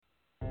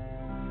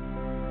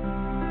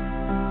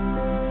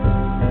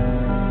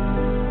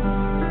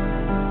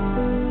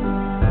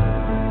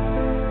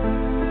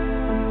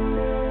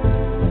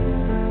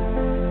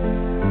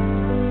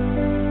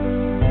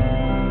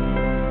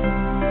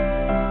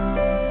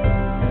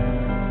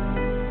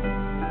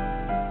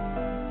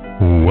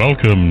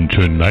Welcome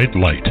to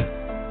Nightlight.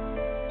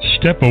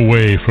 Step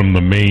away from the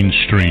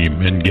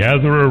mainstream and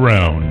gather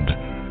around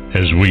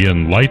as we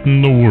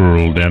enlighten the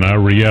world and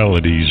our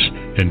realities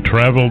and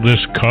travel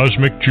this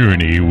cosmic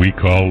journey we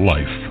call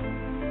life.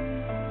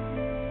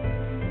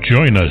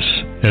 Join us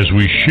as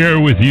we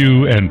share with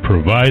you and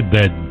provide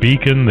that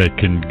beacon that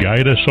can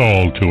guide us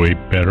all to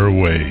a better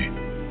way.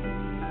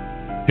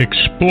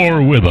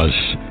 Explore with us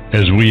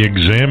as we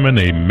examine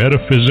a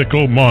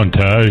metaphysical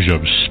montage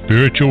of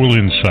spiritual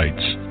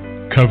insights,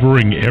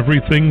 covering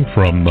everything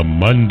from the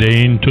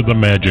mundane to the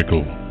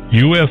magical,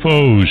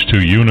 UFOs to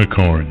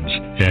unicorns,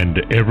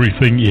 and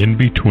everything in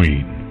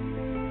between.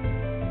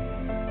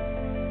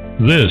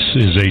 This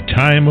is a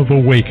time of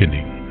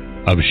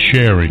awakening, of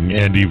sharing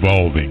and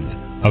evolving,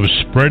 of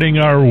spreading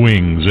our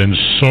wings and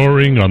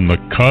soaring on the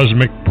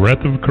cosmic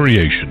breath of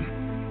creation.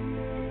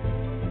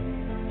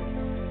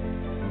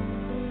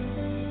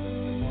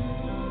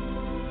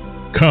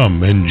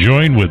 Come and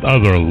join with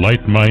other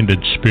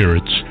light-minded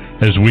spirits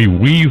as we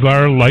weave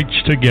our lights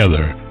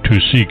together to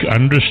seek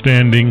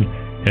understanding,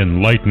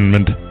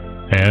 enlightenment,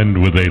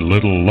 and, with a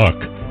little luck,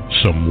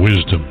 some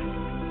wisdom.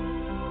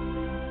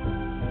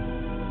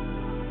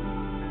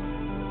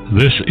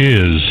 This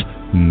is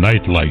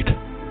Nightlight,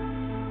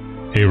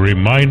 a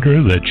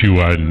reminder that you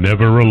are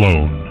never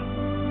alone.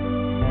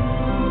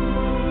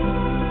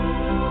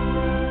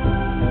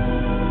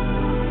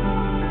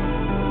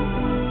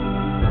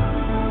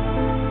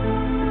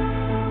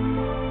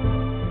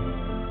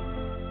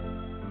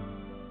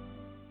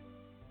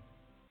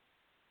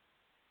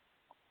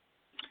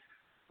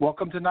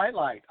 Welcome to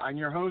Nightlight. I'm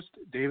your host,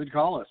 David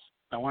Collis.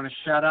 I want to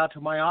shout out to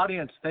my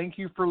audience. Thank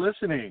you for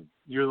listening.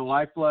 You're the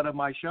lifeblood of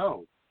my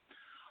show.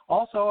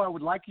 Also, I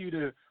would like you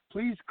to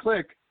please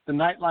click the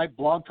Nightlight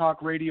Blog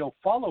Talk Radio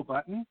follow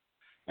button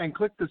and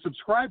click the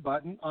subscribe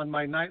button on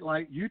my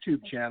Nightlight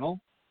YouTube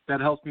channel.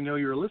 That helps me know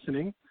you're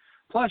listening.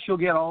 Plus, you'll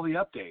get all the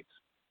updates.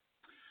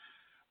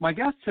 My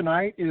guest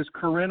tonight is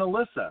Corinne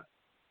Alyssa.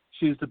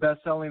 She is the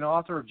best-selling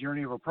author of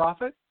Journey of a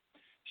Prophet.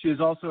 She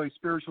is also a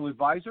spiritual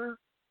advisor,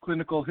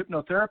 clinical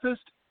hypnotherapist,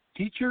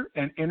 teacher,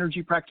 and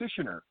energy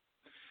practitioner.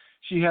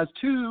 She has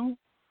two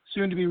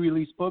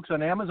soon-to-be-released books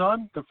on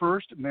Amazon. The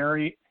first,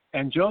 Mary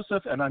and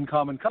Joseph, An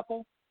Uncommon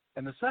Couple,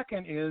 and the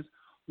second is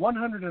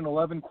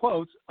 111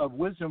 Quotes of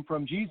Wisdom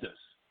from Jesus.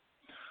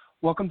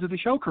 Welcome to the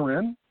show,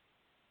 Corinne.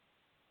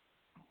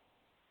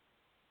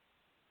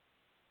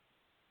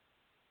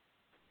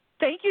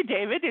 Thank you,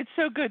 David. It's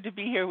so good to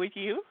be here with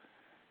you.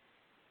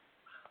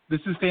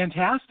 This is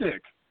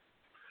fantastic.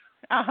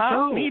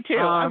 Me too.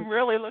 I'm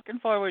really looking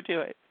forward to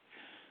it.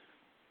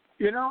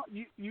 You know,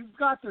 you've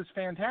got this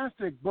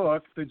fantastic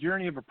book, The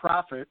Journey of a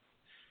Prophet,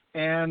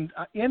 and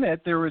in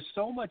it there was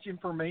so much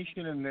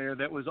information in there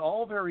that was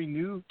all very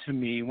new to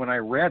me when I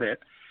read it,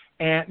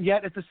 and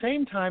yet at the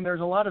same time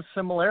there's a lot of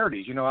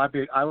similarities. You know, I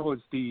was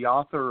the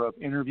author of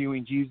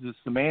Interviewing Jesus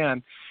the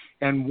Man,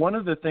 and one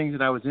of the things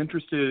that I was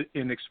interested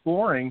in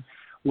exploring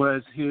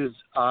was his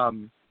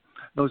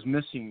those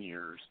missing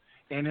years.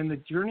 And in the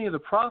Journey of the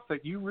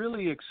Prophet, you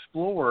really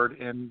explored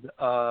and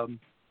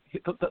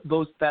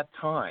that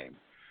time.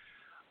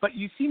 But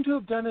you seem to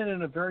have done it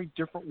in a very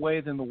different way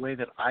than the way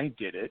that I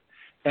did it.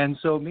 And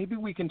so maybe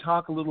we can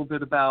talk a little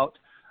bit about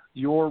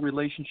your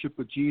relationship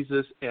with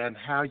Jesus and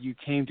how you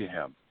came to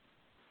him,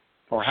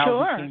 or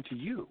how he came to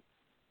you.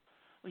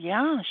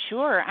 Yeah,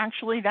 sure.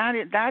 Actually, that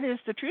is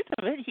the truth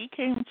of it. He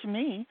came to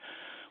me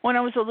when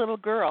I was a little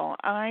girl.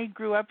 I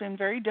grew up in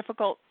very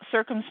difficult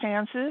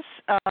circumstances.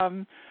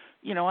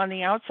 You know, on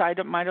the outside,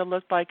 it might have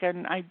looked like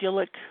an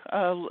idyllic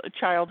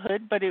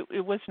childhood, but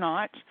it was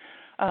not.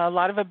 A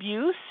lot of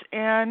abuse,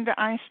 and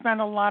I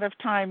spent a lot of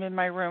time in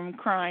my room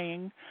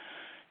crying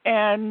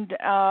and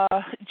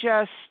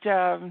just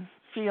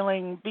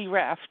feeling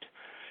bereft.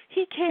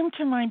 He came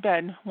to my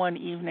bed one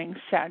evening,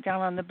 sat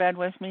down on the bed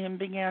with me, and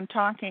began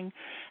talking,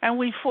 and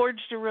we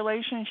forged a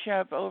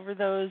relationship over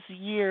those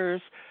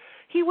years.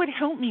 He would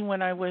help me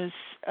when I was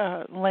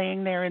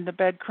laying there in the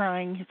bed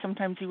crying.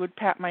 Sometimes he would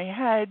pat my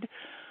head.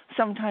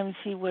 Sometimes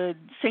he would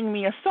sing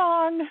me a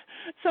song.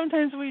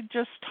 Sometimes we'd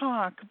just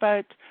talk.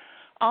 But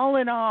all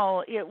in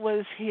all, it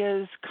was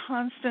his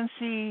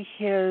constancy,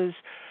 his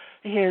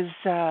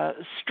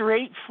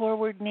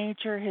straightforward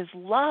nature, his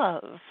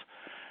love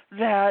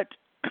that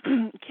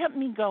kept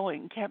me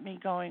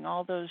going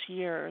all those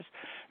years.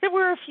 There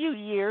were a few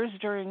years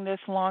during this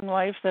long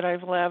life that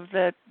I've lived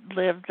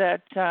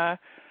that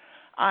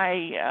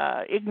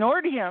I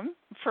ignored him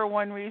for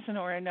one reason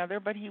or another,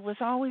 but he was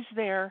always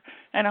there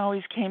and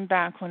always came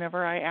back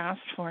whenever I asked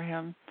for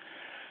him.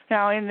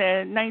 Now, in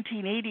the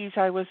 1980s,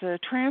 I was a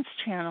trance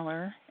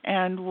channeler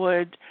and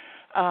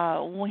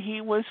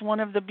he was one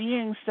of the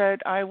beings that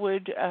I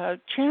would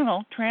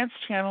trance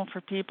channel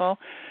for people.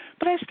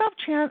 But I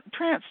stopped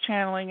trance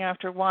channeling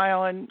after a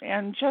while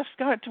and just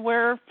got to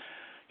where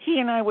he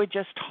and I would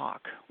just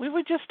talk. We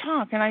would just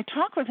talk, and I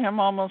talk with him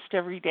almost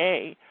every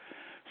day.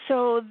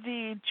 So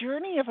the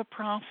Journey of a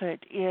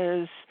Prophet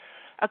is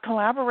a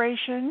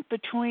collaboration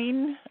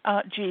between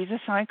Jesus,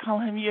 I call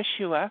him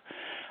Yeshua,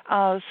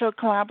 So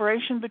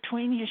collaboration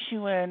between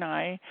Yeshua and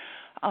I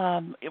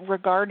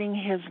regarding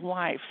his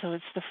life. So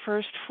it's the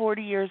first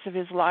 40 years of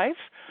his life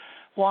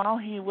while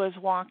he was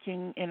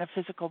walking in a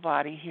physical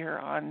body here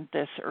on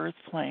this earth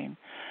plane.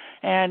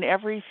 And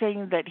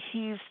everything that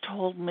he's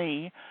told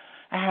me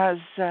has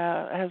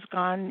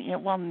gone,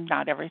 well,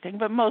 not everything,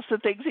 but most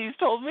of the things he's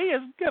told me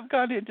have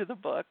gone into the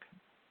book.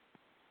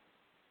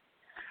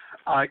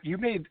 You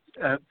made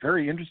a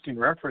very interesting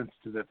reference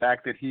to the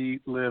fact that he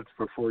lived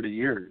for 40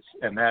 years,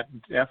 and that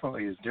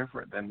definitely is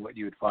different than what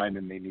you would find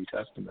in the New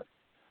Testament.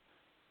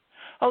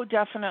 Oh,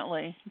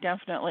 definitely,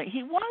 definitely.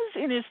 He was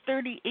in his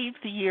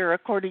 38th year,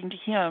 according to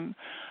him,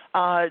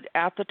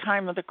 at the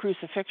time of the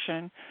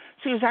crucifixion.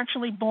 So he was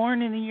actually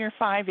born in the year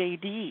 5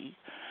 A.D.,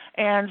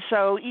 and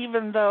so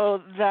even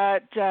though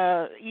that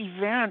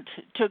event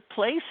took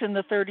place in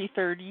the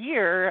 33rd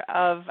year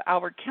of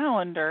our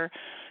calendar,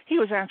 he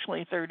was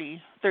actually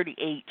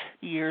 38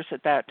 years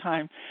at that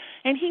time.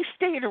 And he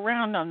stayed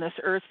around on this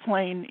earth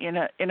plane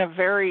in a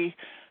very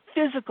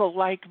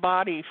physical-like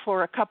body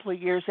for a couple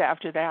of years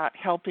after that,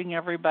 helping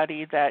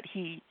everybody that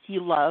he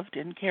loved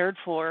and cared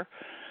for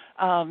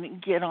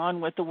get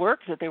on with the work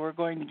that they were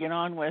going to get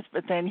on with.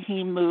 But then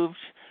he moved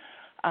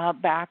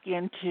back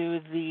into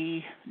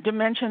the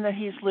dimension that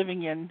he's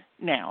living in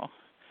now.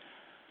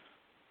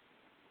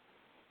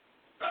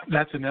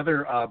 That's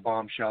another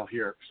bombshell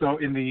here. So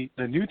in the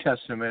New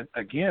Testament,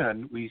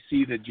 again, we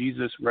see that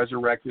Jesus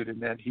resurrected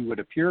and that he would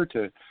appear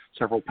to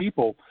several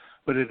people,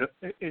 but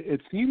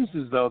it seems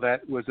as though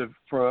that was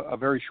for a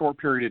very short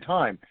period of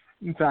time.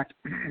 In fact,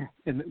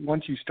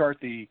 once you start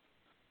the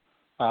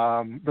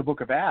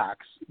book of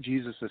Acts,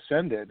 Jesus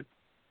ascended,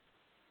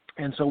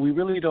 and so we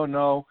really don't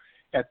know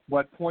at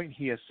what point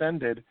he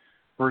ascended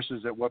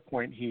versus at what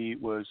point he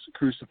was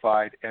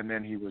crucified and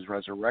then he was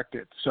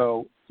resurrected.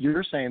 So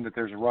you're saying that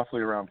there's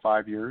roughly around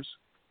 5 years?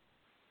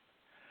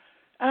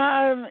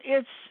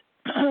 It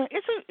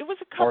was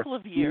a couple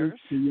of years.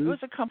 It was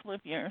a couple of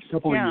years.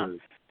 Couple of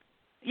years.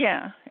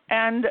 Yeah,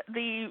 and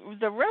the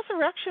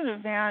resurrection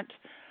event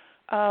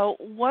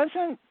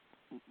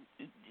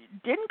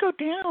didn't go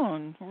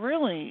down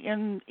really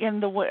in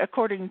the way,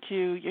 according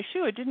to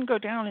Yeshua, it didn't go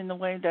down in the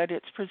way that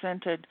it's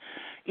presented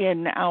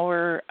in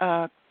our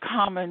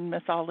common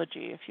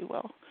mythology, if you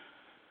will.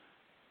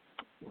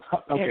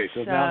 Okay,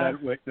 so now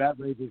that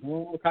raises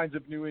all kinds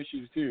of new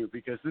issues too,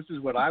 because this is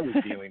what I was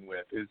dealing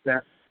with, is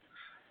that,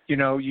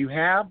 you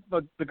have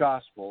the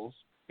Gospels,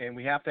 and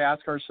we have to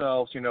ask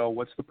ourselves,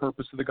 what's the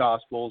purpose of the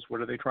Gospels? What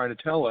are they trying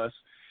to tell us?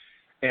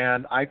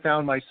 And I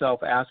found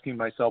myself asking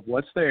myself,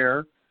 what's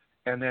there?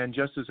 And then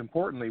just as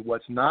importantly,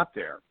 what's not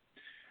there.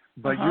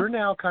 But you're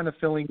now kind of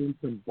filling in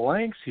some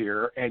blanks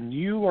here, and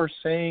you are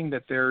saying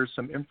that there's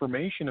some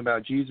information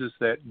about Jesus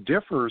that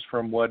differs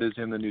from what is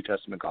in the New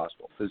Testament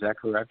Gospel. Is that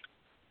correct?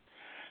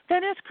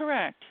 That is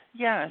correct,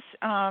 yes.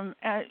 And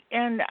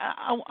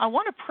I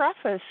want to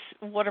preface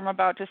what I'm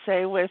about to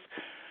say with,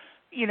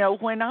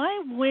 when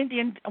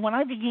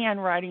I began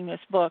writing this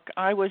book,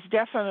 I was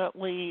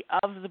definitely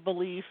of the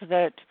belief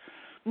that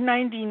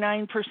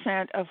 99%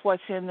 of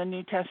what's in the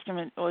New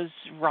Testament was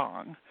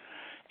wrong.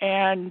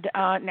 And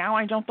now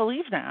I don't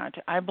believe that.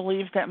 I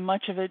believe that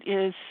much of it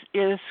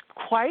is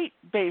quite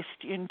based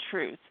in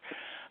truth.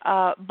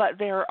 But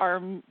there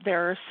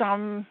are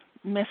some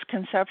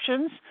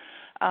misconceptions.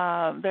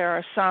 There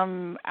are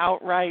some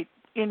outright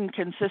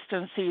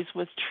inconsistencies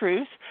with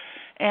truth.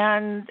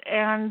 And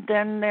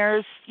then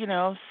there's,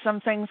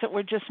 some things that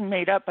were just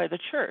made up by the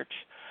church.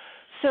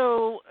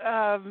 So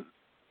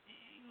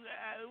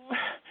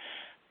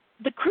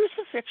the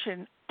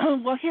crucifixion,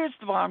 well, here's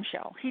the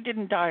bombshell. He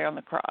didn't die on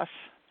the cross.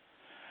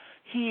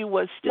 He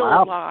was still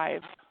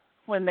alive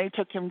when they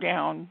took him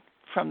down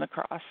from the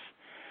cross.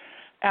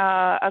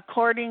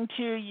 According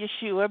to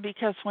Yeshua,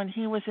 because when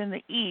he was in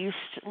the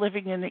East,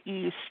 living in the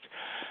East,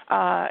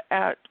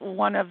 at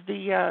one of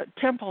the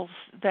temples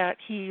that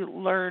he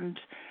learned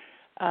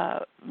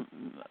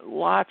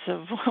lots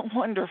of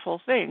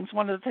wonderful things.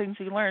 One of the things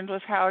he learned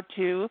was how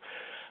to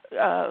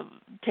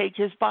take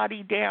his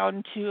body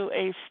down to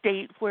a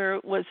state where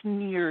it was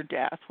near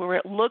death, where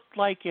it looked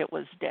like it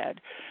was dead.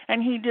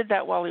 And he did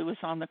that while he was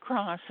on the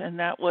cross, and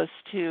that was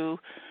to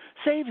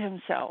save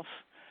himself.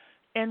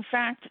 In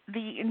fact,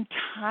 the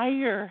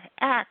entire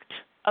act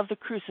of the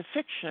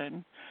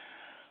crucifixion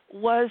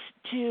was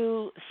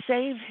to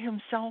save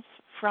himself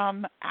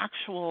from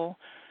actual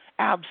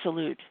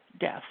absolute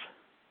death.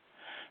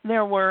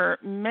 There were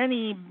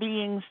many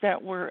beings that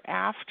were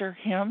after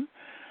him.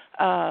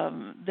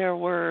 There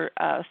were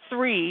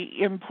three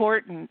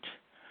important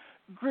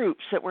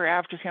groups that were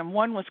after him.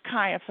 One was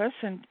Caiaphas,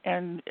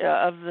 and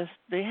of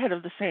the head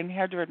of the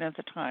Sanhedrin at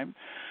the time,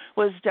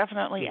 was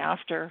definitely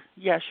after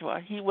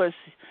Yeshua.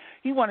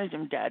 He wanted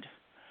him dead.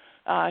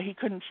 He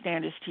couldn't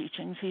stand his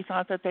teachings. He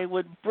thought that they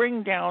would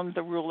bring down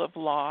the rule of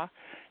law,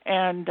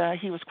 and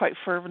he was quite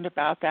fervent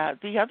about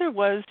that. The other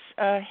was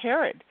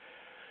Herod.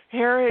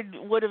 Herod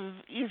would have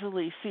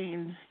easily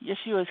seen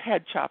Yeshua's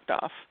head chopped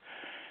off.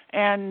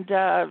 And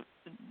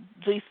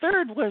the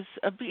third was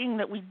a being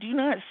that we do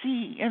not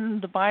see in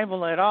the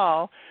Bible at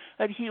all,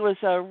 but he was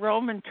a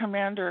Roman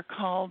commander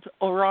called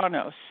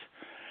Oranos,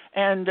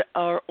 and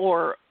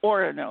or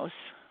Oranos.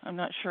 I'm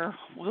not sure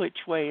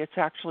which way it's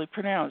actually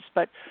pronounced,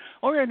 but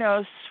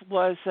Oranos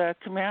was a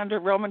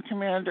Roman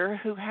commander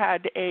who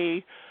had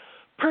a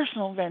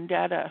personal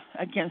vendetta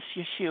against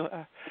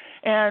Yeshua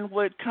and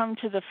would come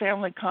to the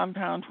family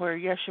compound where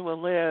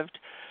Yeshua lived,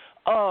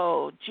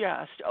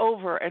 just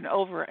over and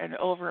over and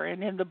over.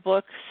 And in the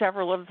book,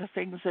 several of the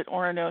things that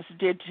Oranos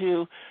did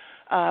to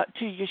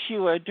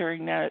Yeshua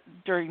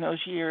during those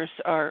years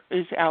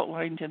is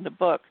outlined in the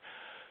book.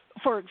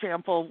 For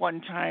example,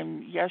 one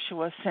time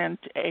Yeshua sent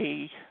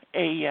a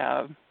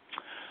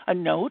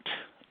note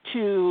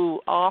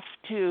off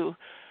to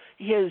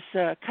his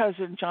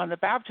cousin John the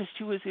Baptist,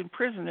 who was in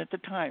prison at the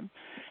time,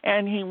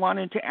 and he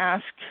wanted to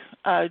ask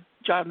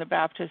John the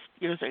Baptist,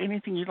 is there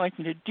anything you'd like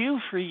me to do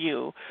for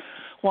you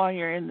while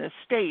you're in this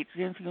state?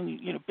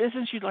 Anything,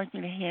 business you'd like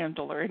me to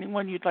handle, or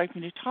anyone you'd like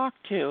me to talk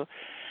to?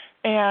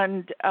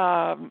 And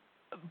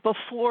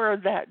before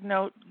that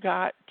note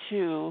got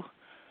to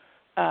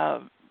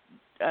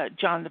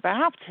John the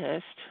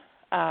Baptist,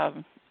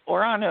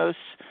 Oranos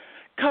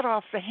cut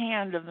off the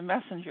hand of the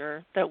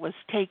messenger that was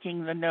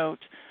taking the note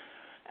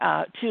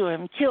to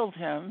him, killed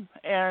him,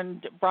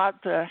 and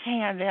brought the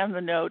hand and the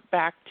note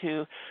back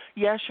to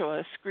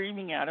Yeshua,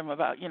 screaming at him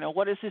about,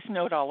 what is this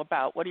note all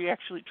about? What are you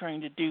actually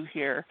trying to do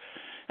here?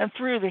 And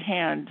threw the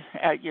hand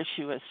at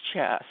Yeshua's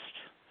chest.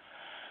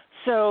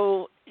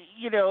 So,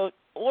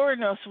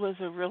 Oranos was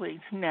a really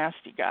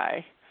nasty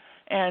guy,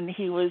 and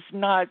he was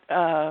not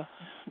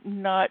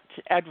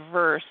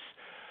adverse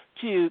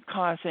to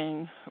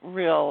causing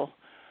real,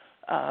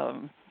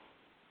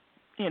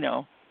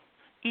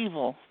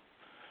 evil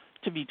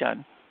to be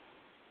done.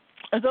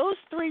 Those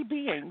three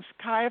beings,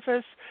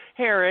 Caiaphas,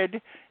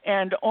 Herod,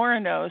 and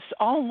Oranos,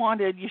 all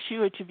wanted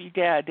Yeshua to be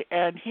dead,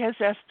 and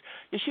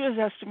Yeshua's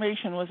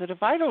estimation was that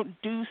if I don't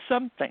do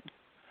something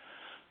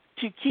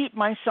to keep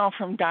myself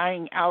from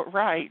dying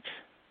outright,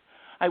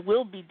 I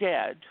will be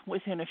dead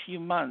within a few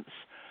months.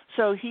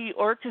 So he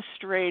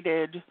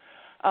orchestrated,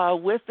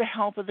 with the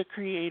help of the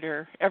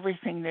Creator,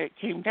 everything that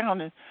came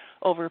down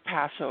over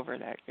Passover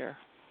that year.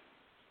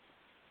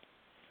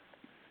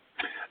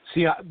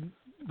 See,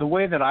 the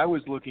way that I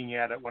was looking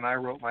at it when I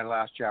wrote my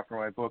last chapter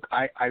of my book,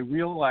 I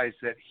realized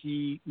that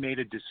he made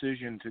a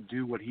decision to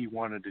do what he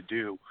wanted to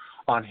do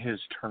on his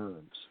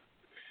terms.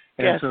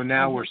 And yes, so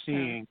now we're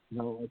seeing,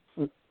 and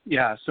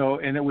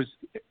it was,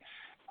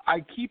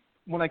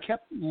 when I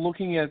kept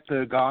looking at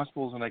the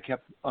Gospels and I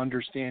kept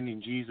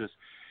understanding Jesus,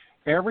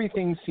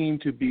 everything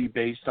seemed to be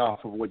based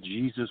off of what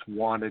Jesus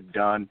wanted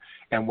done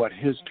and what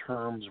his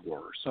terms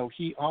were. So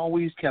he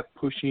always kept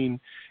pushing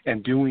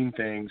and doing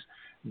things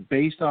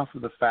based off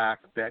of the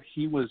fact that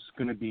he was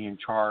going to be in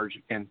charge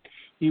and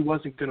he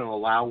wasn't going to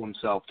allow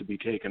himself to be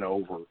taken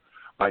over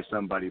by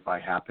somebody by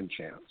happen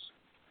chance.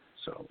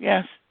 So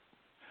yes,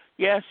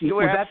 you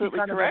were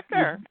absolutely correct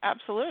there.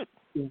 Absolute.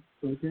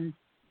 Okay.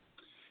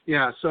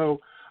 Yeah. So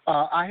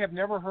I have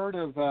never heard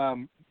of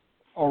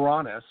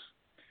Oranos.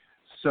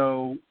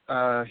 So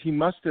he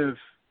must have.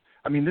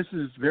 I mean, this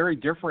is very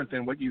different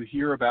than what you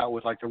hear about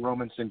with like the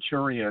Roman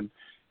centurion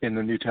in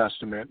the New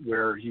Testament,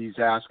 where he's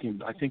asking,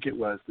 I think it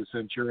was the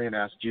centurion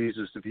asked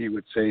Jesus if he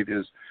would save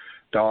his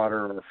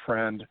daughter or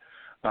friend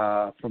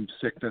from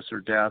sickness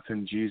or death,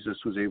 and Jesus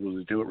was able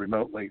to do it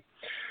remotely.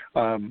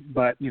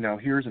 But,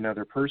 here's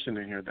another person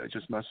in here that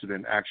just must have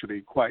been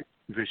actually quite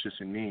vicious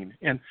and mean.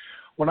 And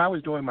when I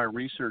was doing my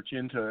research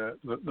into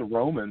the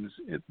Romans,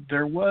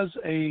 there was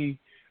a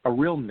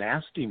real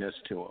nastiness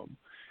to them.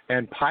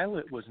 And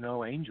Pilate was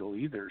no angel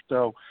either.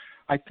 So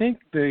I think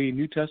the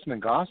New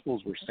Testament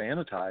Gospels were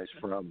sanitized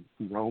from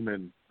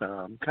Roman,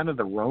 kind of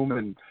the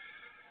Roman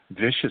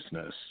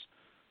viciousness.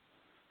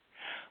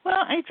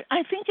 Well,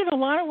 I think in a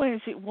lot of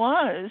ways it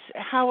was.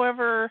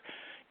 However,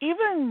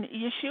 even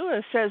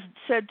Yeshua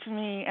said to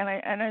me, and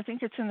I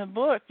think it's in the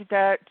book,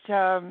 that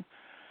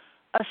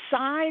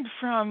aside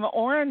from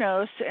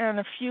Oranos and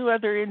a few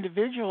other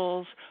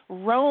individuals,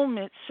 Rome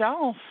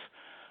itself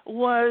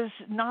was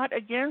not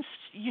against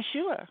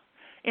Yeshua.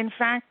 In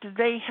fact,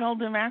 they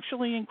held him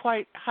actually in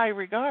quite high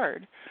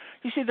regard.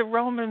 You see, the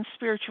Roman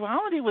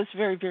spirituality was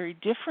very, very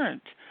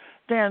different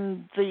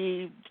than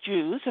the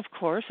Jews, of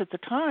course, at the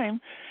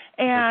time,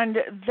 and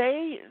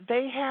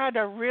they had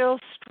a real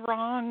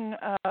strong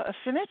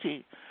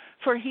affinity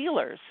for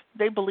healers.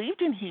 They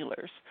believed in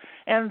healers,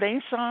 and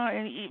Pilate saw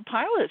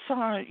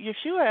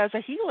Yeshua as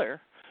a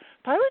healer.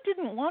 Pilate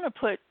didn't want to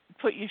put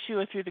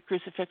Yeshua through the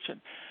crucifixion.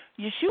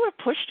 Yeshua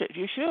pushed it.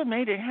 Yeshua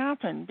made it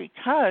happen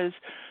because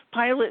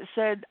Pilate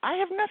said, I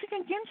have nothing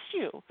against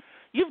you.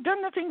 You've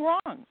done nothing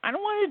wrong. I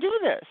don't want to do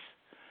this.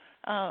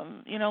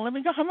 Let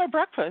me go have my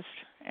breakfast.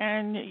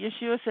 And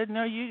Yeshua said,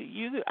 no,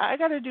 I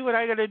got to do what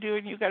I got to do,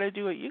 and you got to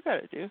do what you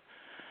got to do.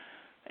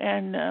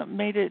 And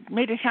made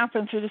it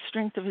happen through the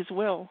strength of his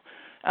will.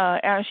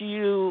 As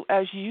you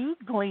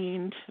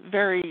gleaned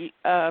very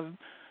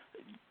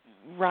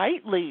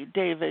rightly,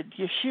 David,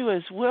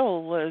 Yeshua's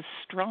will was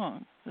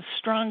strong.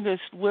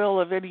 strongest will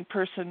of any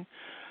person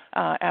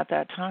at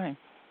that time.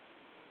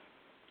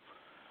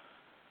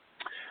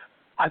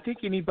 I think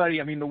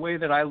anybody, I mean, the way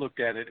that I looked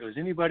at it was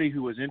anybody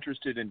who was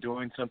interested in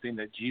doing something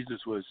that Jesus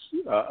was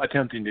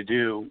attempting to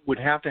do would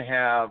have to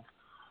have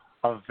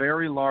a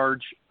very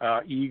large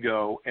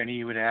ego, and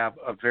he would have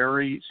a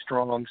very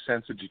strong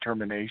sense of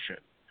determination.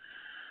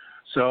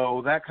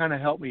 So that kind of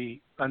helped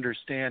me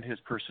understand his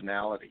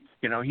personality.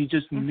 You know, he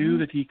just knew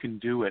that he can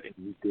do it, and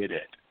he did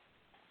it.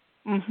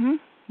 And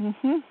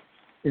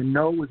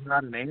no was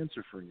not an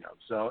answer for him.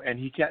 So, and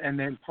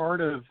then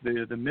part of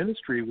the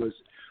ministry was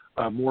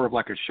more of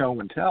like a show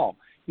and tell.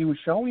 He was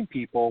showing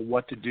people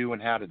what to do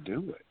and how to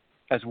do it,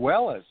 as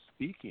well as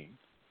speaking,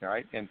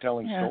 right, and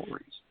telling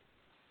stories.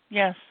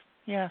 Yes,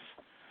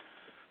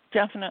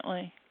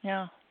 definitely,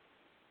 yeah.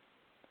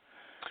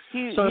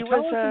 So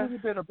tell us a little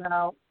bit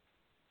about.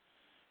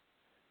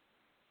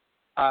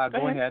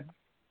 Go ahead.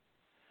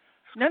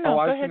 No, go ahead.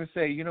 I was going to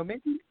say, you know,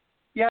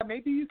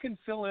 maybe you can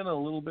fill in a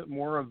little bit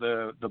more of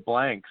the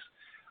blanks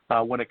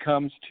when it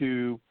comes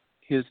to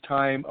his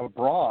time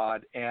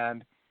abroad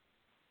and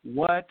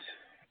what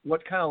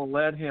kind of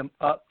led him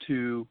up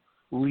to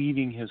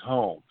leaving his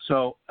home.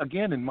 So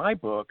again, in my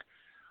book,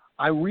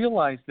 I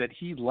realized that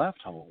he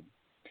left home.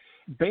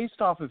 Based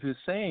off of his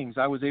sayings,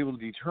 I was able to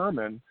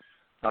determine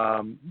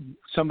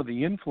some of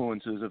the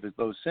influences of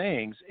those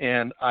sayings,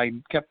 and I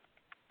kept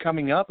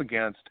coming up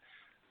against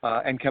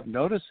and kept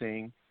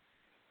noticing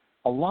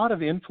a lot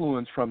of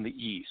influence from the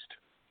East.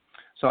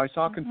 So I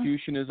saw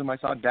Confucianism, I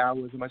saw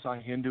Taoism, I saw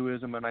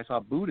Hinduism, and I saw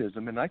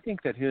Buddhism, and I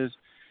think that his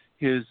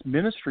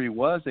ministry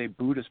was a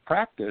Buddhist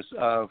practice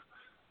of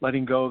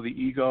letting go of the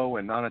ego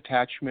and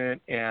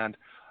non-attachment, and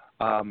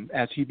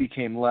as he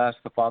became less,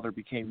 the Father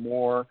became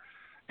more,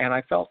 and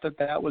I felt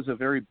that was a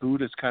very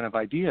Buddhist kind of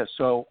idea.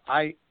 So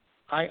I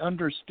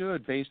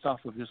understood, based off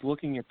of just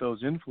looking at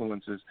those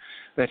influences,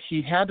 that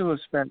he had to have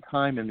spent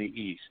time in the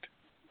East.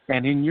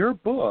 And in your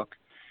book,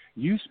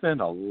 you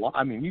spend a lot.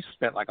 I mean, you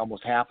spent like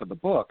almost half of the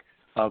book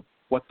of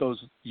what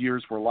those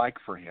years were like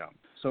for him.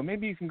 So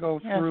maybe you can go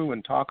through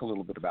and talk a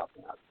little bit about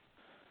that.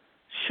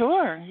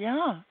 Sure,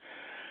 yeah.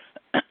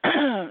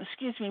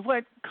 Excuse me.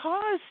 What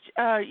caused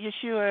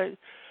Yeshua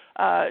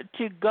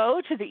to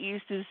go to the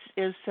East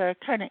is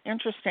kind of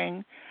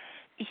interesting.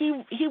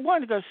 He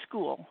wanted to go to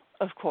school,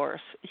 of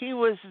course. He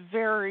was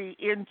very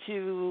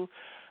into,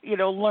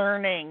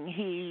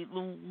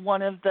 learning.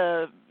 One of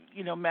the,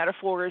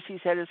 metaphors he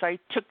said is, I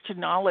took to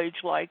knowledge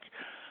like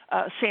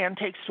sand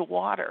takes to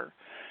water.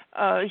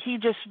 He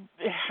just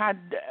had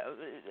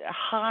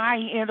high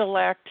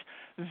intellect,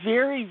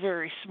 very,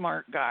 very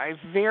smart guy,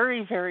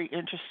 very, very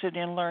interested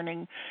in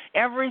learning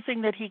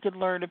everything that he could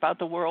learn about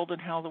the world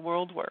and how the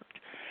world worked.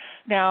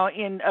 Now,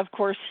 of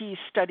course, he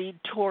studied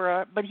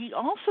Torah, but he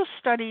also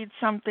studied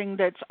something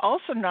that's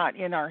also not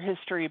in our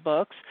history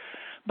books,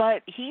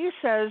 but he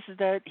says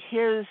that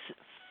his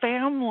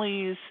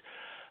family's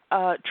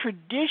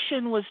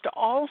tradition was to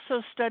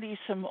also study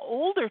some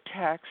older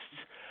texts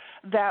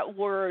that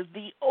were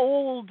the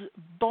old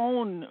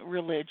bone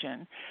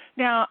religion.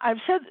 Now, I've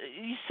said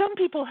some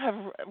people have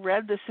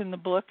read this in the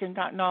book and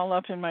gotten all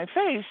up in my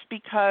face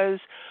because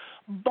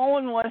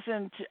bone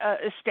wasn't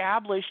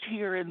established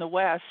here in the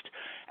West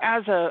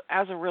as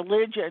a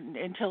religion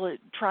until it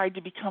tried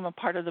to become a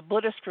part of the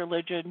Buddhist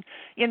religion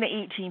in the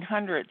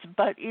 1800s.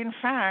 But in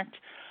fact,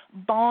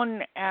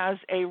 Bon as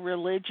a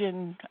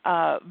religion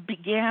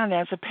began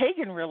as a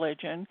pagan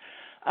religion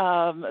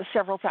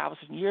several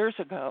thousand years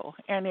ago,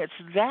 and it's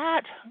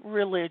that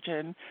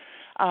religion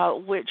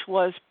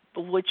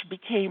which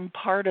became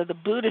part of the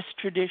Buddhist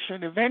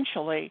tradition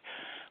eventually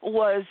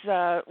was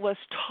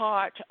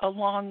taught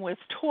along with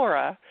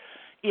Torah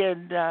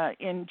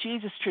in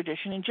Jesus'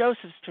 tradition, in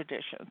Joseph's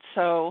tradition.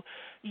 So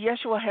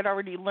Yeshua had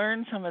already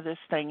learned some of this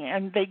thing,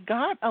 and they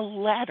got a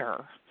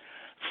letter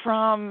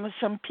from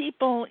some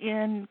people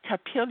in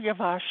Kapilya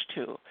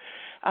Vashtu.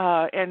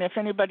 And if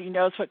anybody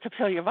knows what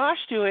Kapilya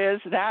Vashtu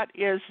is, that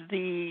is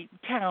the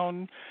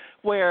town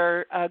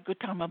where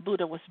Gautama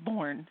Buddha was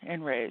born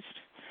and raised.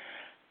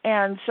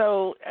 And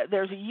so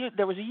there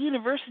was a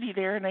university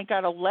there, and they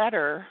got a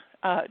letter.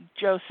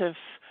 Joseph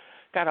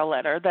got a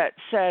letter that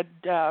said,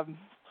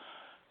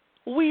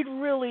 we'd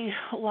really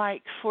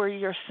like for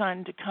your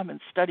son to come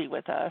and study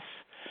with us,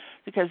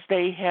 because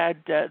they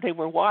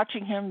were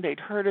watching him, they'd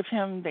heard of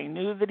him, they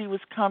knew that he was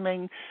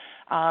coming,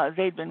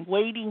 they'd been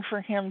waiting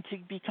for him to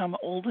become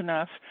old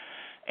enough,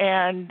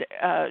 and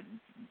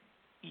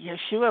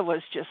Yeshua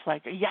was just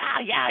like,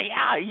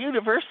 yeah,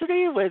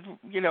 university with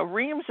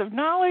reams of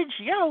knowledge,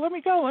 let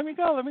me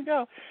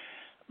go.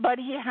 But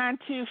he had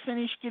to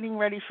finish getting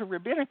ready for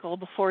rabbinical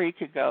before he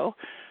could go.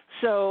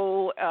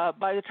 So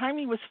by the time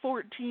he was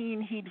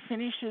 14, he'd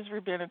finished his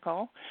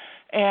rabbinical,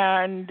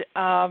 and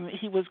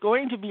he was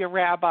going to be a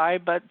rabbi.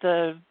 But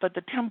the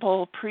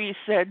temple priest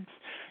said,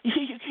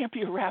 "You can't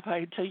be a rabbi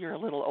until you're a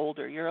little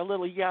older. You're a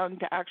little young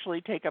to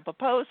actually take up a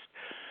post."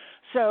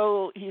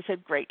 So he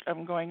said, "Great,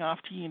 I'm going off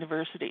to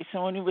university."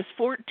 So when he was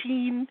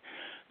 14,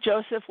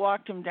 Joseph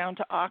walked him down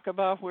to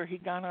Aqaba, where he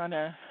got on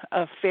a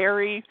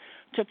ferry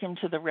took him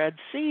to the Red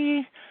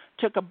Sea,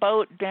 took a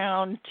boat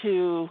down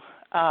to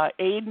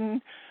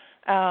Aden,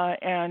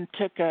 and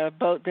took a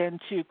boat then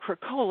to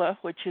Krakola,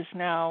 which is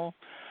now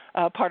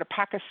part of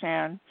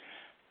Pakistan,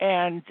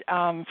 and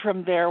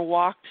from there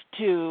walked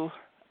to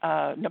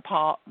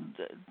Nepal,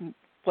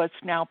 what's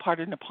now part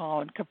of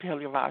Nepal, and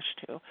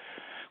Kapilavastu,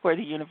 where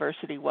the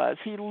university was.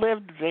 He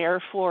lived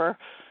there for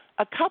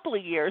a couple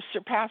of years,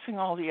 surpassing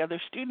all the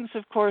other students,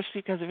 of course,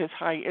 because of his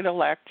high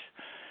intellect,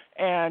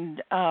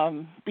 and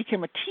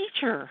became a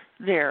teacher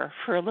there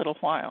for a little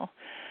while.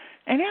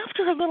 And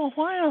after a little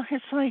while,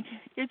 it's like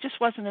it just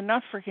wasn't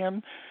enough for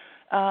him.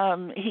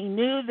 He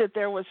knew that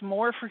there was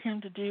more for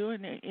him to do,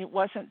 and it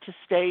wasn't to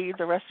stay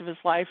the rest of his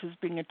life as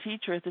being a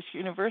teacher at this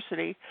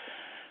university.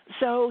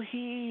 So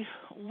he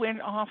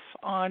went off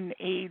on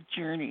a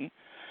journey.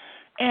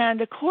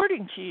 And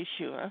according to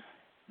Yeshua,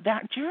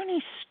 that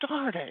journey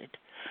started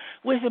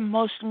with a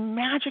most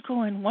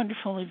magical and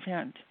wonderful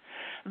event.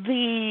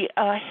 The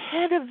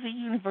head of the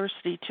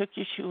university took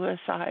Yeshua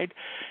aside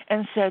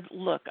and said,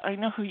 look, I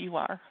know who you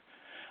are.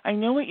 I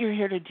know what you're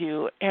here to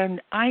do,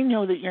 and I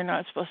know that you're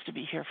not supposed to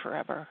be here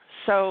forever.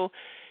 So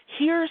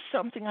here's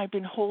something I've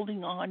been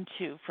holding on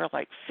to for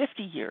like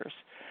 50 years.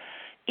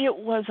 It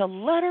was a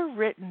letter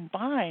written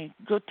by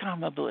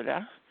Gautama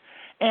Buddha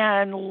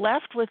and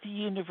left with the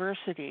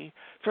university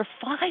for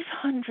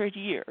 500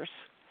 years.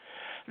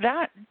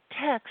 That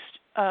text,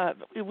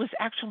 it was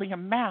actually a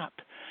map,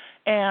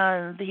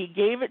 and he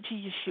gave it to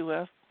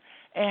Yeshua,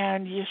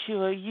 and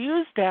Yeshua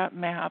used that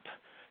map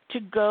to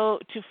go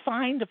to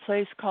find a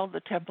place called the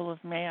Temple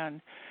of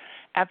Man.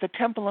 At the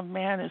Temple of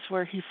Man is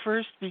where he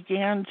first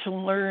began to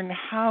learn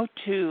how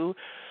to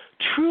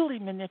truly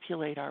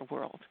manipulate our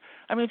world.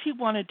 I mean, if he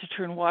wanted to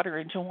turn water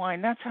into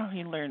wine, that's how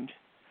he learned.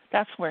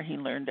 That's where he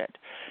learned it.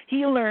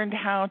 He learned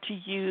how to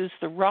use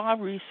the raw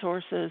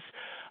resources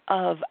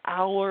of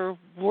our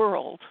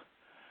world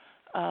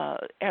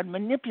and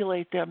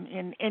manipulate them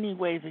in any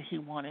way that he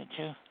wanted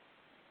to.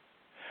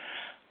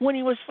 When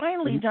he was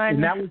finally done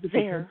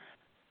there...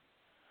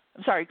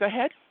 I'm sorry, go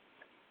ahead.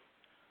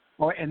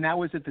 Oh, and that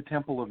was at the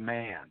Temple of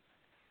Man.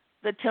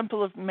 The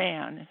Temple of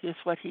Man is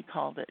what he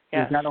called it.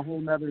 Yes. Was that a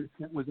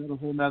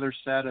whole nother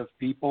set of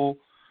people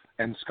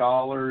and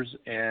scholars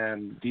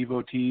and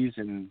devotees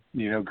and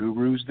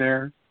gurus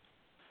there?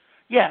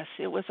 Yes,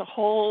 it was a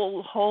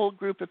whole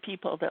group of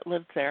people that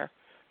lived there.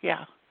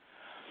 Yeah.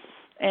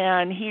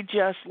 And he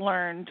just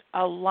learned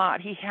a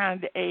lot. He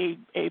had a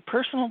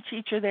personal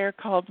teacher there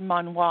called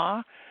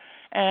Manwa,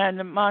 and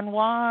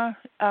Manwa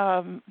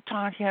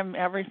taught him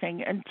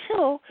everything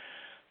until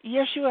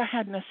Yeshua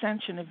had an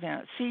ascension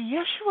event. See,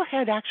 Yeshua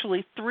had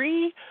actually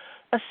 3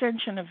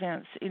 ascension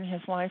events in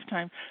his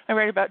lifetime. I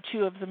write about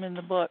 2 of them in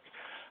the book.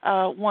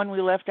 One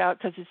we left out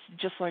because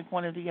it's just like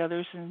one of the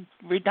others and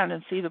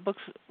redundancy. The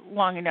book's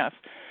long enough.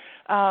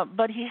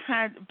 But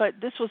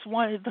this was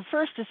the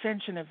first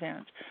ascension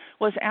event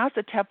was at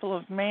the Temple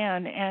of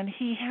Man, and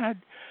he had,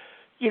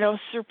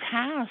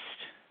 surpassed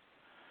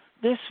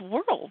this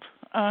world.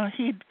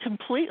 He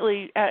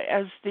completely,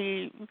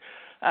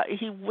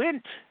 he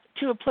went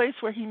to a place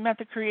where he met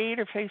the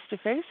Creator face to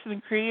face, and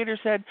the Creator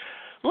said,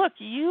 "Look,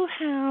 you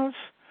have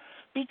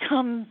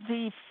become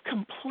the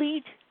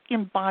complete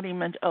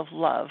embodiment of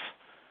love.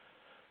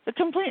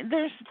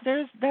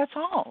 That's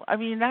all. I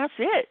mean, that's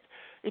it.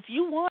 If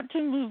you want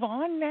to move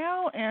on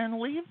now and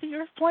leave the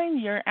earth plane,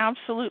 you're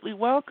absolutely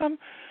welcome.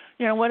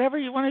 Whatever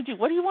you want to do.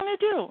 What do you want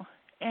to do?"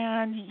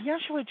 And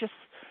Yeshua just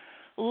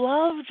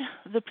loved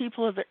the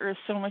people of the earth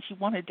so much. He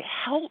wanted to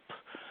help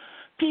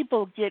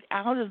people get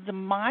out of the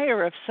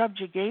mire of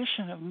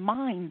subjugation of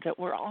mind that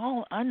we're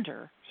all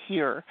under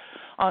here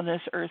on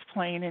this earth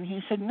plane. And he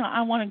said, no,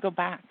 I want to go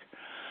back.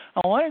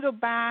 I want to go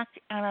back,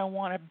 and I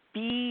want to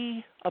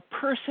be a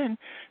person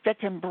that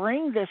can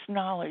bring this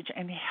knowledge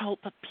and help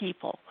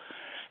people.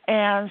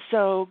 And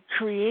so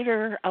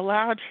Creator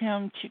allowed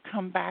him to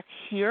come back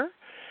here,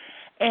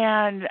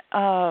 and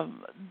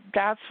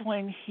that's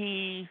when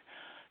he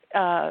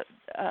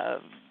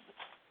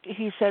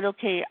said,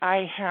 okay,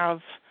 I have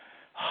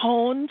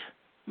honed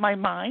my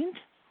mind,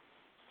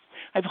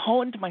 I've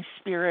honed my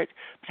spirit,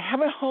 but I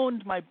haven't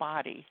honed my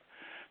body.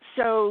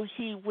 So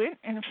he went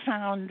and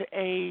found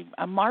a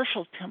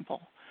martial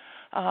temple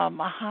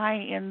high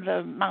in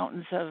the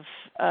mountains of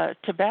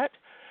Tibet,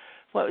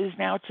 what is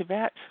now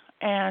Tibet,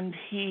 and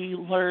he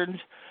learned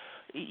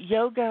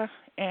yoga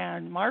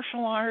and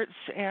martial arts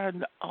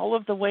and all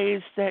of the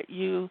ways that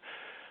you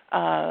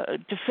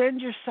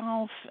defend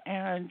yourself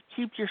and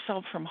keep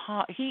yourself from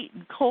heat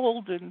and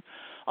cold and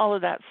all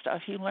of that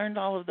stuff. He learned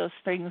all of those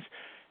things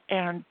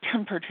and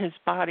tempered his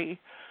body.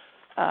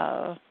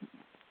 But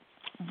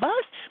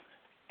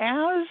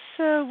as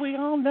we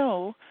all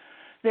know,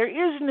 there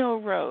is no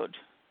road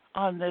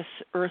on this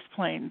earth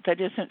plane that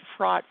isn't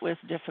fraught with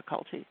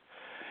difficulty.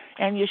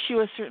 And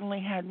Yeshua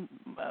certainly had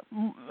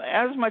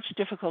as much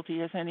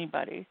difficulty as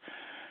anybody.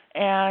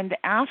 And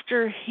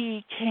after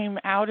he came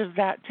out of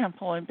that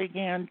temple and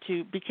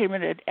became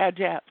an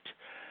adept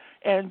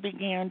and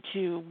began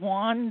to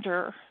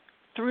wander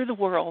through the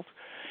world,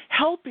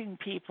 helping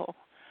people,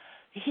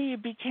 he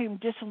became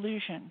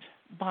disillusioned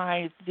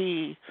by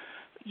the,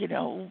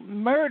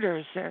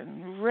 murders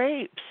and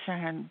rapes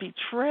and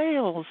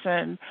betrayals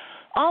and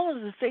all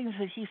of the things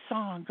that he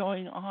saw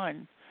going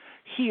on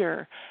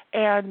here.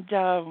 And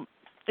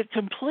it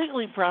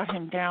completely brought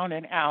him down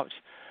and out.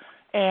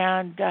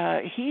 And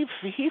he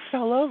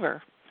fell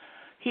over.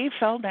 He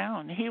fell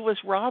down. He was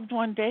robbed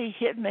one day,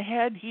 hit in the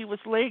head. He was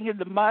laying in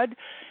the mud,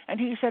 and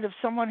he said if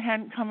someone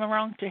hadn't come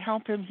around to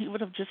help him, he would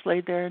have just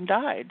laid there and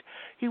died.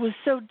 He was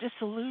so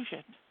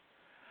disillusioned.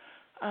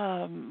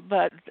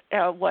 But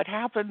what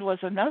happened was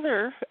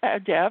another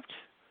adept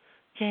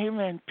came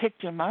and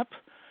picked him up,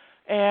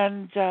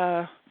 and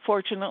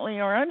fortunately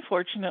or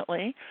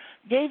unfortunately,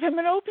 gave him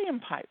an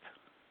opium pipe,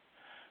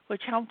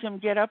 which helped him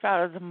get up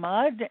out of the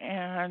mud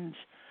and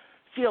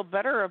feel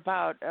better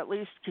about at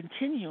least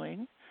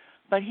continuing.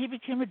 But he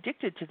became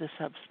addicted to the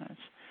substance.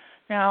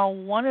 Now,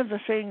 one of the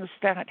things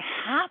that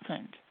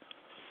happened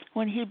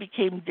when he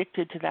became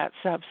addicted to that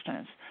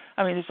substance,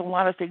 I mean, there's a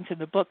lot of things in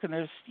the book, and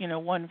there's,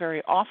 one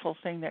very awful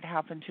thing that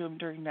happened to him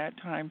during that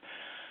time.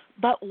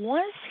 But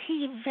once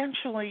he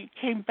eventually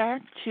came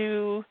back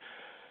to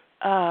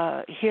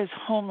his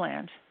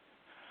homeland,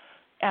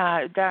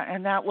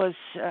 that was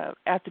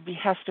at the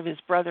behest of his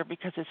brother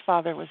because his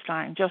father was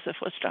dying, Joseph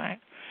was dying.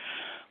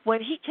 When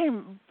he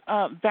came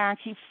back,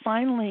 he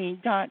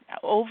finally got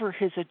over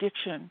his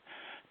addiction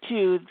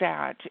to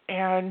that.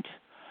 And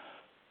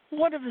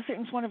one of the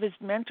things one of his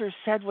mentors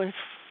said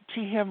to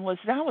him was,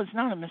 that was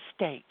not a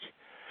mistake.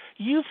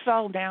 You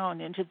fell down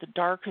into the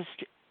darkest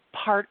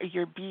part of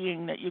your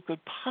being that you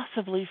could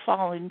possibly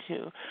fall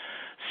into,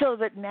 so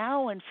that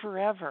now and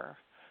forever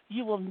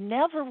you will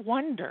never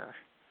wonder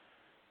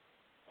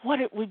what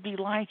it would be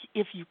like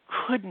if you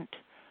couldn't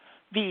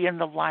be in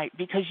the light,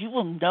 because you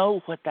will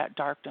know what that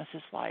darkness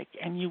is like,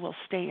 and you will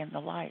stay in the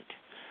light.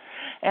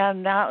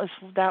 And that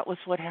was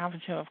what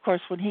happened to him. Of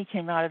course, when he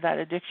came out of that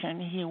addiction,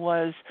 he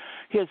was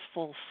his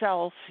full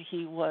self.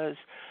 He was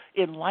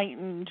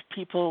enlightened.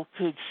 People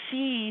could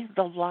see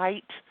the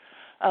light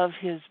of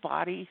his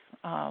body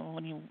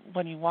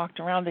when he walked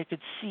around. They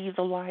could see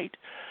the light.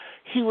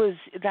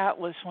 That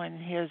was when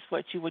his,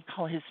 what you would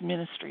call, his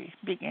ministry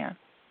began.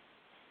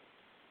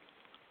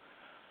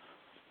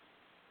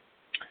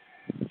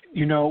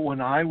 When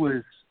I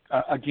was,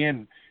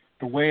 again,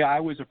 the way I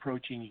was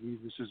approaching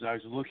Jesus is I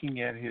was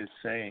looking at his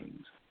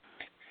sayings.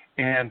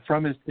 And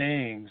from his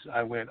sayings,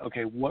 I went,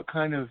 okay, what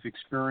kind of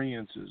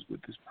experiences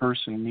would this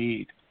person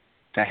need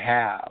to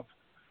have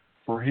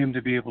for him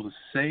to be able to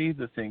say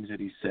the things that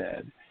he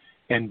said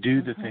and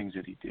do the things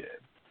that he did?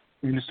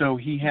 And so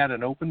he had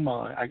an open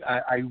mind.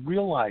 I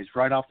realized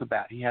right off the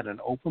bat, he had an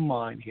open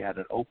mind. He had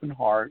an open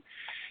heart.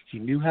 He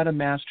knew how to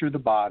master the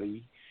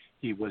body.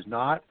 He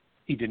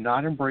did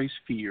not embrace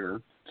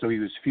fear, so he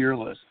was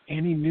fearless,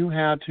 and he knew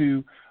how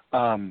to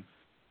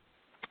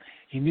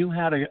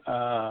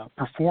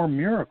perform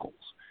miracles.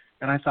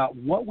 And I thought,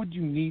 what would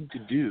you need to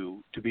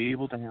do to be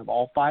able to have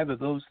all five of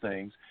those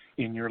things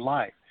in your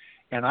life?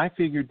 And I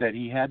figured that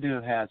he had to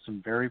have had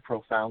some very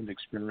profound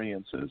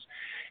experiences,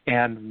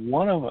 and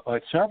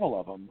several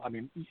of them. I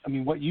mean,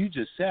 what you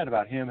just said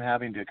about him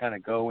having to kind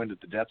of go into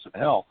the depths of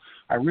hell,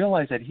 I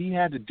realized that he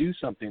had to do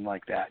something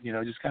like that.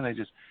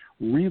 Just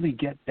really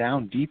get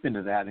down deep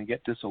into that and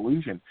get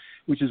disillusioned,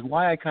 which is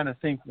why I kind of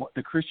think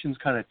the Christians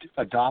kind of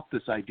adopt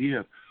this idea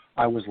of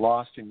I was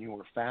lost and you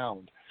were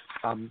found.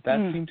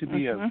 That seemed to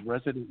be a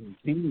resident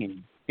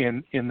theme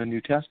in the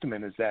New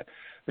Testament, is that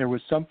there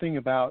was something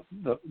about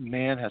the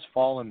man has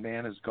fallen,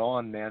 man is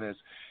gone, man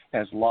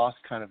has lost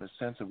kind of a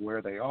sense of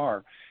where they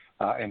are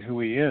and who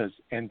he is.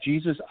 And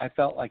Jesus, I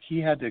felt like he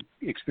had to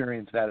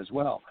experience that as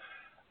well.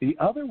 The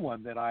other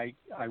one that I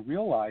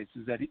realized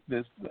is that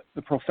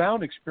the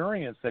profound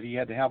experience that he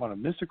had to have on a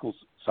mystical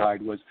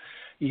side was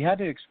he had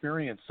to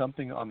experience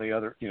something on the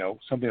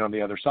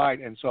other side.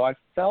 And so I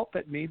felt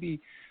that maybe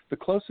the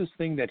closest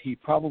thing that he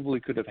probably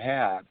could have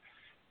had,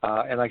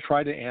 and I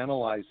tried to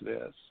analyze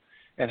this,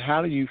 and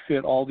how do you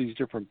fit all these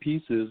different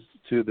pieces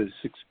to this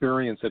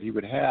experience that he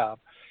would have.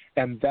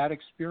 And that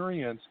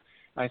experience,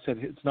 I said,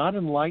 it's not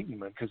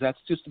enlightenment, because that's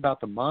just about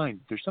the mind.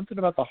 There's something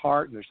about the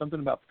heart, and there's something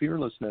about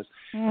fearlessness.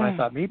 And I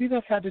thought maybe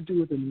that had to do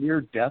with a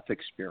near-death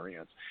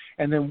experience.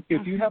 And then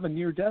if you have a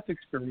near-death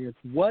experience,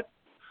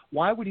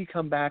 why would he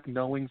come back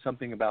knowing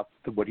something about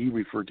what he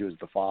referred to as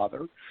the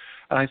Father?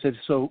 And I said,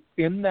 so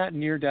in that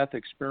near-death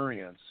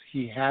experience,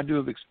 he had to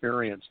have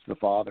experienced the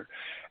Father.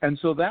 And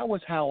so that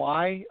was how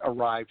I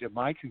arrived at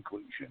my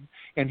conclusion.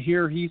 And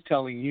here he's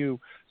telling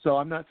you, so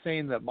I'm not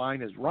saying that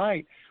mine is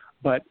right,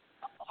 but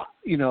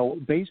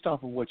based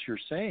off of what you're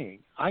saying,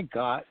 I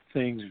got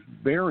things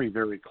very,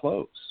 very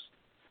close.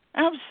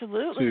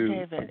 Absolutely,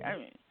 David.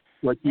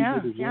 What you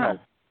did as well.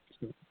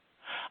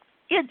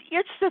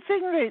 It's the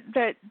thing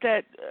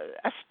that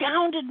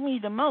astounded me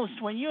the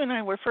most. When you and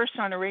I were first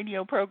on a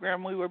radio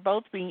program, we were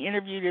both being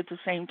interviewed at the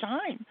same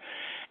time.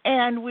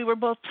 And we were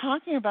both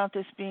talking about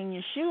this being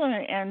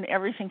Yeshua and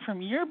everything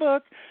from your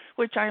book,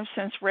 which I've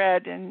since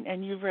read,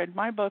 and you've read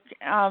my book.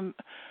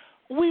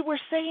 we were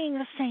saying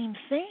the same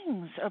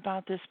things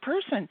about this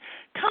person,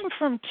 come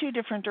from two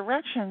different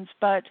directions,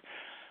 but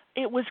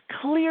it was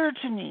clear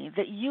to me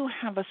that you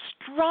have a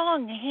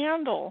strong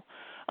handle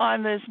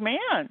on this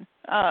man,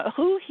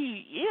 who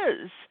he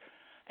is.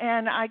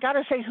 And I got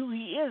to say who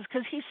he is,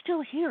 because he's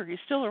still here. He's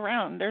still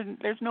around.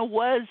 There's no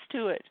was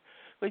to it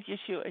with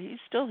Yeshua. He's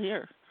still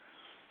here.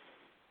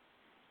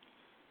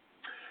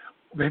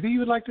 Maybe you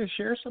would like to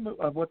share some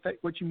of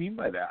what you mean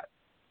by that.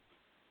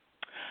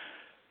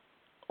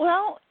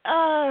 Well,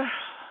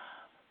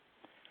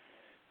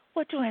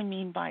 what do I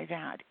mean by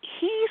that?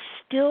 He's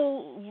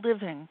still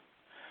living.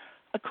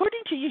 According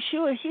to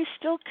Yeshua, he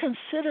still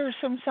considers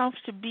himself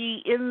to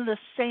be in the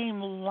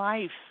same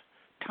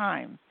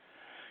lifetime.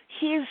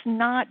 He's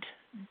not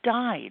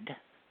died.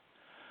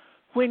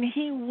 When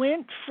he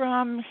went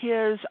from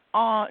his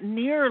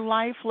near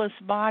lifeless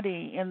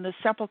body in the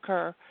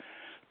sepulcher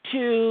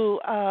to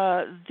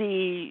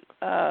the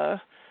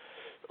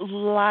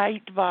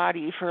light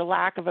body, for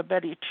lack of a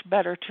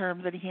better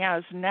term, that he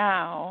has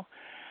now,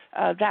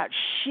 that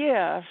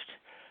shift,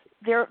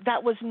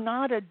 that was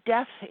not a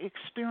death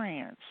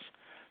experience.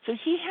 So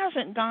he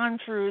hasn't gone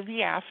through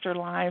the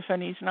afterlife,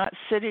 and he's not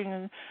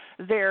sitting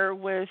there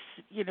with,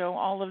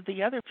 all of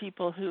the other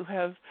people who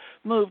have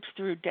moved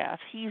through death.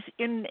 He's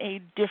in a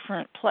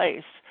different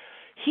place.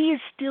 He is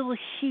still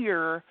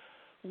here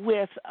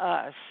with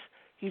us.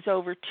 He's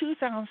over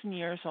 2,000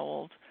 years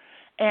old,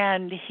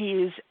 and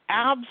he's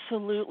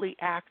absolutely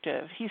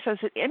active. He says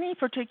at any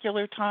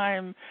particular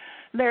time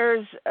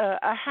there's a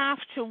 0.5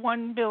 to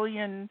 1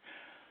 billion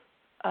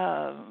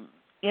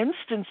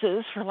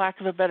instances, for lack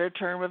of a better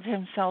term, of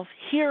himself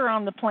here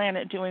on the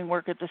planet doing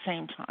work at the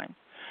same time.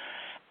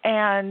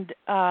 And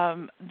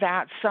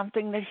that's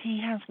something that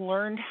he has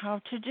learned how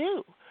to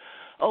do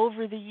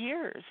over the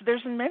years.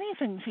 There's many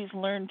things he's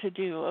learned to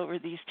do over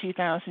these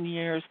 2,000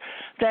 years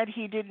that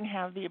he didn't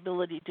have the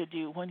ability to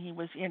do when he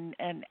was in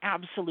an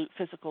absolute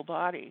physical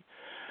body.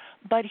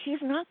 But he's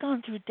not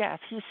gone through death.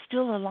 He's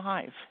still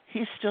alive.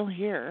 He's still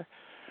here.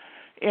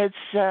 It's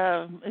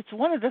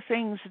one of the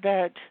things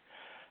that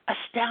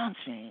astounds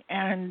me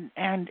and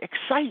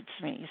excites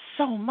me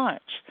so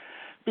much,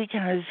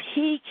 because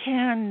he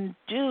can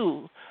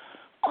do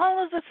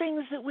all of the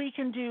things that we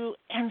can do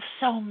and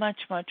so much,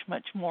 much,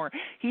 much more.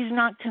 He's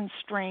not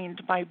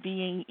constrained by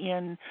being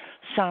in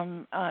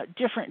some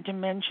different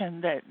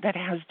dimension that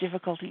has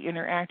difficulty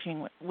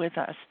interacting with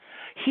us.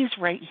 He's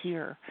right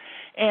here.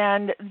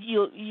 And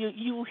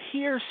you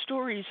hear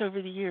stories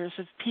over the years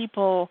of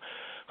people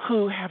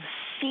who have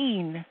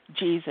seen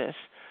Jesus.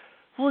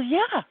 Well,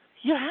 yeah,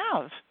 you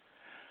have.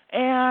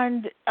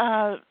 And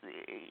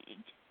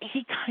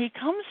he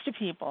comes to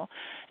people,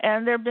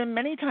 and there have been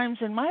many times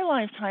in my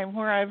lifetime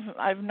where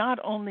I've not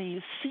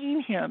only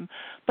seen him,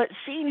 but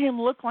seen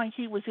him look like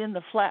he was in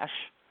the flesh,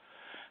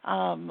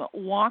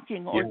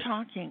 walking or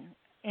talking.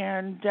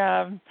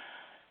 And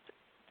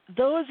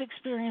those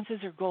experiences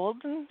are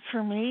golden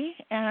for me,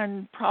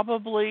 and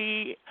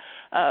probably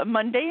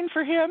mundane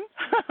for him.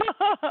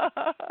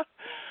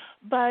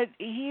 But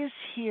he's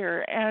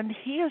here, and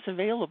he is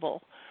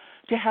available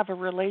to have a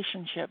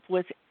relationship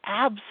with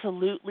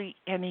absolutely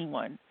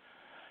anyone.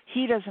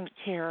 He doesn't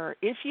care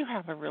if you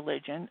have a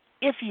religion.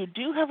 If you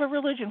do have a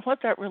religion, what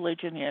that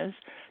religion is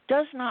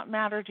does not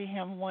matter to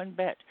him one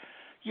bit.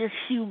 You're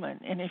human,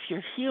 and if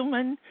you're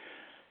human,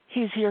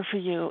 he's here for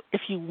you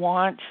if you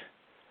want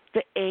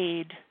the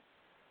aid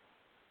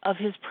of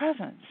his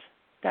presence,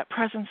 that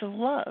presence of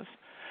love.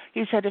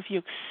 He said if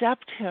you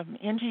accept him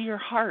into your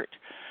heart,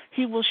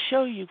 he will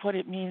show you what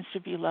it means to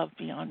be loved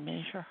beyond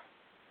measure.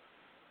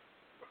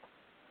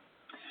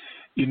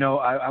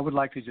 I would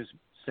like to just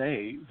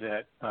say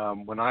that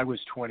when I was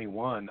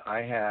 21, I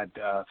had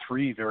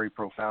 3 very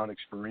profound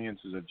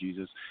experiences of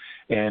Jesus,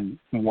 and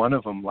one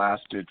of them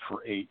lasted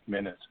for 8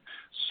 minutes.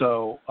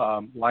 So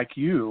like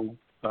you,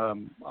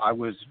 I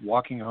was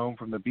walking home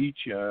from the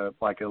beach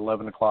like at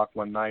 11 o'clock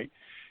one night,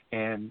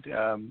 and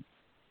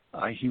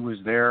he was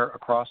there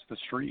across the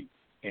street,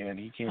 and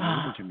he came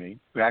over to me.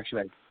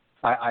 Actually,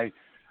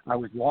 I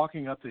was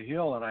walking up the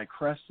hill, and I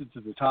crested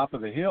to the top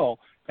of the hill,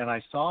 and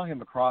I saw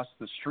him across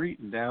the street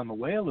and down the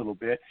way a little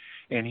bit,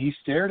 and he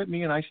stared at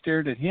me, and I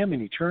stared at him,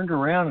 and he turned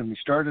around, and we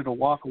started to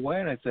walk away,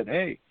 and I said,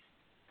 "Hey,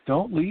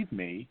 don't leave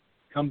me.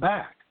 Come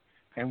back."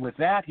 And with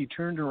that, he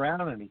turned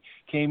around, and he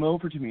came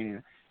over to me,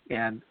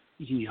 and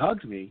he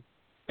hugged me,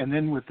 and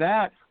then with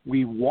that,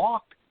 we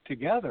walked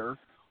together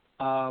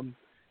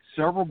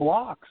several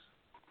blocks.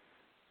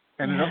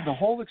 And the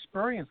whole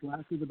experience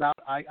lasted about,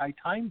 I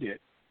timed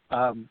it,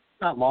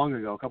 not long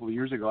ago, a couple of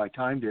years ago, I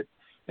timed it,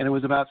 and it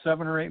was about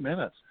 7 or 8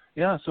 minutes.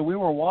 Yeah, so we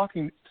were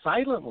walking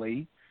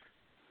silently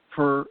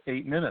for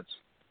 8 minutes.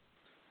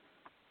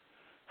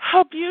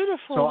 How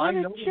beautiful. So what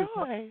a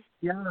joy.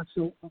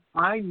 So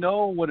I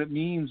know what it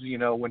means,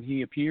 when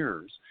he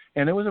appears.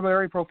 And it was a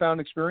very profound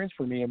experience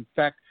for me. In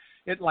fact,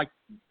 it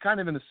kind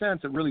of in a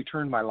sense, it really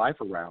turned my life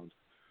around.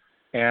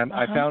 And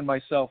I found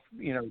myself,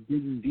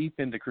 digging deep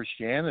into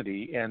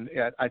Christianity. And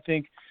I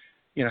think,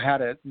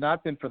 had it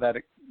not been for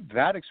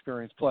that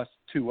experience plus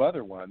 2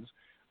 other ones,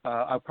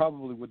 I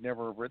probably would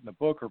never have written a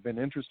book or been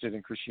interested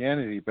in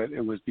Christianity, but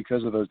it was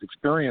because of those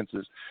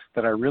experiences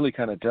that I really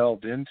kind of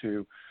delved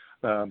into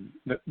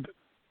the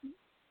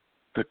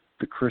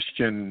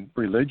Christian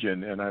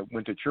religion, and I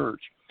went to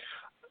church.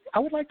 I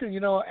would like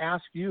to,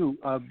 ask you,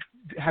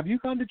 have you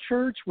gone to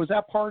church? Was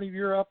that part of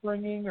your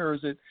upbringing, or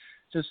is it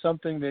just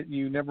something that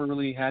you never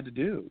really had to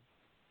do?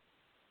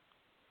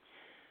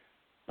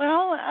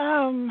 Well,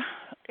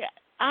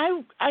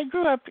 I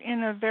grew up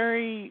in a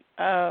very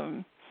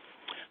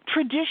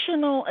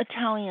traditional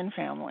Italian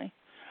family.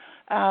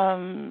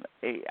 I'm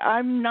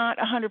not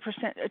 100%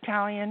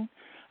 Italian,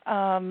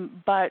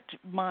 but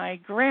my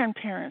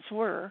grandparents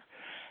were,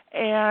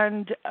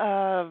 and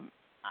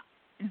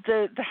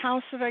the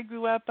house that I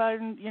grew up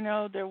in,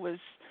 there was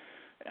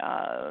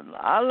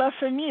alla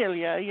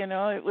familia.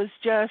 It was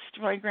just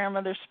my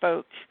grandmother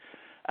spoke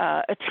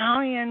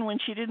Italian when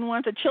she didn't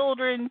want the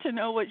children to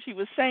know what she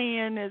was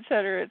saying, et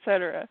cetera, et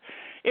cetera.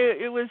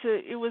 It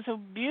was a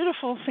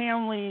beautiful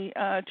family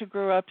to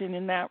grow up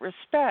in that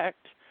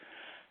respect.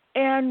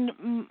 And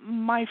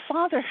my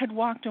father had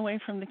walked away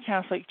from the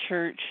Catholic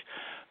Church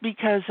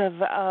because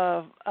of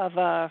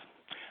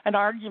an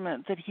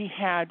argument that he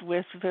had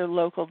with the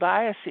local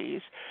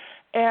diocese.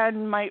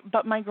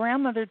 But my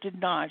grandmother did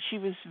not. She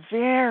was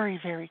very,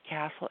 very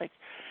Catholic.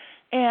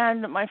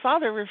 And my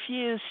father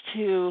refused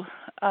to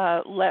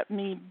let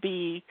me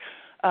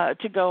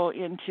to go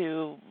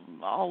into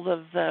all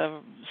of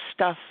the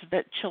stuff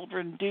that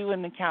children do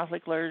in the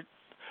Catholic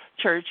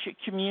Church,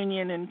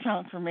 communion and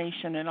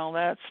confirmation and all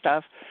that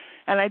stuff.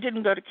 And I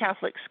didn't go to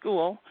Catholic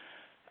school,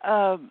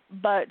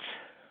 but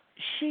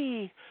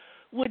she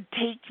would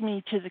take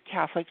me to the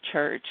Catholic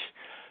Church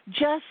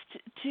just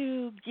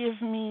to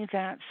give me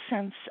that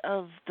sense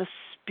of the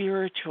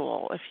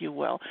spiritual, if you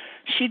will.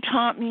 She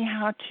taught me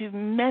how to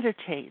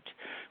meditate,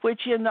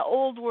 which in the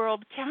old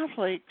world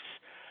Catholics,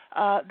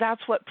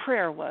 that's what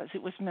prayer was.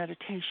 It was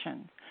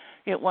meditation.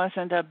 It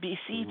wasn't a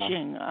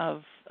beseeching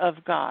of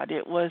God.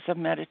 It was a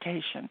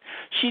meditation.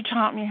 She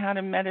taught me how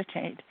to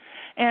meditate.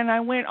 And I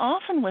went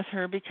often with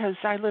her because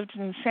I lived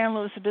in San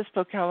Luis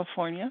Obispo,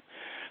 California,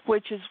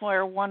 which is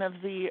where one of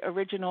the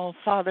original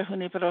Father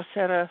Junipero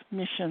Serra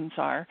missions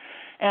are.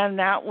 And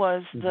that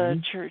was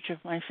the church of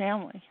my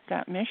family,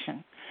 that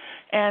mission.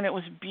 And it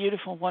was a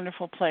beautiful,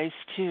 wonderful place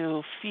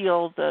to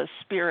feel the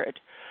spirit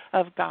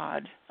of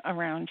God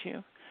around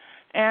you.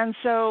 And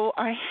so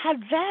I had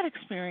that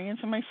experience,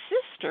 and my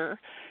sister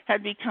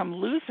had become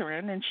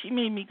Lutheran, and she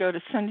made me go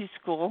to Sunday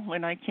school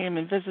when I came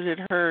and visited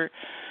her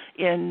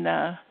in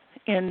the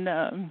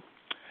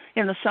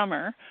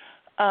summer.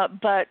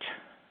 But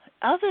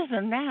other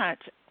than that,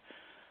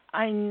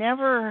 I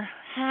never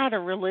had a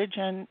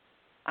religion.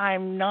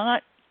 I'm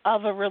not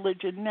of a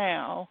religion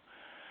now.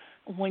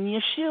 When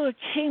Yeshua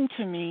came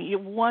to me,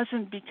 it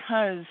wasn't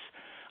because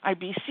I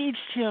besieged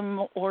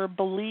him or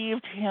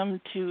believed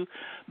him to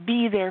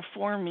be there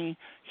for me.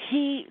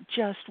 He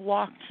just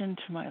walked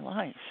into my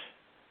life.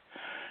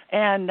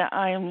 And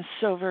I am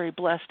so very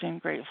blessed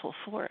and grateful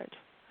for it.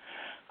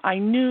 I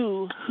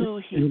knew who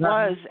he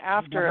was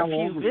after a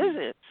few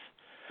visits.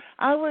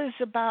 I was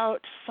about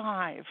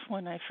 5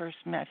 when I first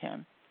met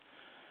him.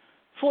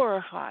 4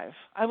 or 5.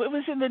 It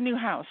was in the new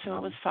house, so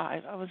it was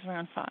 5. I was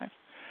around 5.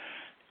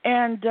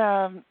 And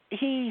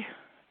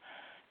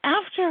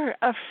after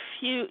a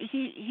few,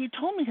 he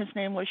told me his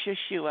name was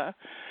Yeshua,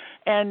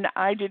 and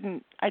I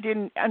didn't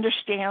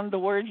understand the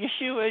word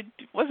Yeshua. It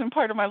wasn't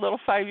part of my little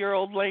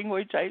 5-year-old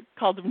language. I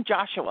called him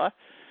Joshua.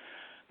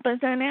 But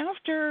then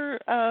after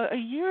a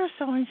year or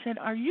so, I said,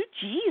 "Are you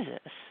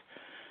Jesus?"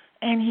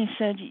 And he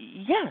said,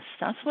 "Yes,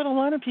 that's what a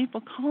lot of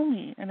people call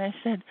me." And I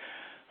said,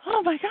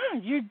 "Oh my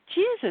God, you're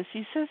Jesus."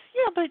 He says,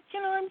 "Yeah, but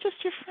I'm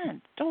just your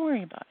friend. Don't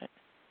worry about it."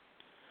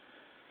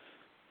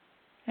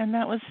 And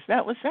that was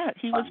that.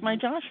 He was my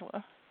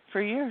Joshua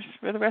for years,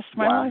 for the rest of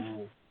my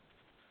life.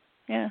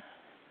 Yeah.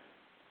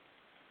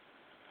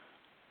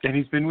 And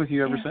he's been with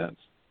you ever since.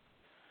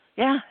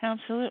 Yeah,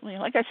 absolutely.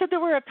 Like I said, there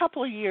were a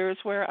couple of years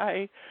where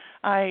I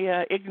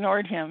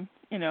ignored him.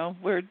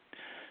 Where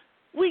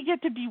we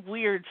get to be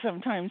weird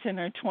sometimes in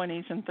our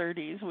 20s and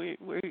 30s.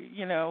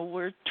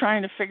 We're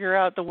trying to figure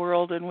out the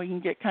world, and we can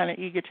get kind of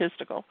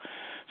egotistical.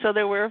 So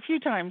there were a few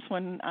times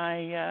when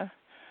I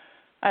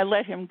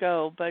let him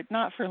go, but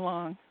not for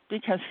long,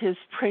 because his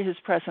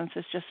presence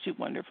is just too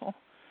wonderful.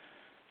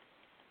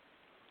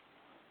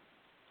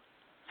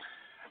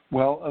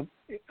 Well,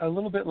 a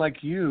little bit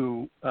like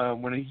you,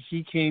 when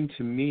he came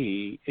to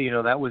me,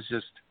 that was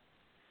just,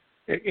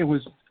 it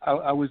was,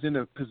 I was in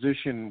a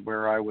position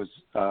where I was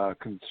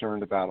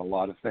concerned about a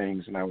lot of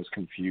things, and I was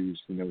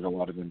confused, and there was a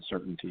lot of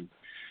uncertainty.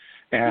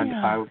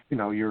 And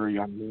you're a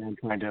young man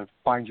trying to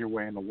find your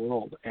way in the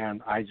world,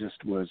 and I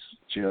just was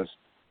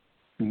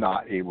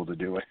not able to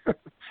do it.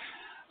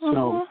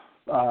 So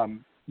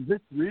this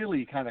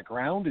really kind of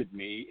grounded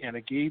me, and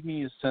it gave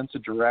me a sense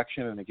of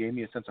direction, and it gave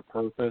me a sense of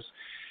purpose.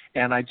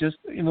 And I just,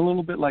 a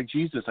little bit like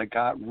Jesus, I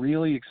got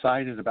really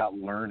excited about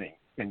learning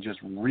and just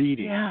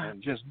reading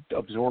and just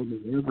absorbing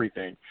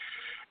everything.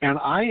 And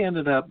I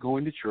ended up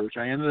going to church.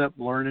 I ended up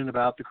learning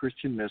about the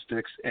Christian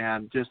mystics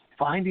and just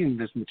finding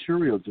this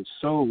material just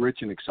so rich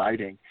and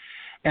exciting.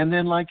 And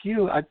then, like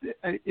you,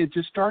 it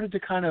just started to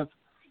kind of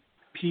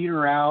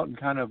peter out and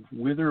kind of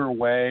wither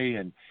away,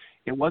 and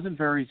it wasn't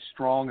very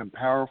strong and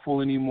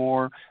powerful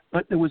anymore,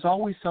 but there was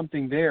always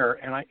something there.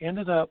 And I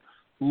ended up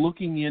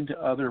looking into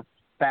other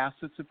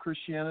facets of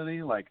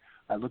Christianity. Like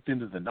I looked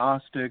into the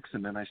Gnostics,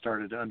 and then I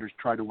started to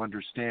try to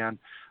understand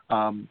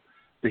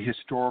the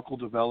historical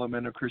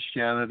development of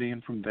Christianity.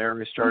 And from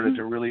there, I started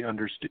to really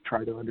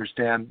try to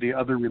understand the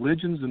other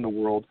religions in the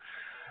world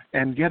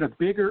and get a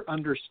bigger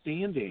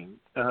understanding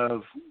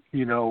of,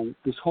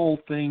 this whole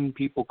thing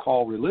people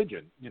call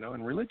religion.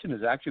 And religion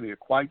is actually a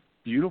quite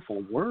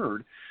beautiful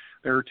word.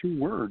 There are two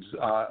words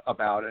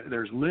about it.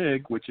 There's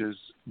lig, which is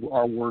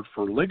our word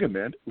for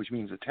ligament, which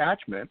means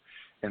attachment,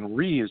 and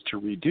re is to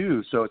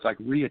redo. So it's like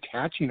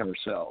reattaching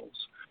ourselves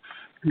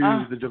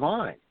to the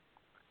divine.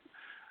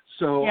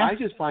 So I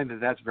just find that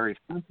that's very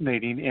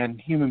fascinating. And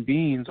human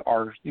beings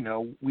are,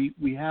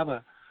 we have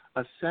a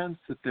sense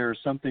that there's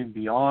something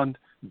beyond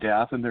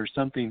death, and there's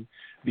something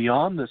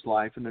beyond this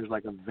life, and there's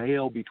like a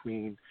veil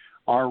between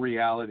our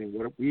reality and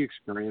what we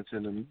experience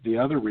and the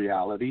other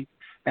reality.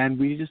 And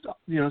we just,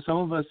 some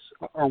of us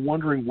are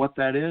wondering what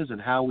that is and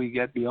how we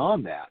get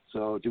beyond that.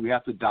 So do we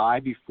have to die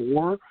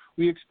before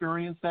we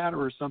experience that,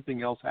 or is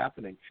something else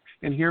happening?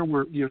 And here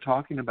you're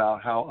talking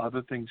about how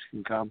other things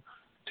can come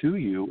to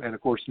you. And of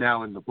course,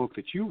 now in the book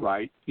that you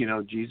write,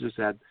 Jesus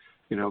had,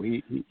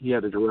 he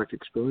had a direct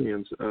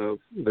experience of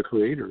the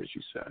Creator, as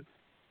you said.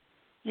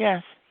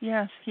 Yes.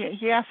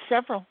 He asked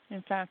several,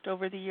 in fact,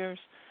 over the years.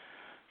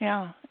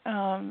 Yeah.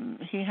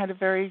 He had a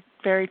very,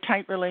 very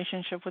tight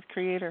relationship with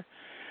Creator,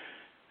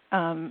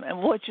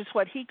 which is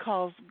what he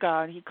calls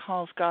God. He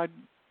calls God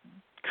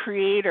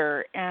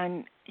Creator,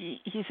 and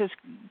he says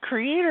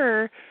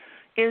Creator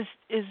is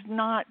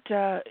not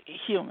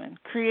human.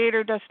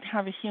 Creator doesn't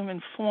have a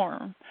human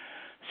form.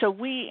 So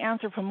we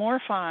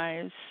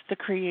anthropomorphize the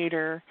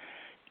Creator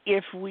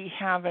if we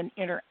have an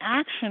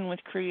interaction with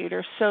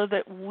Creator so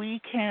that we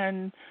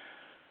can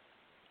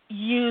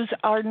use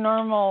our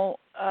normal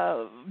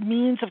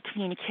means of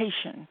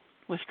communication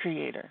with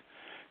Creator.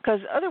 Because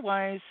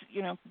otherwise,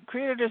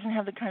 Creator doesn't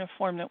have the kind of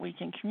form that we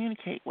can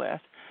communicate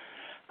with.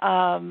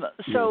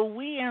 So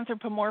we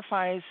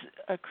anthropomorphize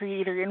a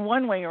Creator in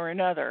one way or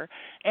another.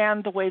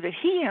 And the way that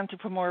he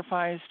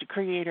anthropomorphized a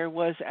Creator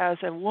was as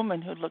a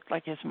woman who looked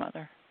like his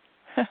mother.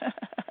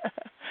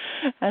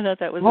 I thought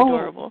that was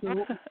adorable.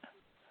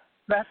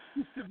 That's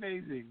just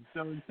amazing.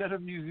 So instead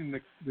of using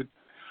the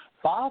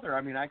Father,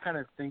 I kind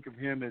of think of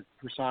him as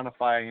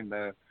personifying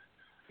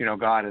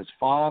God as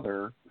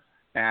Father,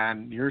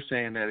 and you're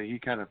saying that he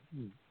kind of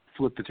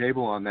flipped the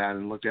table on that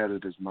and looked at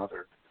it as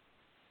Mother.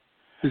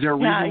 Is there a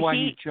reason why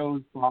he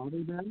chose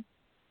Father then?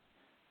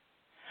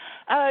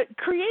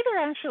 Creator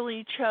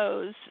actually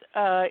chose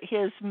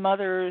his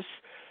mother's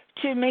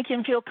to make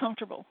him feel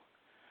comfortable,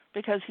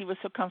 because he was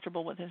so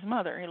comfortable with his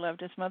mother. He loved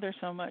his mother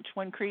so much.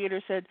 When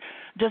Creator said,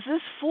 "Does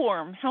this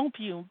form help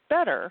you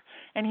better?"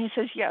 And he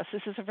says, "Yes,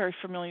 this is a very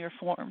familiar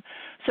form."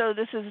 So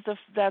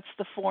that's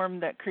the form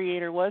that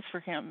Creator was for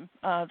him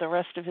the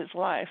rest of his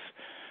life.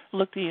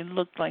 He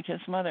looked like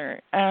his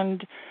mother.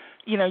 And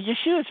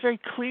Yeshua is very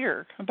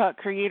clear about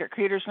Creator.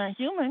 Creator's not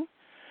human.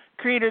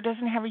 Creator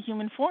doesn't have a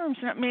human form.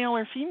 It's not male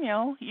or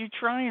female. You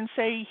try and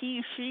say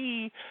he,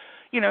 she,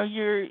 you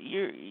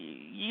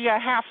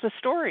got half the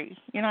story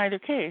in either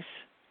case.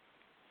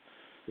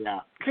 Yeah.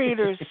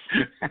 Creator's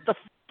the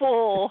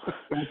full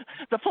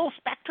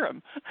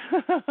spectrum.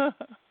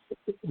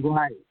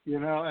 Right.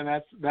 And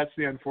that's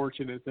the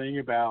unfortunate thing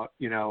about,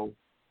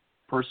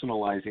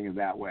 personalizing it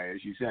that way.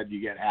 As you said,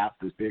 you get half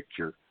the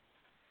picture.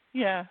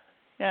 Yeah.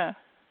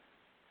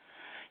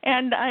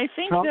 And I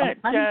think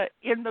that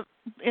in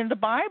the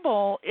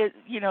Bible,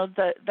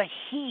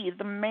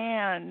 the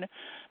man,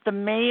 the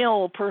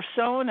male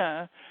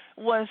persona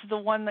was the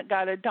one that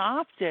got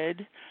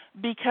adopted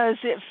because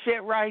it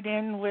fit right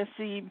in with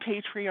the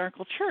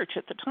patriarchal church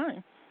at the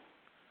time.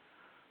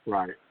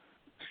 Right.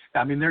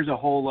 There's a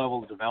whole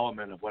level of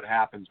development of what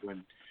happens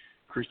when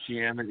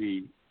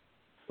Christianity,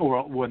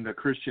 or when the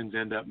Christians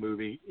end up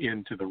moving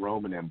into the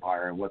Roman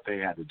Empire and what they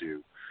had to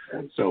do.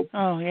 So,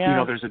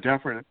 there's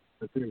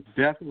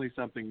definitely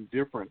something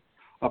different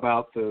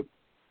about the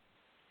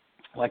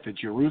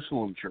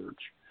Jerusalem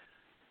church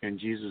and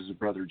Jesus'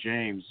 brother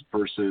James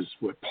versus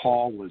what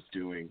Paul was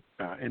doing.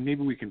 And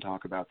maybe we can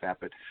talk about that.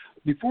 But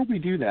before we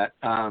do that,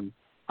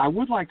 I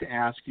would like to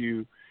ask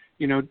you,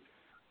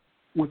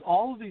 with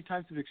all of these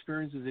types of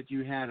experiences that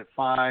you had at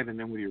 5 and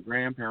then with your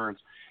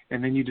grandparents,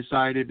 and then you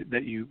decided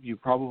that you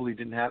probably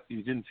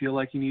you didn't feel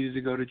like you needed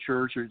to go to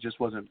church, or it just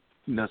wasn't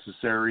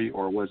necessary,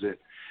 or was it,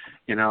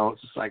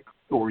 it's just like,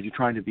 or were you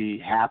trying to be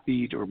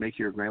happy or make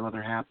your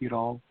grandmother happy at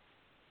all?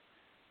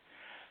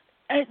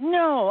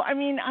 No,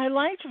 I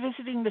liked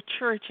visiting the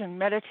church and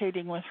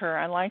meditating with her.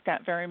 I like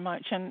that very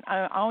much, and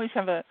I always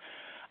have a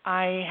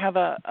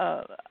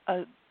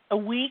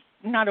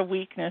not a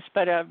weakness,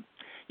 but a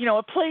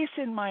place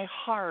in my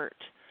heart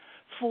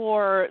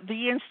for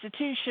the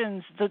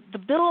institutions, the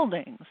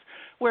buildings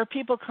where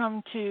people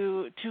come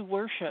to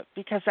worship,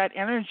 because that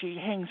energy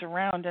hangs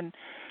around, and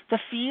the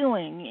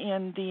feeling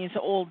in these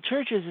old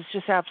churches is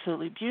just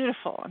absolutely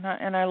beautiful,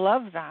 and I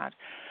love that.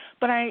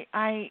 But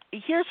I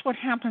here's what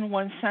happened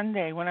one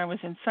Sunday when I was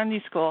in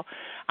Sunday school.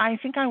 I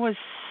think I was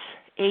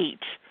 8,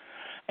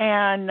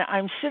 and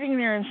I'm sitting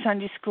there in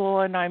Sunday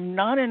school, and I'm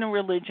not in a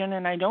religion,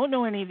 and I don't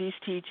know any of these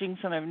teachings,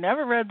 and I've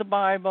never read the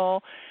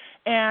Bible,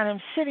 and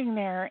I'm sitting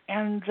there,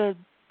 and the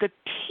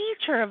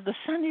teacher of the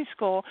Sunday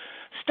school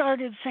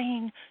started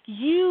saying,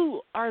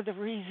 "You are the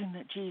reason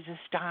that Jesus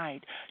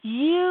died.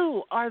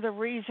 You are the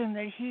reason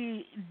that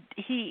he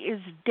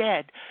is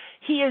dead.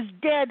 He is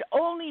dead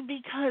only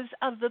because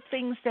of the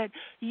things that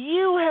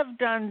you have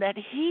done that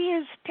he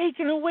has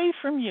taken away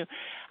from you."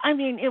 I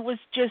mean, it was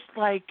just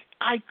like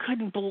I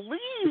couldn't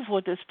believe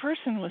what this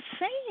person was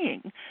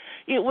saying.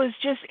 It was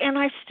just, and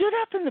I stood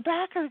up in the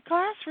back of the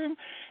classroom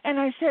and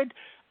I said,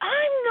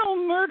 "I'm no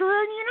murderer,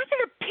 and you're not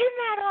going to pin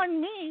that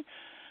on me."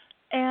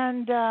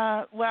 And,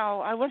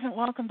 well, I wasn't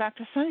welcome back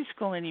to Sunday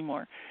school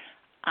anymore.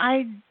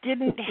 I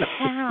didn't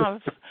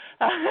have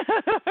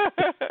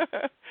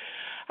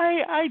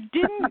I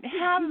didn't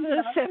have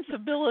the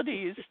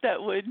sensibilities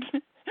that would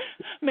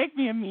make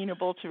me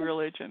amenable to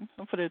religion.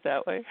 I'll put it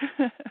that way.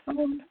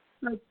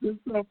 That's just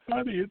so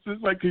funny. It's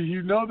just like, because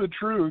you know the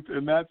truth,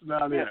 and that's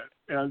not it.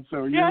 And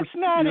so you're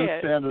standing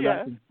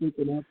up and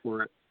speaking up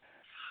for it.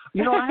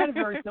 You know, I had a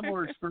very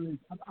similar experience.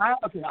 I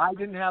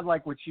didn't have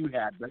like what you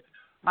had, but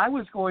I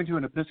was going to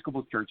an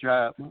Episcopal church.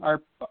 Our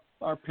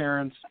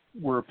parents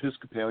were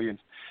Episcopalians,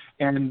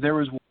 and there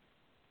was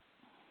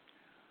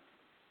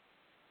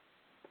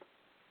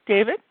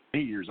David?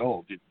 8 years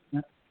old.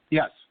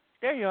 Yes.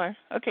 There you are.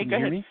 Okay, go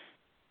ahead.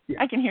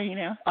 Yeah. I can hear you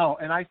now. Oh,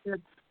 and I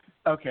said,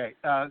 okay.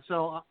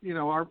 So you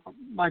know,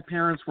 my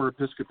parents were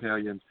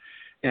Episcopalians,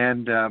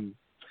 and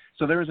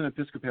so there was an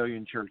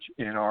Episcopalian church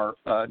in our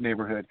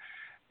neighborhood.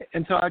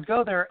 And so I'd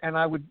go there, and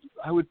I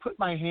would put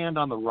my hand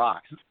on the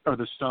rocks or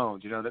the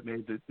stones, you know, that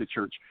made the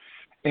church.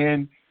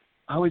 And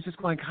I was just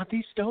going, God,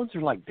 these stones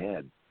are like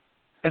dead.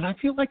 And I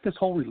feel like this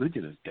whole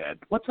religion is dead.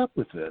 What's up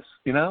with this,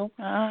 you know?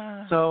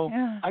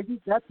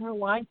 That's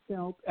how I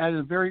felt at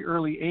a very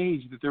early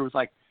age, that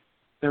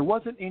there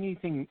wasn't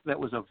anything that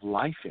was of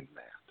life in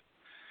that.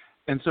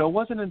 And so it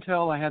wasn't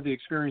until I had the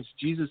experience of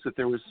Jesus that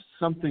there was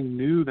something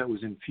new that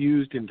was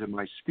infused into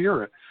my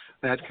spirit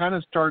that kind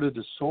of started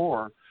to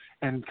soar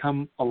and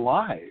come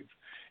alive.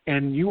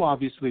 And you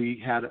obviously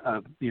had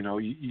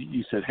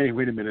you said, hey,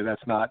 wait a minute,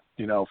 that's not,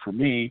 for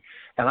me.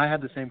 And I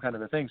had the same kind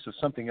of a thing. So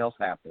something else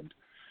happened.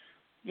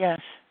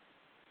 Yes.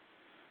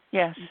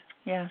 Yeah,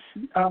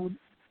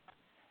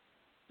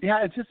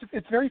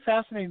 it's very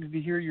fascinating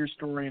to hear your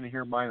story and to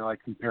hear mine. I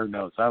like compare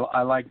notes.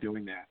 I like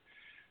doing that.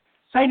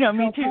 So, I know,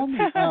 me too.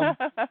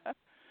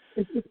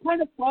 It's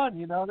kind of fun,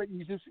 that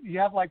you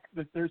have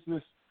there's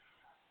this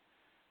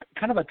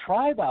kind of a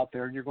tribe out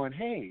there, and you're going,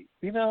 hey,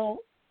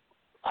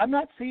 I'm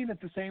not seeing it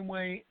the same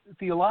way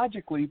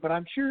theologically, but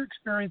I'm sure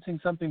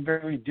experiencing something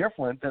very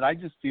different that I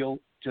just feel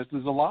just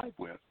as alive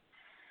with.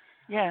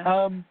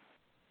 Yeah.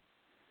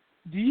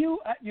 Do you,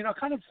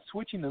 kind of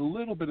switching a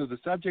little bit of the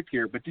subject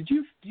here, but do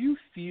you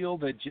feel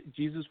that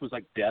Jesus was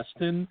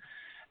destined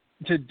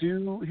to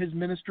do his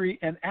ministry?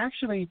 And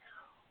actually,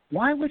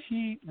 why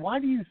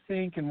do you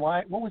think, and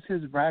what was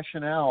his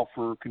rationale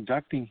for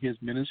conducting his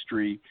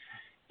ministry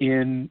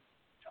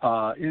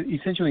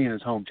essentially in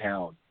his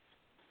hometown,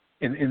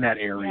 in that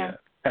area,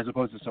 as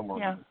opposed to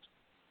somewhere else?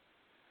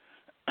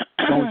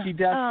 So was he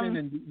destined,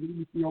 and do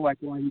you feel like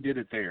why he did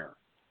it there?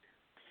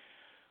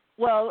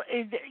 Well,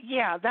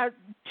 that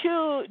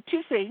two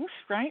things,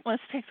 right?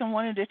 Let's take them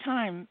one at a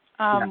time.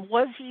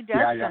 Was he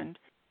destined?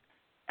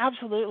 Yeah.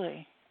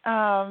 Absolutely.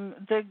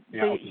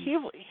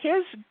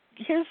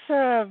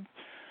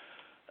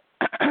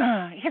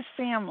 His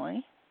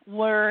family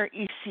were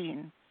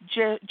Essene.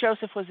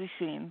 Joseph was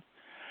Essene,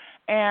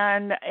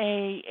 and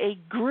a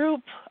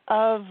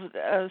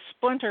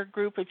splinter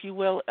group, if you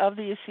will, of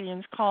the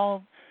Essenes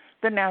called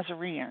the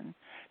Nazarene.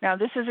 Now,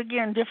 this is,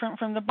 again, different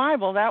from the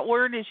Bible. That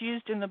word is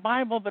used in the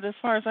Bible, but as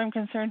far as I'm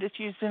concerned, it's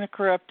used in a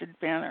corrupted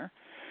manner.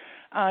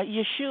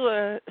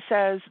 Yeshua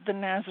says the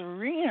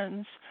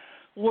Nazarenes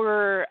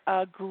were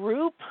a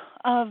group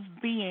of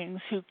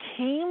beings who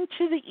came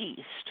to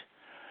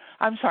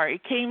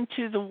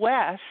the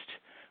west,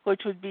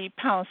 which would be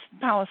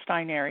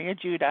Palestine area,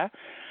 Judah,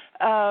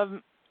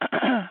 and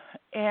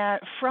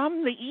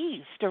from the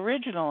east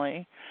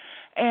originally,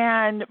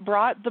 and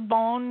brought the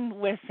bone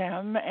with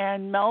them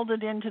and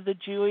melded into the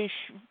Jewish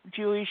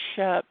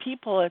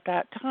people at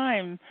that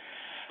time,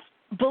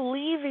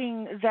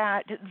 believing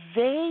that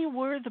they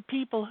were the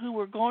people who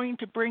were going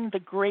to bring the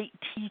great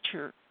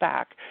teacher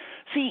back.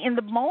 See, in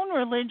the Bone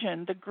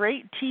religion, the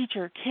great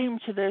teacher came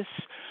to this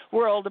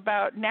world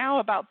about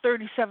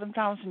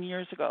 37,000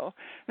 years ago.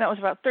 And that was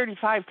about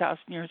 35,000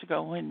 years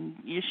ago when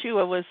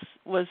Yeshua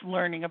was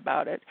learning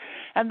about it.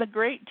 And the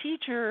great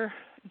teacher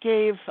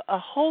gave a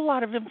whole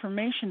lot of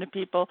information to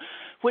people,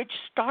 which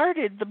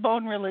started the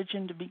bone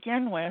religion to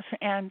begin with,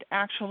 and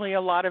actually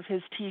a lot of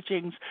his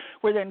teachings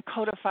were then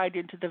codified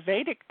into the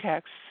Vedic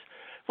texts,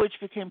 which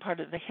became part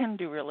of the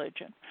Hindu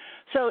religion.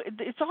 So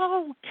it's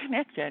all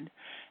connected.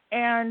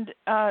 And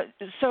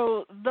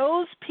so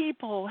those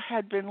people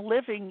had been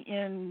living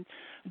in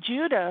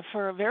Judah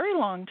for a very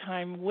long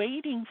time,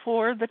 waiting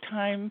for the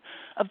time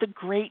of the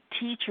great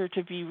teacher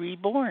to be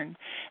reborn.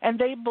 And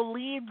they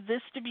believed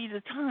this to be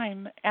the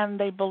time, and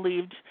they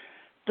believed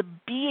the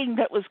being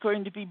that was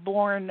going to be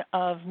born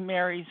of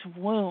Mary's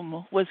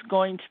womb was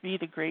going to be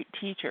the great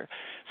teacher.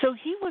 So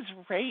he was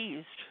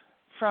raised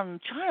from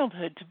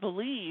childhood to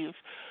believe,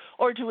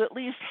 or to at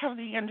least have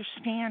the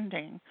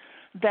understanding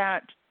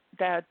that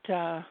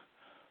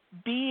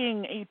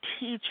being a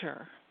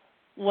teacher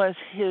was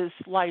his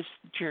life's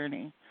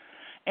journey,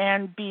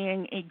 and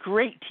being a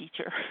great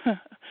teacher,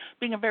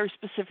 being a very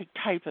specific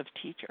type of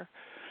teacher,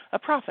 a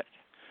prophet.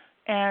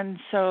 And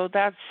so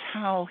that's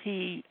how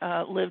he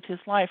lived his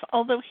life.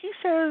 Although he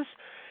says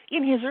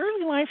in his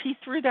early life he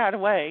threw that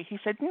away. He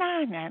said,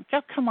 nah,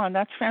 come on,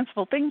 that's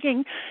fanciful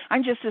thinking.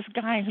 I'm just this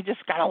guy who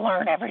just got to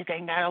learn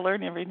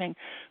everything.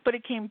 But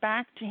it came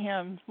back to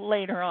him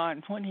later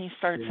on when he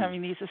starts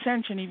having these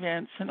ascension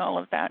events and all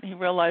of that. He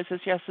realizes,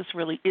 yes, this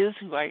really is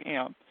who I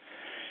am.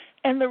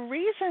 And the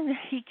reason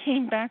he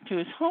came back to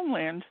his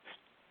homeland,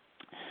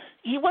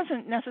 he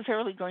wasn't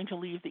necessarily going to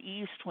leave the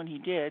East when he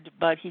did,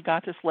 but he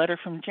got this letter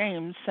from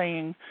James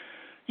saying,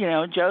 you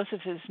know,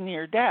 Joseph is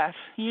near death.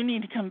 You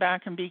need to come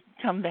back and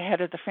become the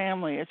head of the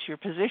family. It's your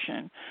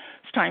position.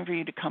 It's time for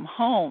you to come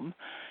home.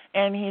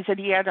 And he said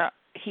he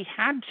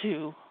had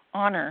to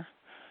honor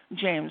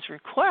James'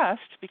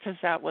 request because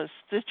that was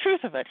the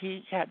truth of it.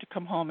 He had to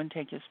come home and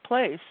take his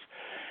place.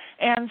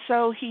 And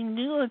so he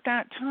knew at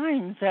that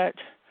time that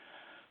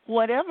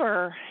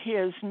whatever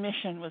his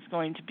mission was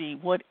going to be,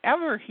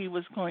 whatever he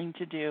was going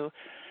to do,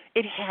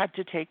 it had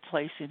to take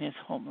place in his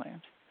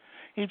homeland.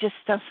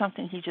 That's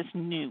something he just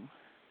knew.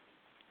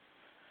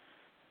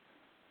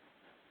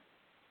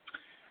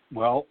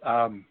 Well,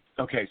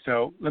 okay,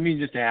 so let me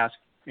just ask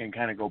and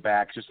kind of go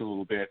back just a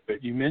little bit,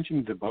 but you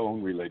mentioned the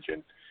bone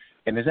religion.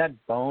 And is that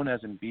bone as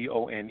in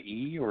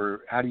B-O-N-E,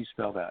 or how do you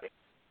spell that?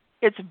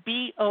 It's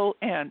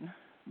B-O-N,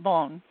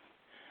 bone.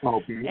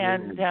 Oh, B-O-N.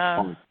 And,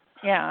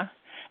 yeah.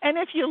 And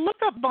if you look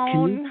up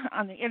bone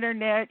on the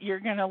Internet, you're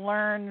going to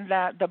learn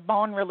that the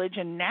bone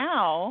religion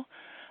now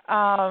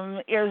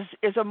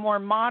is a more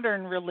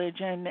modern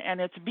religion,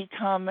 and it's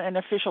become an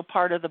official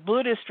part of the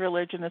Buddhist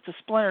religion. It's a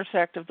splinter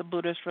sect of the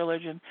Buddhist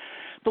religion.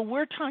 But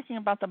we're talking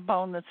about the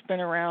bone that's been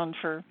around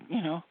for,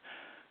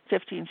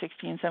 15,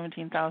 16,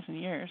 17,000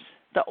 years.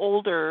 The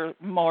older,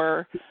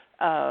 more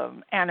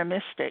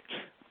animistic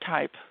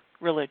type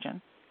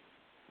religion.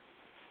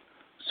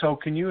 So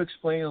can you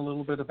explain a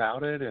little bit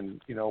about it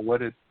and,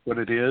 what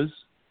it is?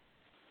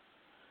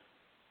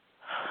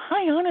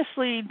 I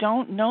honestly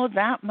don't know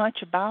that much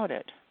about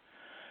it.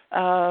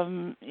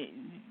 Yeshua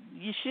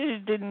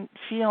didn't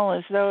feel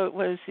as though it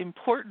was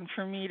important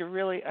for me to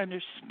really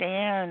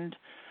understand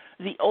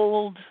the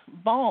old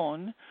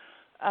bone,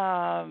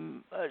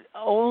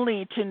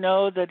 only to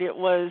know that it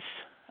was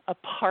a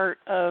part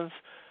of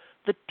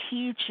the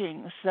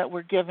teachings that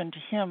were given to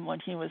him when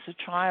he was a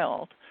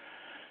child.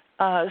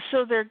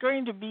 So they're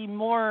going to be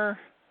more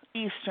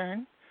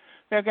Eastern.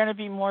 They're going to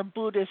be more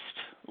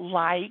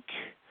Buddhist-like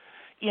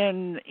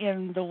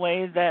in the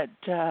way that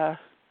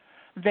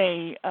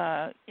they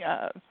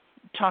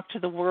talk to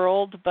the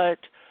world, but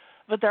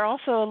they're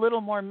also a little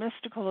more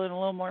mystical and a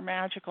little more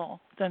magical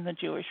than the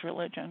Jewish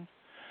religion.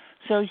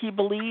 So he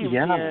believed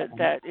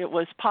that it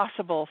was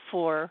possible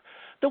for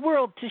the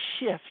world to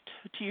shift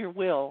to your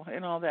will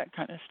and all that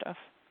kind of stuff.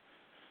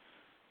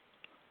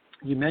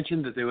 You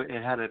mentioned that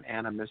it had an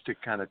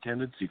animistic kind of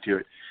tendency to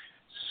it.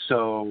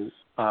 So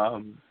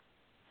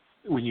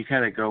when you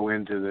kind of go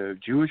into the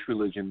Jewish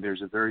religion,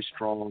 there's a very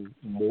strong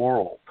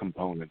moral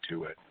component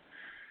to it.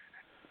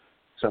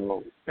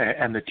 So,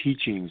 and the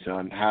teachings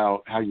on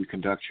how you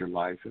conduct your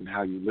life and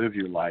how you live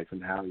your life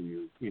and how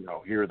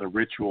here are the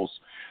rituals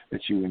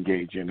that you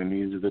engage in, and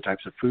these are the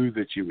types of food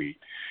that you eat.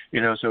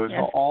 So it's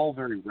all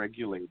very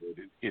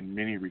regulated in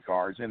many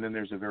regards. And then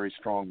there's a very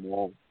strong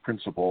moral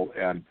principle,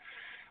 and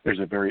there's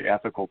a very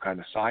ethical kind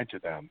of side to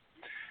them.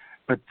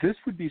 But this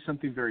would be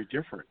something very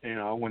different.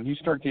 When you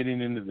start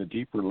getting into the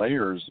deeper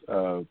layers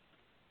of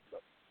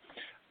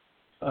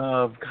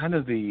kind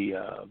of the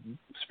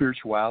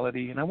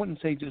spirituality, and I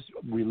wouldn't say just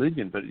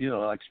religion, but,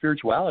 like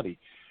spirituality,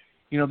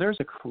 there's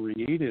a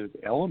creative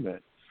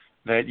element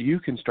that you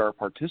can start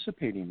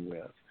participating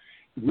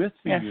with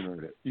the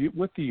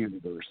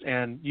universe,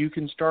 and you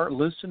can start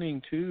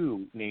listening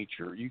to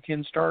nature. You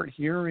can start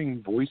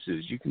hearing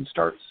voices. You can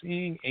start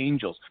seeing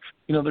angels.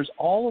 There's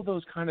all of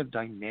those kind of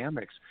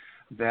dynamics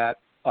that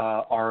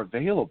are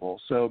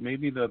available. So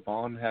maybe the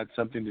bond had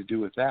something to do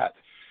with that.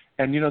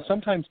 And,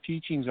 sometimes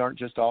teachings aren't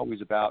just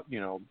always about,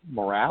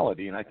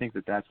 morality. And I think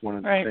that that's one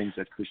of the things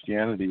that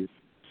Christianity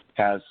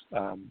has.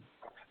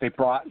 They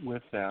brought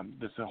with them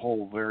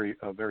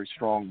a very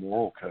strong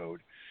moral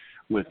code,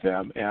 with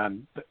them,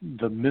 and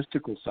the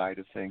mystical side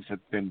of things have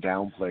been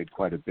downplayed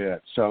quite a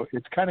bit. So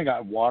it's kind of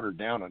got watered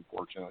down,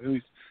 unfortunately. At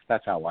least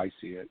that's how I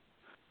see it.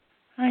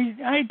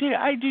 I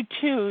do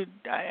too.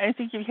 I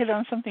think you hit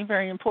on something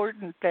very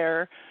important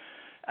there,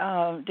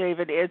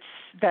 David. It's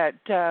that,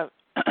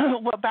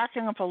 well,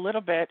 backing up a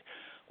little bit,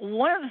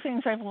 one of the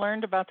things I've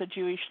learned about the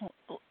Jewish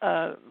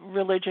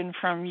religion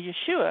from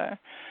Yeshua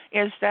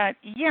is that,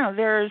 yeah,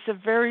 there's a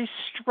very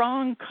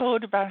strong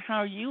code about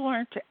how you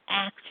are to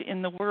act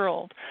in the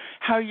world,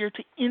 how you're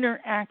to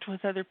interact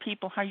with other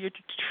people, how you're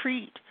to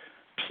treat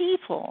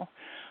people,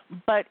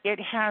 but it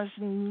has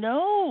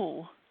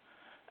no,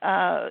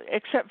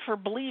 except for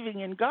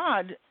believing in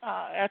God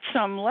at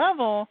some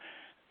level,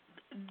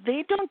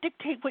 they don't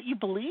dictate what you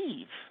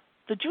believe.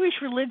 The Jewish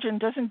religion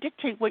doesn't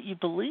dictate what you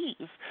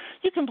believe.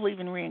 You can believe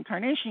in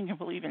reincarnation, you can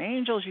believe in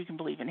angels, you can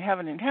believe in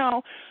heaven and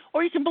hell,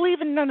 or you can believe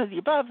in none of the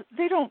above.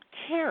 They don't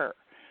care.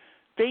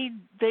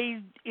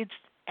 It's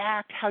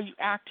how you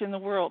act in the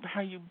world,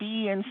 how you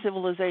be in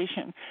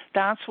civilization.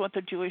 That's what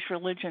the Jewish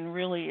religion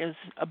really is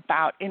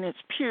about in its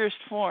purest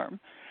form.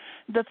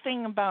 The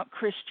thing about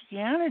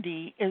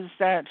Christianity is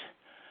that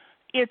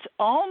it's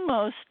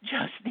almost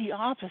just the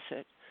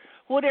opposite.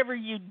 Whatever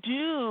you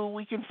do,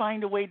 we can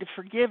find a way to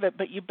forgive it,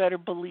 but you better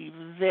believe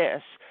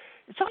this.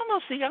 It's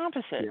almost the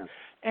opposite.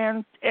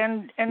 Yeah.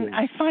 And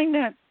I find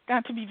that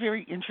to be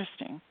very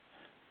interesting.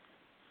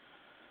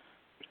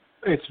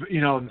 It's,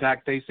 in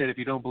fact, they said if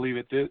you don't believe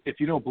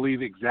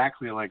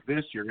exactly like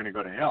this, you're going to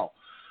go to hell,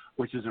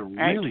 which is a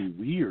really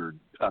weird,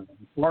 as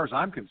far as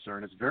I'm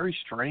concerned, it's very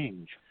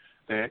strange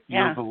that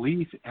your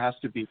belief has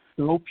to be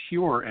so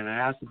pure and it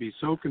has to be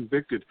so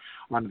convicted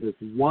on this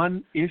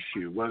one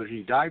issue, whether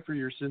he died for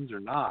your sins or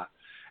not.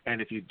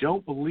 And if you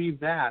don't believe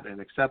that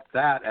and accept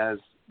that as,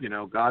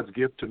 God's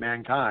gift to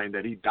mankind,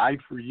 that he died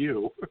for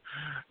you,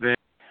 then...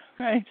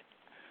 Right.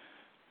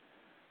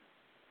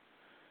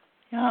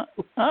 Yeah.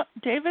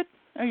 David,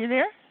 are you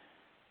there?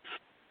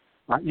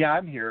 Yeah,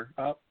 I'm here.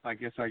 I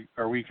guess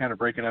are we kind of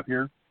breaking up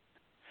here?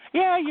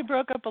 Yeah, you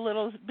broke up a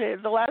little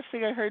bit. The last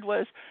thing I heard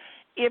was,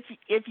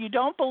 if you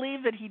don't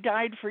believe that he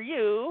died for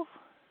you.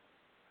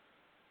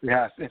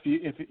 Yes,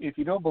 if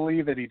you don't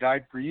believe that he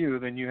died for you,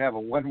 then you have a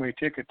one-way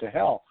ticket to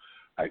hell.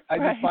 I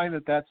just find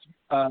that that's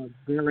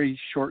very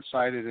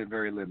short-sighted and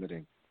very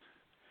limiting.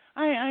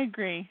 I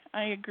agree.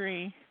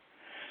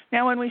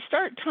 Now, when we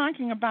start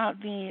talking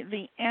about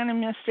the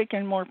animistic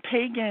and more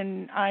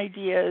pagan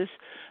ideas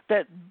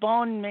that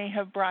Bon may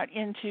have brought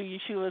into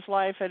Yeshua's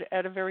life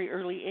at a very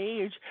early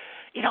age,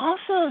 it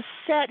also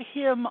set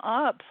him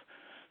up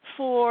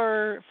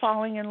for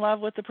falling in love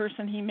with the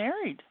person he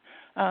married,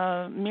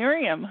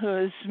 Miriam,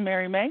 who is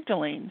Mary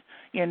Magdalene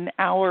in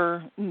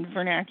our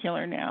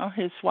vernacular now.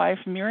 His wife,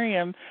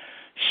 Miriam,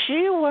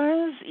 she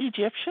was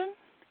Egyptian.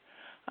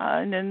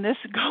 And then this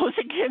goes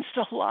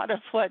against a lot of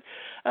what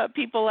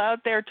people out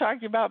there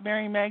talking about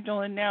Mary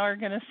Magdalene now are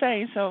going to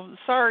say. So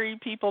sorry,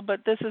 people,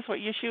 but this is what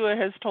Yeshua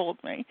has told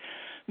me.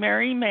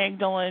 Mary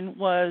Magdalene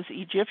was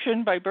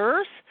Egyptian by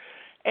birth,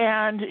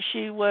 and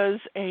she was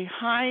a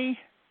high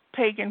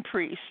pagan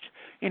priest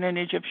in an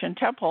Egyptian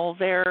temple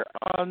there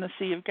on the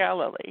Sea of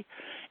Galilee.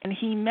 And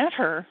he met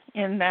her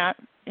in that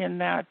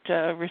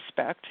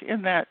respect,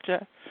 in that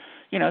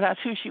that's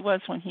who she was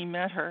when he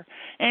met her.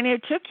 And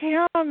it took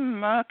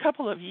him a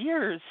couple of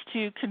years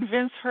to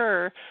convince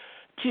her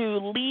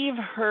to leave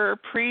her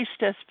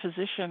priestess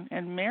position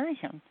and marry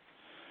him.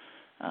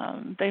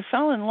 They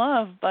fell in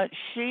love, but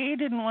she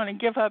didn't want to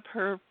give up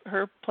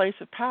her place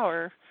of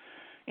power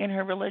in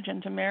her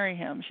religion to marry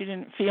him. She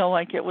didn't feel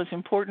like it was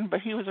important, but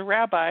he was a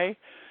rabbi.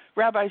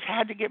 Rabbis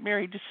had to get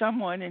married to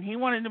someone, and he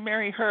wanted to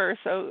marry her,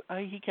 so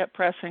he kept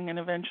pressing, and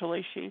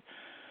eventually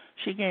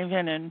she gave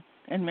in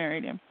and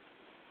married him.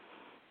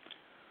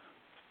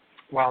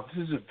 Wow,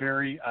 this is a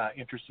very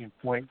interesting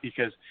point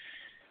because,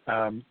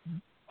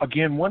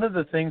 again, one of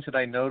the things that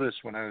I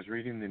noticed when I was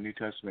reading the New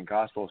Testament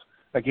Gospels,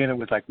 again, it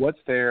was like what's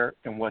there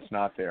and what's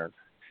not there.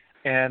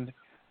 And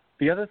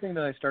the other thing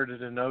that I started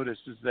to notice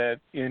is that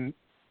in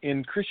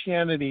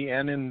Christianity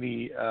and in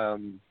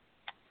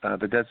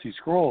the Dead Sea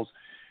Scrolls,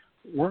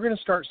 we're going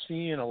to start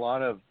seeing a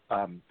lot of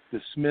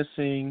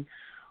dismissing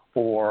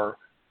or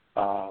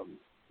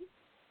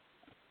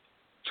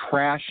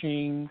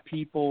trashing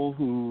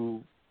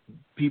people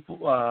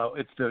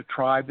it's the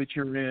tribe that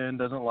you're in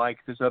doesn't like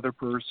this other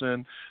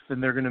person,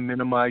 then they're going to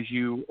minimize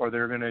you, or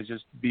they're going to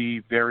just be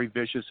very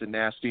vicious and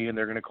nasty, and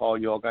they're going to call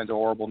you all kinds of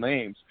horrible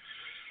names.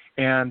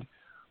 And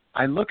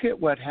I look at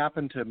what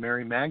happened to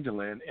Mary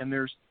Magdalene, and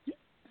there's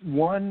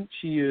one,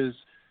 she's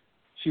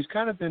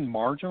kind of been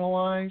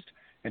marginalized,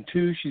 and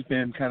two, she's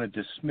been kind of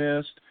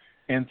dismissed,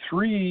 and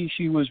three,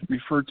 she was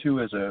referred to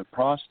as a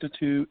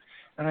prostitute.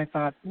 And I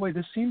thought, boy,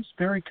 this seems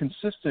very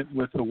consistent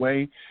with the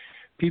way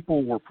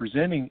people were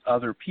presenting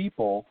other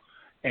people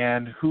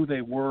and who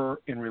they were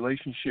in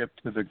relationship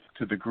to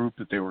the group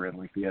that they were in,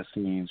 like the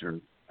Essenes or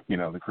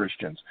the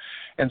Christians.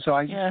 And so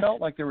I just felt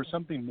like there was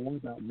something more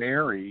about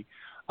Mary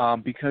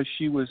because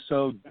she was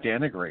so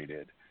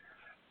denigrated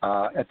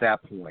at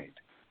that point.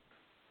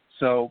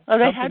 So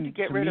they had to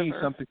get rid of her.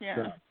 Something.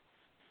 Yeah.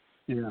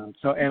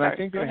 So, and Sorry, I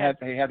think they had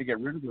to get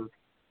rid of her.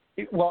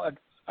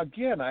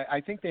 Again,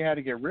 I think they had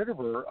to get rid of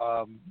her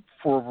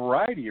for a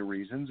variety of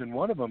reasons, and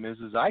one of them is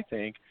I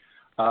think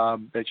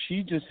that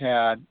she just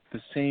had the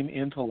same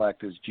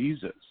intellect as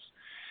Jesus,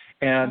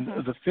 and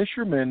the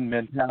fisherman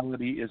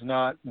mentality is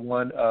not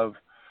one of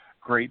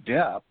great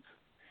depth.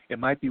 It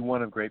might be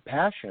one of great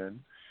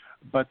passion,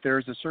 but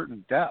there's a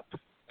certain depth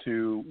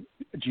to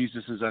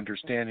Jesus's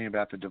understanding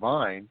about the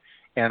divine,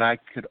 and I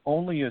could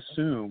only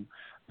assume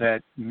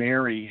that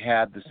Mary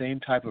had the same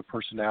type of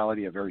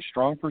personality, a very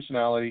strong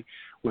personality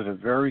with a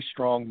very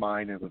strong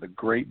mind and with a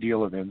great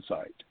deal of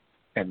insight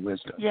and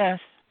wisdom. Yes,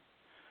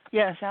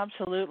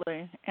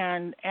 absolutely.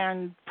 And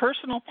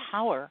personal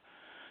power.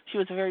 She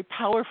was a very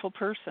powerful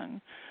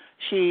person.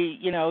 She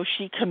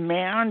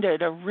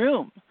commanded a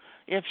room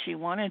if she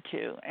wanted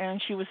to, and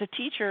she was a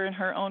teacher in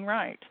her own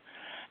right.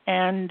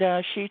 And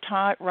she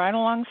taught right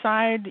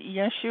alongside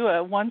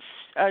Yeshua. Once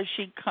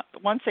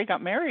they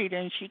got married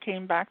and she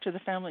came back to the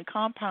family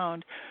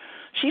compound,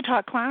 she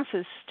taught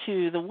classes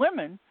to the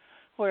women,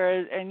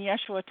 and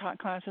Yeshua taught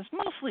classes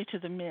mostly to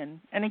the men.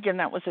 And again,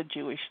 that was a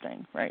Jewish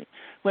thing, right?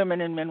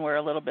 Women and men were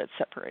a little bit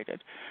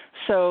separated.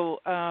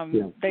 So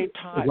they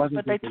taught,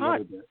 but they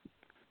taught.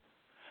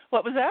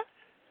 What was that?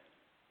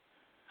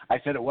 I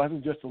said it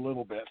wasn't just a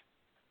little bit.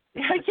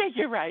 Yeah,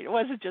 you're right. It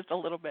wasn't just a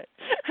little bit.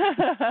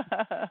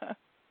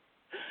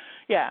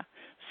 Yeah.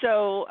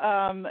 So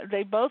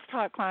they both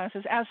taught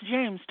classes, as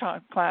James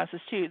taught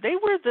classes too. They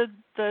were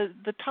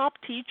the top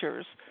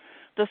teachers.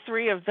 The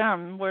three of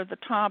them were the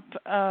top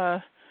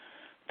of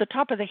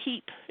the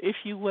heap, if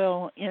you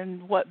will,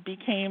 in what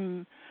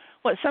became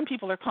what some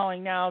people are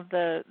calling now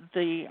the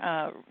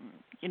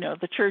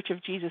Church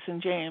of Jesus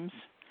and James.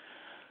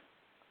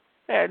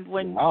 And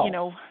when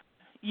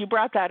you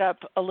brought that up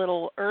a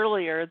little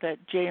earlier, that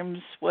James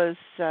was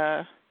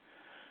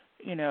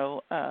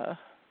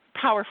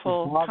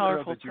powerful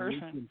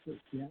person.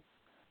 Yeah.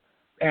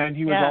 And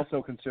he was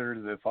also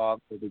considered the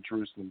father of the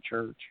Jerusalem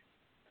church.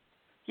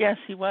 Yes,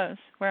 he was,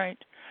 right.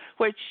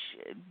 Which,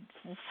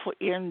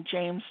 in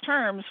James'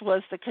 terms,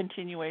 was the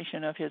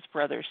continuation of his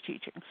brother's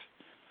teachings.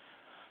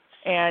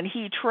 And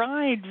he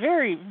tried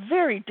very,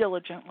 very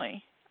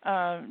diligently.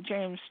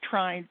 James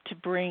tried to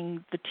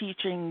bring the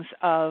teachings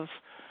of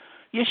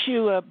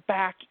Yeshua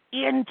back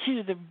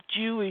into the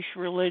Jewish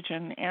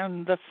religion,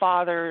 and the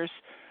fathers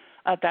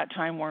at that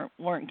time weren't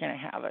going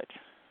to have it,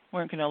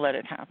 weren't going to let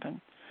it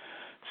happen.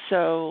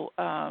 So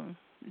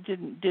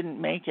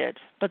didn't make it.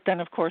 But then,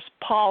 of course,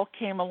 Paul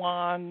came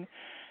along,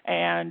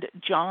 and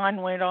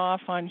John went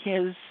off on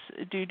his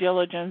due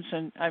diligence,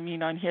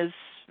 on his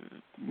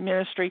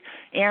ministry.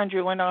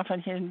 Andrew went off on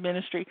his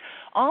ministry.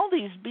 All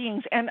these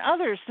beings and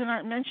others that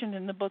aren't mentioned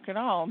in the book at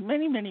all.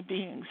 Many, many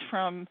beings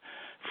from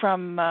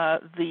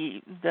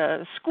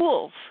the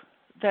schools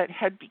that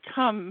had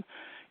become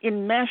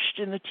enmeshed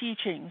in the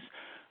teachings.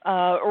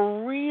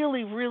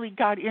 Really, really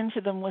got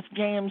into them with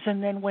James,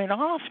 and then went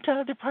off to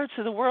other parts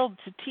of the world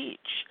to teach.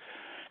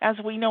 As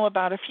we know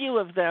about a few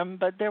of them,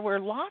 but there were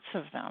lots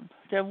of them.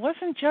 There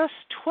wasn't just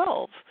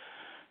 12.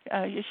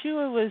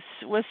 Yeshua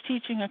was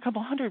teaching a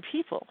couple hundred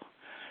people,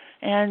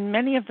 and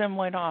many of them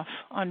went off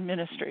on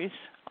ministries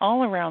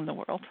all around the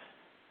world.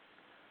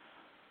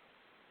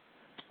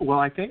 Well,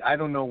 I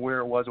don't know where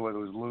it was, whether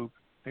it was Luke.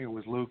 I think it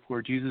was Luke,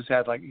 where Jesus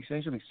had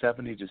essentially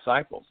 70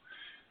 disciples.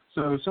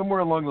 So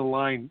somewhere along the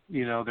line,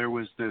 there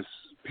was this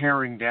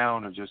paring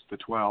down of just the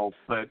 12.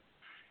 But,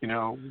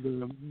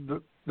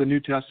 the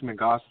New Testament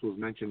Gospels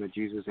mention that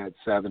Jesus had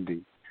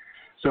 70.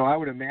 So I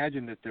would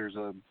imagine that there's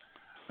a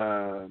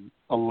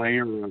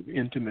layer of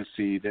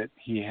intimacy that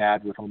he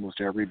had with almost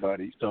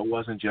everybody. So it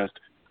wasn't just,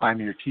 I'm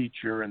your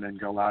teacher and then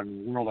go out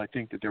in the world. I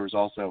think that there was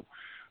also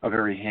a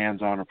very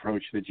hands-on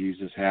approach that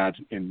Jesus had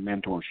in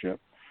mentorship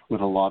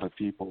with a lot of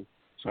people.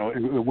 So it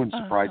wouldn't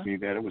surprise me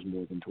that it was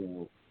more than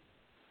 12.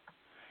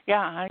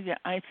 Yeah,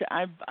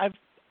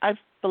 I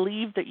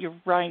believe that you're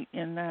right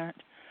in that.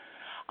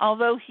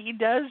 Although he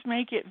does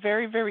make it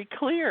very, very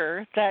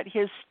clear that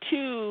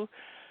the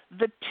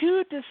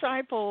two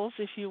disciples,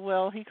 if you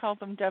will, he called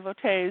them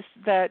devotees,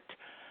 that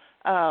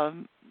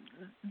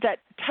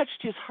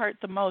touched his heart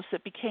the most,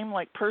 that became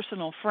like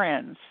personal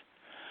friends,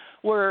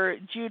 were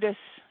Judas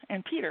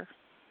and Peter.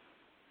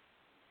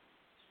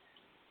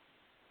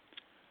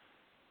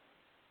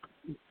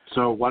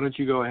 So why don't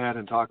you go ahead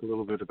and talk a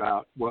little bit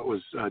about what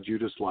was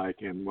Judas like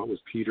and what was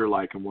Peter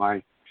like, and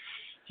why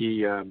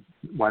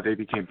they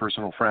became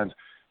personal friends.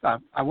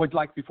 I would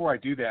like, before I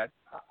do that,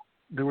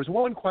 there was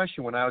one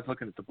question when I was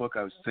looking at the book.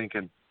 I was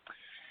thinking,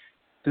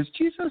 does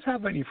Jesus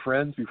have any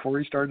friends before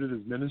he started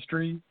his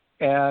ministry?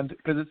 And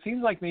because it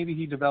seems like maybe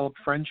he developed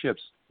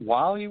friendships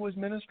while he was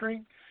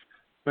ministering,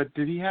 but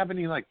did he have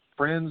any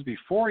friends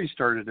before he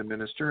started to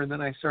minister? And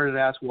then I started to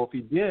ask, well, if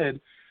he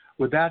did,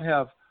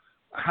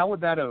 how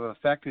would that have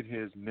affected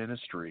his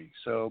ministry?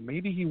 So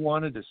maybe he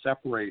wanted to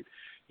separate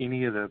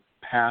any of the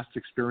past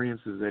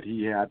experiences that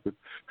he had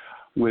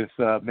with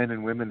men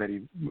and women that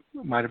he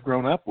might have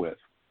grown up with.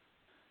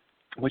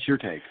 What's your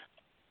take?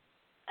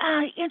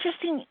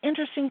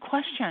 Interesting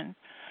question.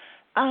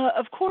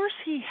 Of course,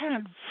 he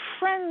had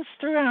friends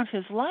throughout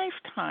his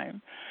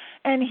lifetime,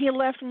 and he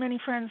left many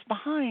friends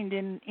behind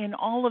in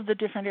all of the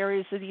different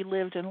areas that he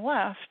lived and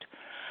left.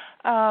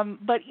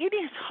 But in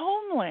his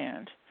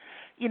homeland,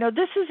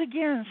 this is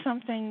again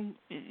something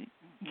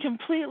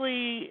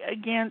completely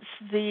against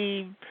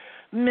the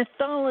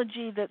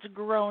mythology that's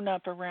grown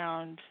up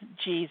around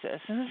Jesus.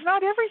 And it's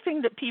not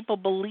everything that people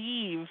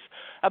believe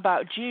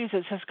about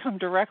Jesus has come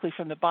directly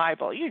from the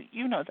Bible.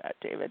 You know that,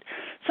 David.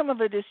 Some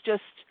of it is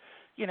just,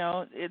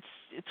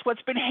 it's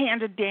what's been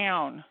handed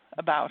down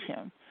about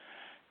him.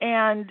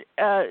 And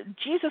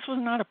Jesus was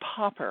not a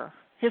pauper.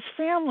 His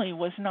family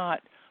were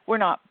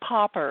not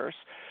paupers.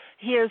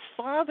 His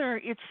father,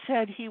 it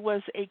said he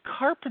was a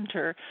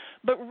carpenter,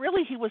 but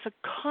really he was a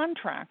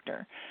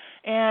contractor.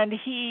 And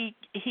he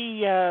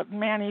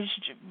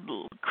managed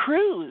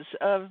crews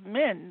of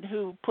men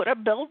who put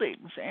up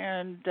buildings,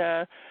 and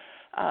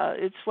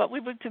it's what we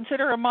would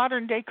consider a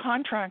modern-day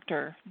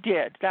contractor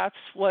did. That's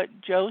what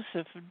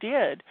Joseph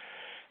did.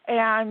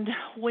 And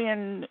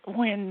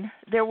when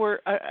there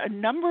were a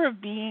number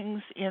of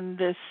beings in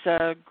this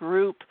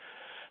group,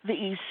 the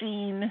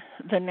Essene,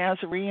 the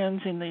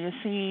Nazarenes in the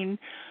Essene,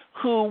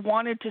 who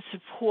wanted to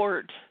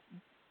support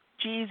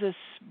Jesus'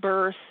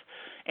 birth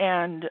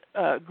and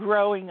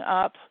growing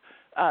up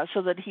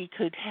so that he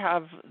could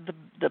have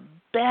the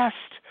best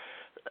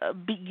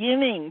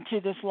beginning to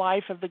this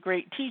life of the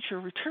great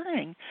teacher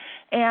returning.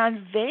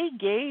 And they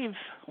gave,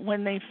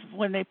 when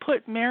they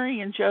put Mary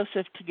and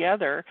Joseph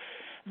together,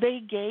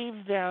 they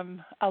gave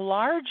them a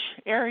large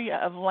area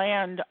of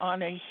land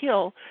on a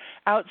hill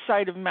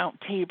outside of Mount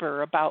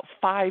Tabor, about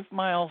 5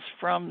 miles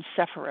from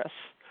Sepphoris,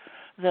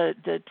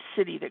 the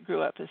city that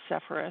grew up as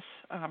Sepphoris,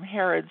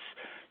 Herod's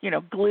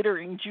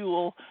glittering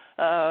jewel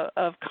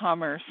of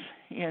commerce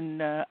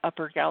in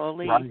Upper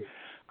Galilee. Right.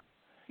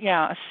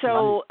 Yeah,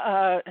 so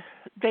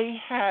they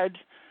had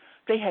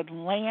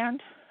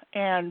land,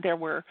 and there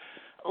were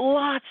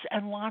lots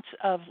and lots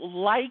of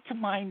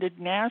like-minded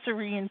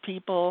Nazarene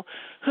people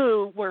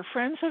who were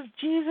friends of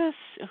Jesus,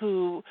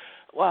 who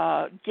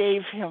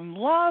gave him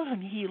love,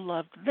 and he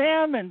loved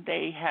them, and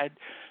they had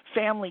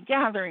family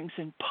gatherings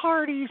and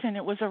parties, and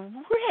it was a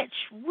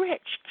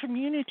rich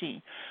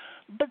community.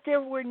 But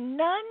there were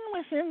none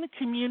within the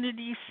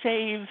community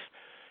save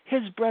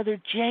his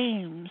brother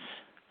James,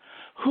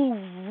 who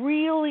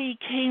really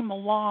came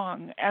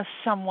along as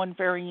someone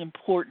very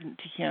important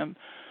to him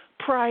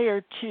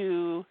prior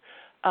to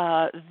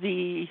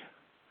the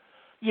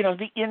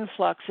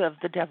influx of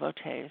the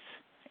devotees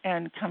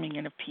and coming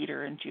in of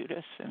Peter and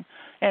Judas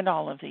and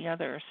all of the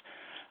others.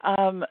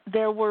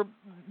 There were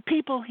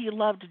people he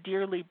loved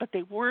dearly, but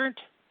they weren't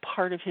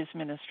part of his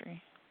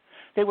ministry.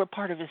 They were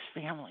part of his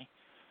family,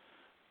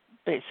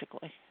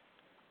 basically.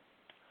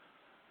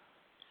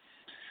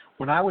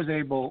 When I was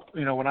able,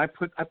 when I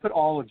put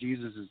all of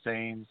Jesus'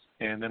 sayings,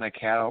 and then I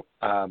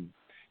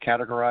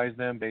categorized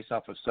them based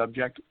off of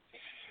subject.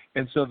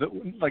 And so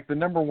the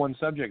number one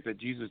subject that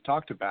Jesus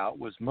talked about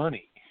was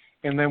money.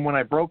 And then when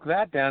I broke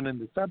that down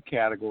into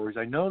subcategories,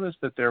 I noticed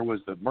that there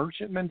was the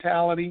merchant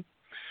mentality,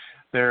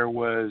 there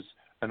was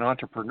an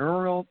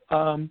entrepreneurial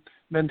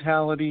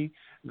mentality,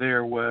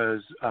 there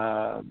was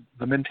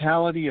the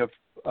mentality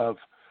of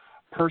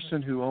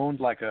person who owned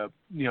like a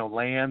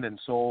land and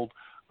sold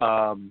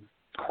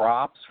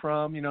crops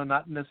from,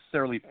 not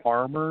necessarily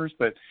farmers,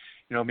 but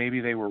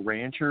maybe they were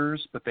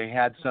ranchers, but they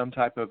had some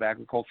type of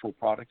agricultural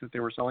product that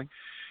they were selling.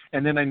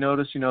 And then I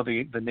noticed,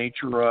 the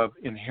nature of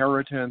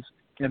inheritance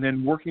and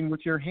then working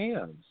with your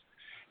hands.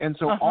 And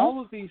so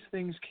all of these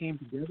things came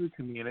together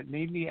to me, and it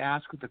made me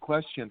ask the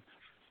question,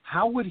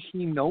 how would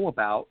he know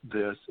about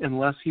this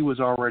unless he was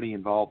already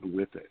involved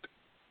with it?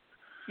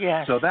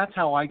 Yes. So that's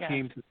how I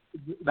came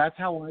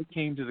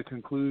to the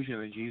conclusion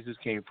that Jesus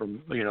came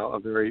from,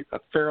 a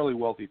fairly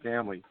wealthy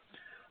family.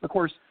 Of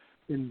course,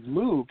 in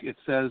Luke, it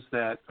says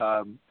that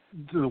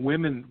the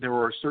women, there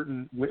were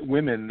certain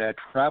women that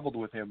traveled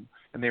with him,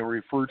 and they were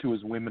referred to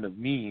as women of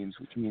means,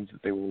 which means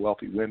that they were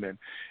wealthy women.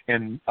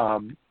 And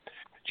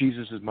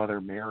Jesus'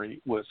 mother,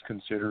 Mary, was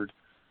considered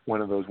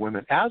one of those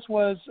women, as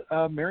was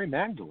Mary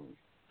Magdalene.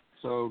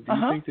 So do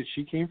you think that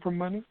she came from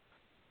money?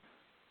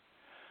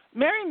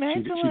 Mary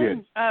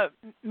Magdalene,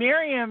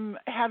 Miriam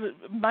had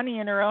money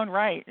in her own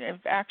right. In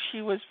fact,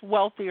 she was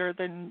wealthier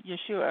than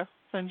Yeshua,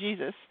 than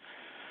Jesus.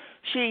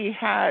 She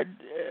had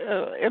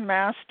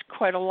amassed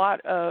quite a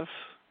lot of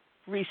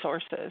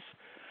resources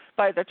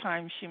by the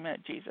time she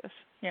met Jesus,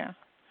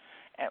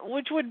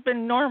 which would have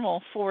been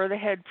normal for the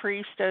head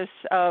priestess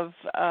of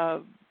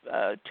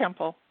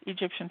temple,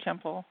 Egyptian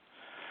temple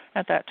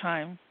at that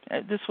time.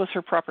 This was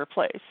her proper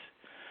place.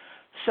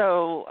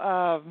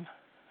 So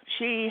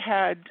she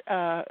had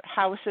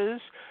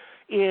houses.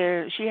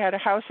 She had a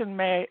house in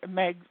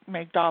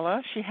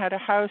Magdala. She had a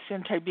house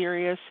in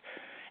Tiberias,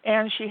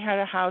 and she had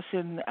a house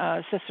in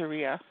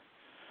Caesarea.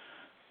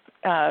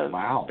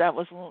 Wow. That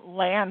was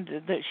land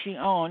that she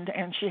owned,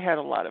 and she had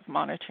a lot of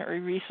monetary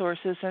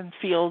resources and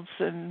fields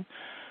and,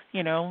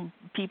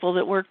 people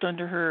that worked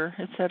under her,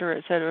 et cetera,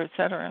 et cetera, et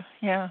cetera.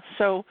 Yeah.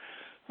 So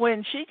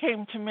when she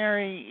came to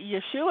marry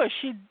Yeshua,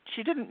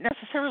 she didn't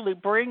necessarily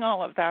bring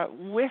all of that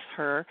with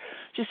her.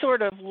 She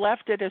sort of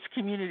left it as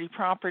community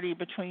property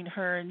between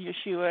her and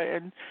Yeshua,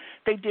 and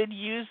they did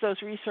use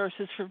those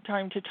resources from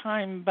time to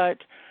time, but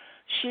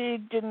she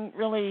didn't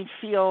really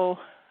feel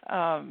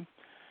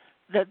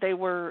that they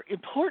were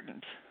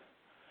important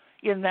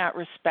in that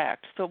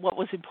respect. So what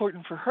was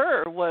important for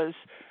her was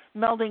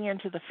melding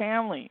into the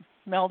family,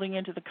 melding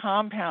into the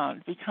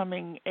compound,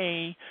 becoming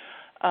a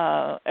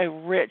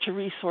rich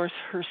resource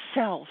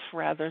herself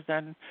rather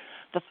than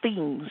the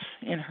things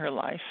in her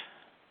life.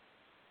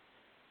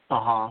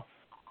 Uh-huh.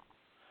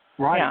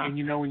 Right. Yeah.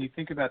 And, when you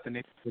think about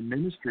the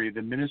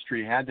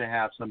ministry had to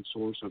have some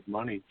source of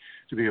money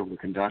to be able to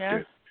conduct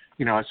it.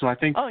 So I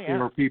think there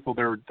were people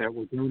that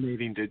were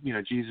donating to,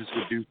 Jesus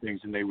would do things,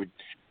 and they would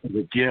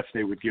give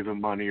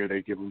him money, or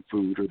they'd give him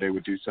food, or they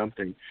would do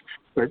something.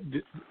 But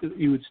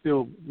it would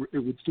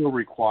still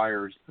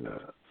require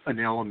an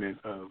element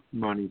of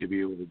money to be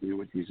able to do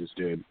what Jesus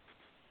did.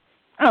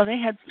 Oh, they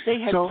had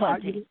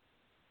plenty.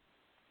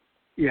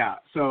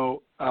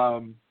 So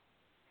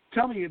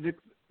tell me,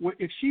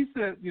 if she's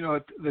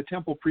the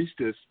temple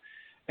priestess,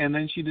 and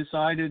then she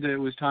decided that it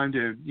was time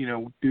to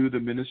do the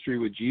ministry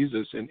with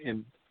Jesus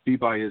and be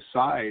by his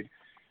side,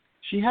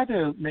 she had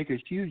to make a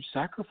huge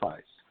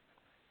sacrifice.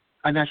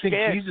 And I think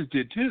Jesus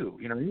did too.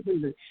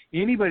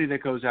 Anybody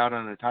that goes out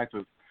on a type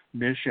of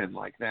mission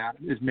like that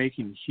is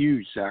making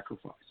huge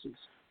sacrifices.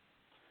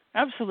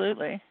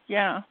 Absolutely.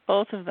 Yeah,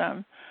 both of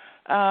them.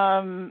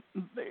 Actually,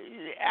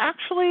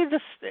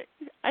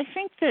 I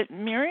think that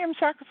Miriam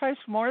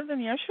sacrificed more than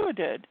Yeshua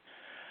did.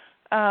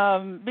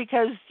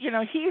 Because,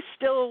 he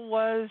still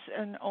was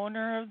an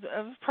owner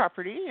of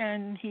property,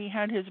 and he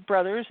had his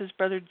brothers. His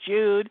brother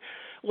Jude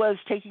was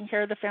taking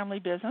care of the family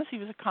business. He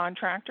was a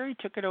contractor. He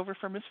took it over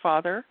from his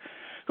father,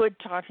 who had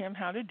taught him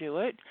how to do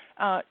it.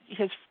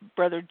 His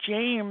brother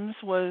James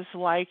was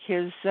like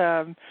his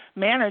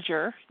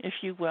manager, if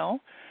you will,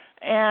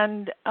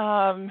 and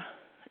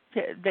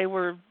they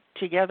were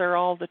together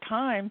all the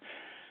time.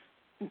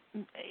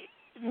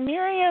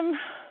 Miriam...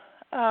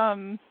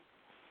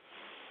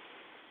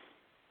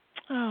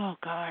 oh,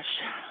 gosh.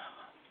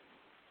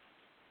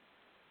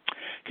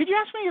 Could you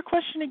ask me your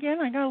question again?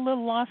 I got a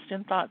little lost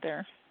in thought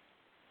there.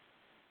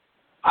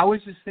 I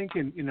was just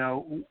thinking,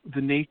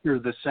 the nature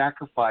of the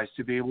sacrifice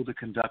to be able to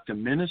conduct a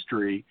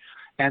ministry,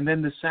 and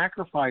then the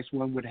sacrifice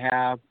one would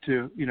have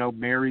to,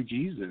 marry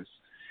Jesus.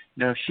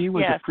 If she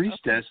was a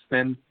priestess,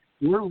 then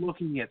we're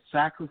looking at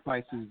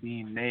sacrifices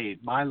being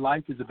made. My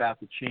life is about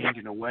to change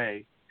in a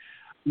way.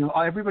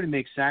 Everybody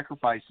makes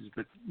sacrifices,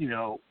 but,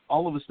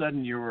 all of a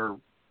sudden you're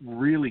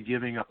really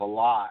giving up a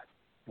lot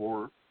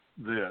for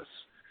this.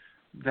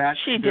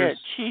 She did.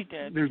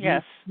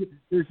 Yes.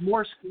 There's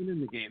more skin in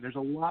the game. There's a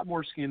lot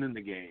more skin in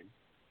the game.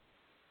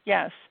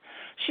 Yes.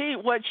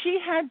 What she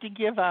had to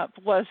give up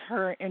was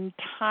her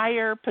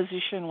entire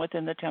position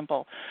within the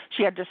temple.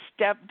 She had to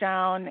step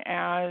down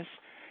as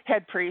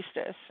head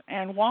priestess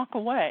and walk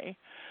away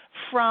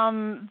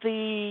from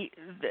the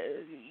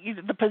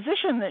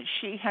position that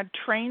she had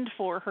trained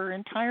for her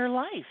entire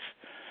life.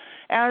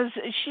 As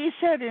she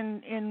said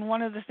in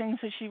one of the things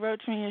that she wrote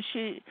to me, is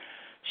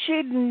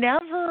she'd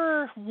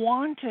never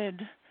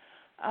wanted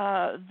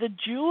the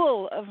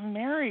jewel of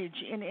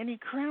marriage in any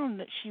crown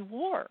that she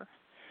wore.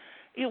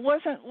 It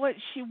wasn't what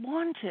she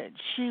wanted.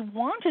 She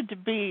wanted to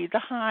be the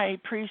high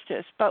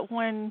priestess, but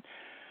when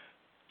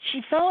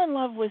she fell in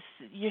love with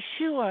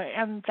Yeshua,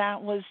 and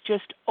that was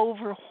just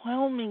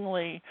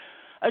overwhelmingly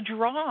a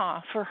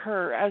draw for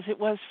her as it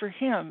was for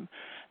him.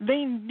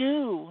 They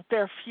knew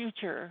their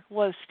future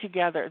was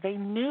together. They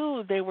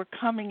knew they were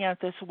coming at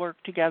this work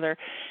together,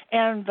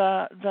 and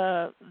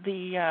the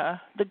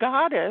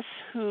goddess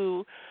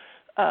who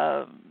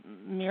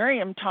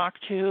Miriam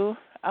talked to,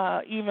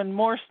 even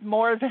more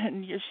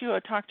than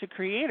Yeshua talked to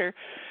Creator,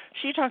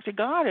 she talked to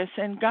Goddess,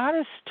 and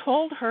Goddess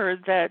told her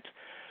that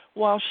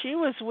while she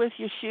was with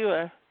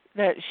Yeshua,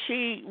 that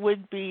she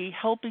would be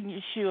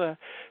helping Yeshua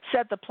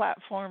set the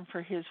platform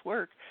for his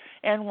work.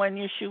 And when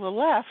Yeshua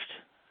left,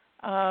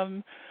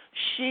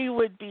 she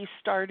would be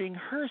starting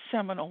her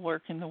seminal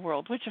work in the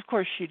world, which of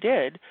course she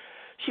did.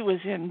 She was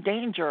in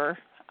danger,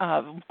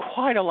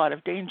 quite a lot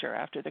of danger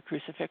after the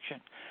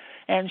crucifixion.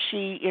 And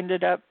she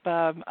ended up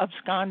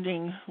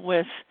absconding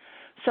with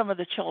some of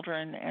the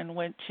children and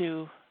went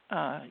to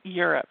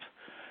Europe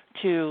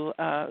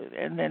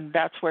and then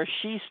that's where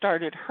she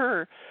started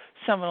her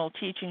seminal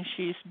teaching.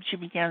 She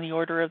began the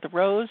Order of the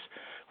Rose,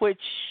 which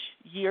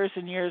years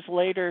and years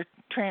later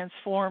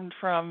transformed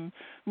from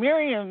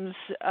Miriam's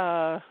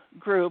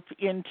group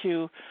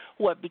into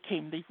what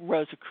became the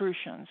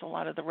Rosicrucians. A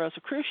lot of the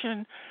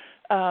Rosicrucian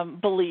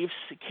beliefs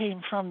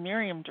came from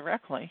Miriam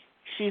directly.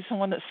 She's the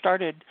one that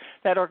started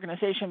that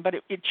organization, but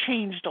it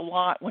changed a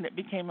lot when it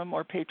became a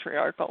more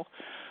patriarchal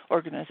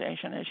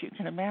organization, as you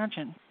can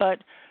imagine.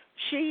 But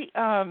she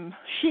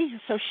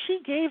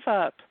gave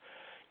up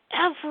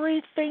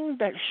everything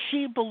that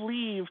she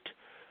believed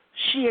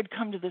she had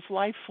come to this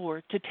life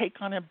for to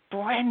take on a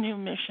brand new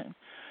mission,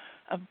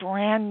 a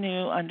brand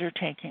new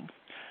undertaking.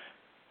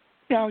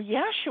 Now,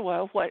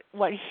 Yeshua,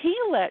 what he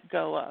let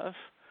go of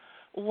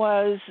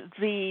was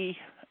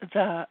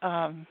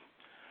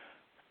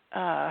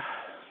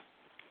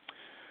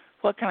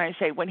what can I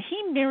say? When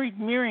he married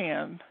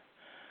Miriam,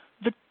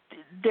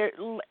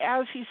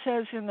 as he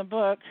says in the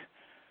book,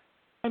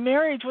 my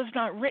marriage was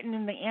not written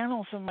in the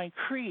annals of my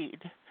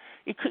creed.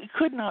 It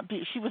could not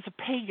be. She was a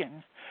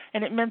pagan,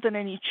 and it meant that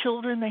any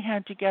children they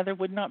had together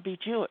would not be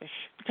Jewish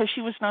because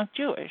she was not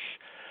Jewish.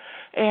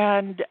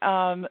 And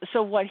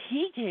so what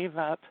he gave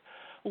up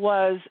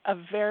was a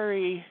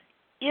very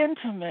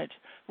intimate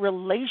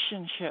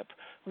relationship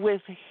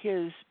with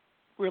his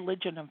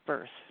religion of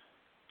birth.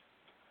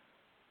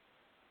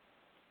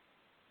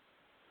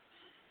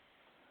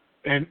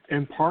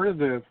 And part of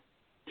the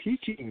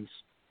teachings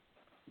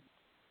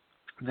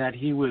that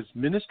he was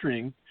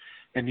ministering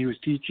and he was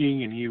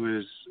teaching and he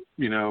was,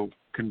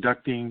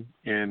 conducting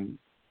and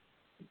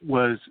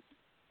was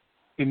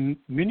in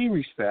many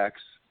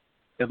respects,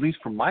 at least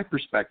from my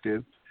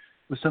perspective,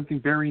 was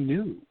something very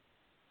new.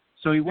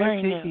 So he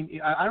wasn't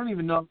taking, I don't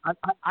even know,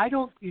 I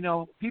don't,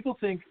 people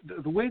think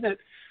the way that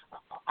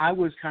I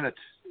was kind of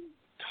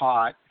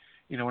taught,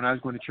 when I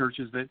was going to church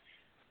is that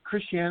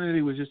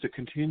Christianity was just a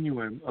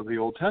continuum of the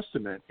Old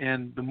Testament.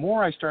 And the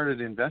more I started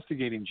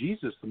investigating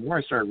Jesus, the more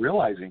I started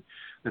realizing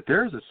that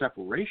there's a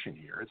separation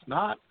here. It's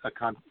not a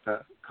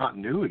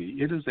continuity.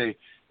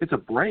 It's a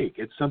break.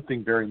 It's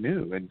something very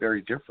new and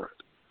very different.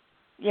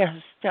 Yes,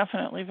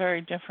 definitely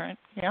very different.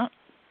 Yeah.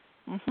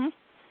 Mhm.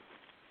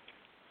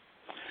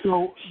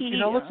 So,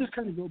 let's just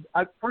kind of go.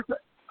 First,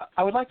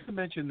 I would like to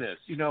mention this.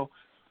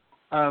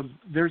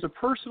 There's a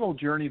personal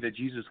journey that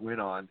Jesus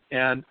went on.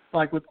 And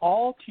like with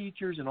all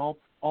teachers and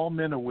all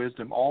men of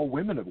wisdom, all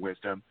women of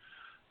wisdom,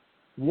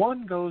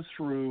 one goes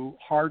through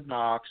hard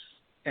knocks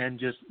and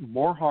just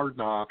more hard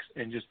knocks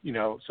and just,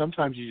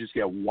 sometimes you just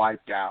get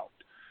wiped out.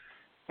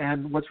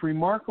 And what's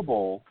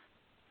remarkable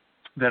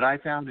that I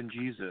found in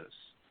Jesus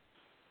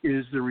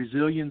is the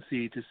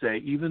resiliency to say,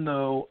 even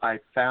though I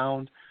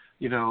found,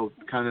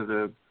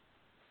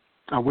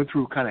 I went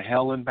through kind of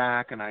hell and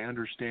back and I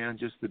understand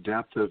just the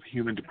depth of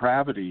human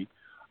depravity,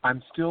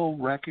 I'm still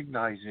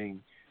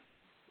recognizing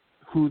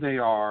who they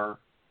are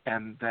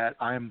and that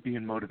I'm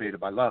being motivated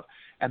by love.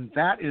 And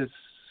that is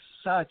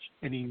such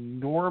an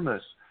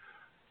enormous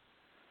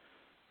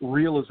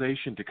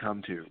realization to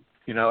come to,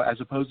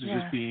 as opposed to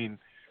just being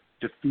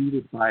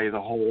defeated by the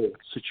whole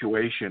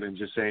situation and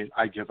just saying,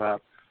 I give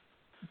up,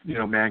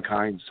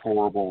 mankind's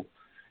horrible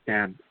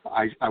and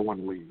I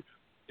want to leave,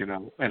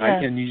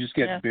 and you just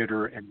get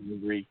bitter and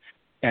angry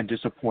and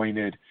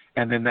disappointed,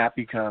 and then that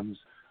becomes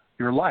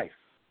your life.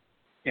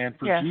 And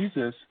for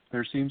Jesus,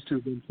 there seems to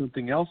have been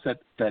something else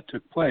that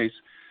took place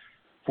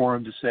for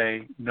him to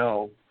say,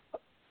 no,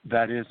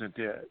 that isn't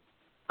it.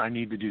 I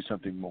need to do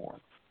something more.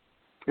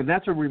 And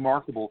that's a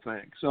remarkable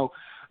thing. So,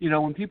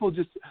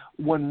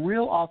 when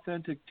real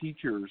authentic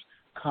teachers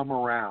come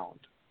around,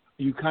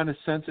 you kind of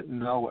sense it and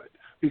know it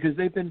because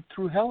they've been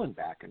through hell and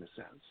back in a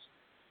sense.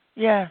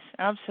 Yes,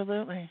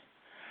 absolutely.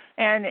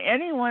 And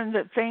anyone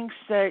that thinks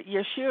that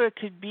Yeshua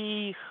could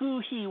be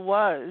who he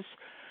was,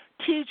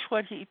 teach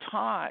what he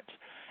taught,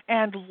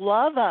 and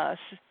love us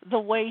the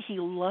way he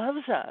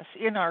loves us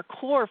in our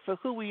core for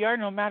who we are,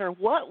 no matter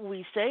what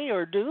we say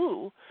or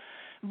do,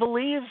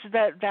 believes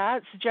that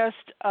that's just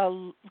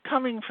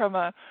coming from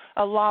a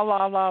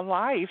la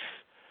life.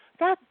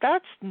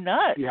 That's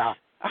nuts. Yeah.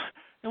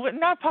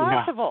 Not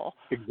possible.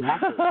 Yeah,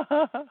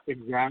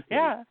 exactly.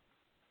 Yeah.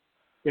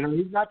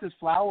 He's not this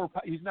flower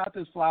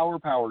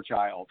power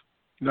child.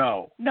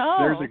 No.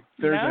 No.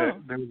 There's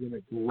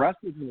an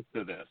aggressiveness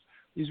to this.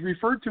 He's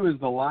referred to as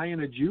the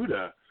Lion of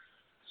Judah.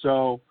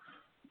 So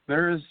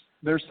there's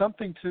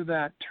something to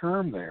that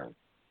term there.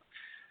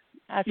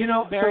 That's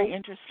very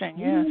interesting,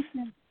 yes.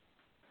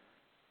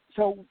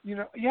 So,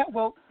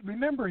 well,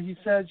 remember he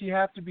says you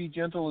have to be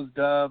gentle as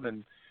dove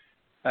and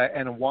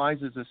wise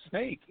as a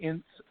snake.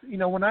 And,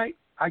 when I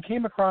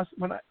came across,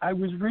 when I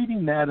was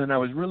reading that and I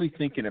was really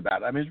thinking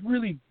about it, I was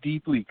really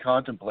deeply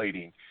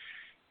contemplating,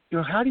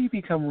 how do you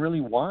become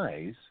really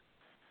wise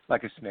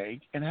like a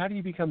snake and how do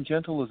you become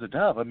gentle as a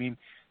dove? I mean,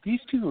 these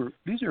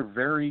are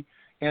very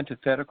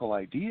antithetical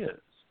ideas,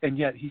 and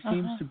yet he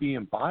seems to be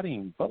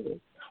embodying both.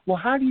 Well,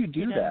 how do you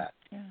do that?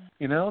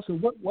 Yeah. So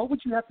what would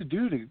you have to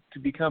do to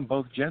become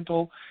both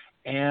gentle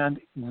and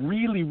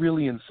really,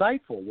 really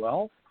insightful?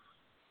 Well,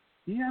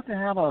 you have to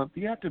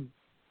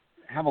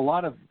have a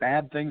lot of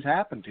bad things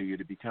happen to you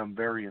to become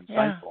very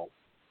insightful.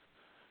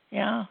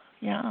 Yeah.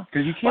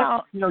 Because you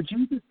can't,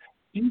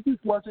 Jesus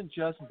wasn't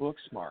just book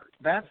smart.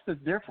 That's the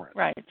difference.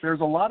 Right.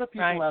 There's a lot of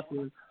people out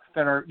there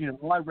that are,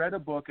 I read a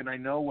book and I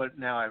know what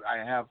now I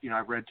have,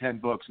 I've read 10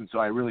 books and so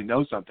I really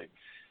know something.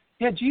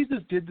 Yeah, Jesus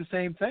did the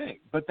same thing,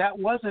 but that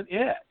wasn't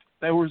it.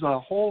 There was a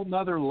whole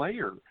nother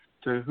layer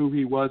to who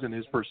he was and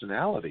his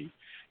personality,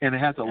 and it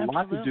has a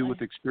lot to do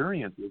with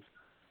experiences,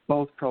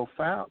 both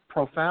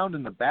profound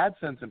in the bad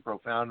sense and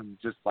profound in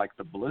just like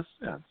the bliss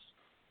sense.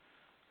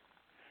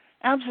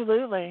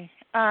 Absolutely.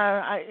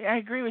 I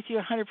agree with you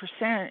 100%.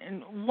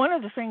 And one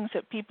of the things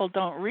that people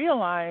don't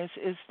realize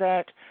is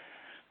that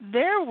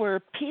there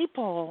were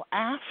people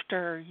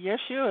after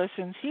Yeshua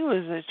since he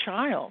was a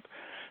child.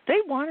 They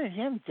wanted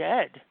him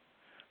dead.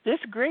 This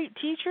great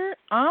teacher,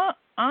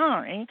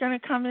 ain't going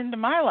to come into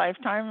my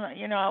lifetime.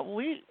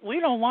 We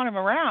don't want him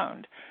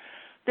around.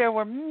 There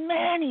were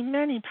many,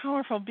 many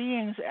powerful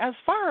beings as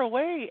far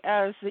away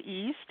as the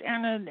East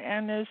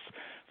and as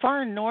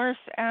far north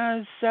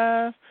as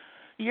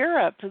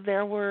Europe.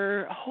 There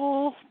were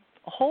whole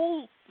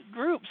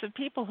groups of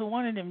people who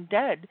wanted him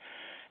dead.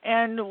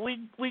 And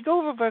we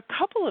go over a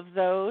couple of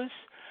those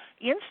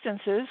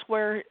instances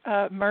where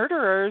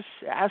murderers,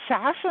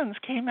 assassins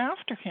came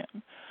after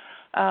him.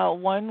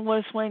 One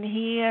was when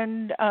he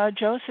and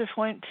Joseph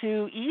went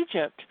to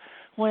Egypt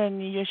when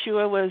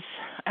Yeshua was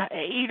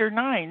 8 or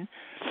 9,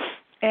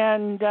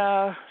 and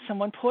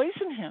someone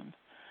poisoned him.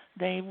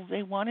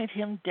 They wanted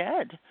him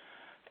dead,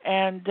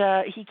 and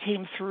he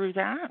came through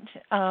that.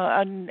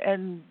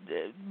 And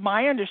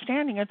my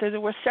understanding is that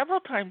there were several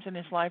times in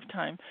his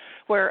lifetime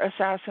where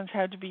assassins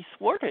had to be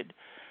thwarted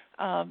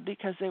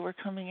because they were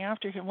coming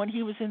after him. When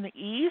he was in the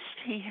East,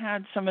 he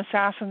had some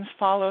assassins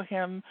follow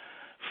him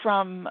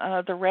from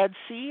the Red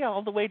Sea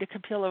all the way to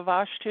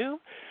Kapilavastu,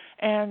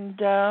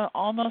 and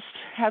almost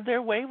had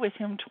their way with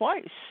him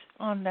twice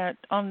on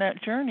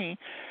that journey.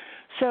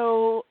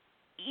 So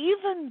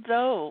even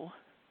though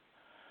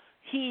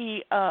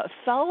he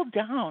fell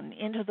down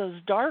into those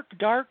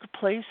dark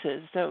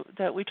places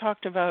that we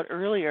talked about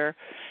earlier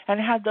and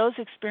had those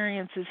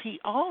experiences, he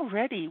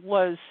already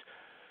was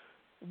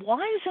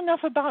wise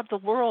enough about the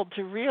world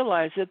to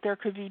realize that there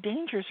could be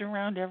dangers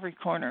around every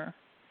corner.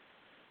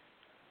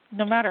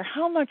 No matter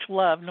how much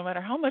love, no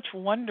matter how much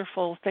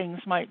wonderful things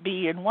might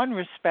be, in one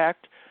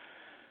respect,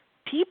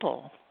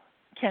 people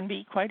can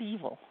be quite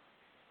evil.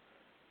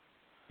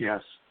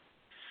 Yes.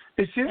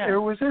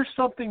 Was there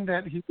something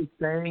that he was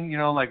saying,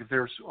 like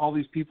there's all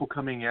these people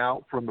coming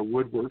out from the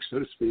woodwork, so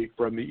to speak,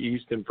 from the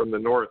east and from the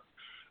north,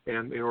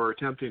 and they were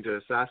attempting to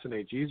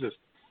assassinate Jesus.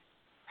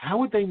 How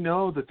would they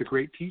know that the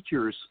great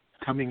teacher is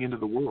coming into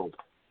the world?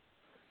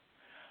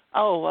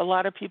 Oh, a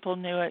lot of people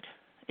knew it.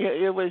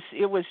 It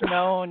was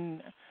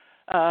known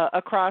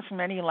across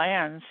many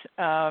lands.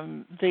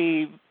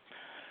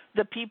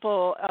 The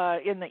people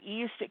in the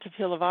east at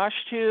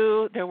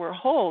Kapilavastu, there were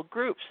whole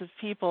groups of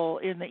people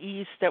in the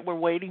east that were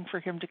waiting for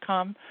him to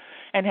come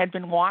and had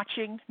been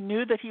watching,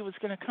 knew that he was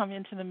going to come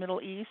into the Middle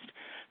East.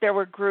 There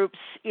were groups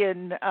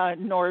in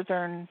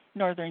northern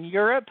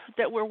Europe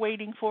that were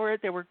waiting for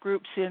it. There were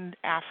groups in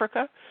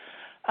Africa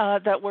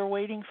that were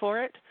waiting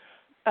for it,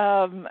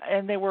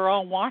 and they were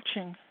all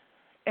watching.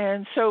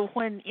 And so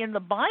when in the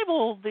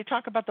Bible they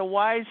talk about the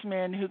wise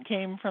men who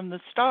came from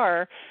the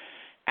star,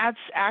 that's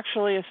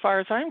actually, as far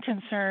as I'm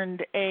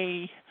concerned,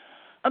 a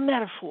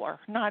metaphor,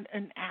 not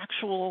an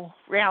actual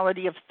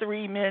reality of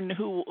 3 men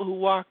who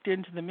walked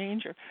into the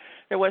manger.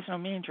 There was no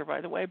manger,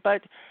 by the way,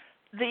 but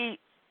it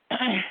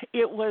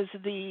was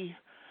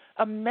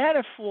a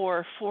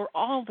metaphor for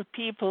all the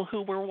people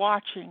who were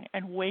watching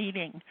and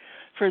waiting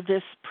for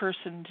this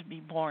person to be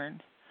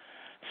born.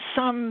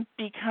 Some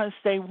because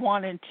they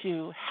wanted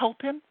to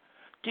help him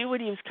do what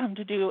he was come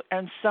to do,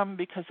 and some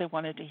because they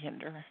wanted to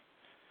hinder.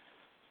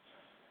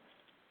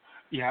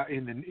 Yeah,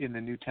 in the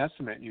New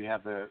Testament, you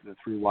have the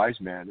 3 wise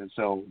men, and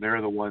so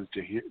they're the ones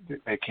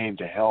that came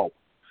to help,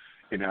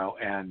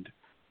 and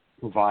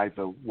provide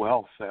the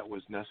wealth that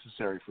was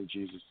necessary for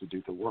Jesus to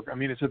do the work. I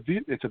mean, it's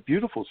a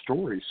beautiful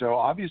story. So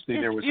obviously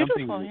there was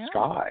something in the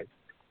sky.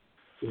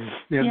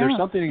 There's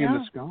something in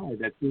the sky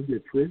that seemed to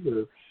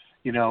trigger,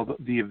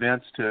 the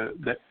events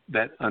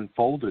that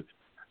unfolded.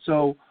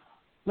 So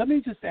let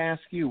me just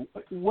ask you,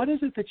 what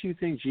is it that you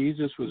think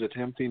Jesus was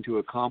attempting to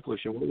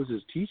accomplish, and what was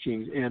his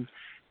teachings, and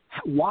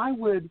why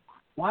would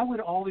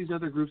all these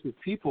other groups of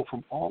people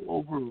from all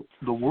over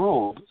the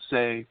world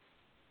say,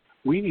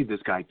 we need this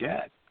guy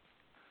dead?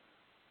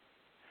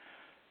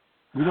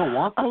 We don't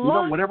want that. We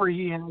don't, whatever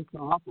he has to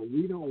offer,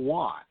 we don't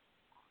want.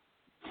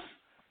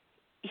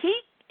 He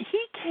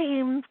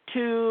came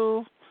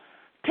to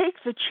take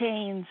the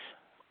chains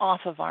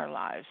off of our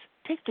lives,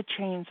 take the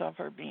chains off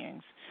our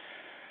beings.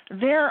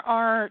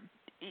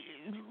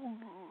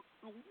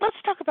 Let's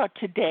talk about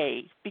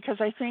today, because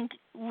I think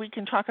we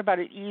can talk about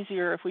it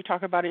easier if we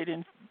talk about it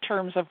in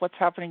terms of what's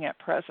happening at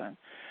present.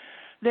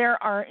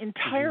 There are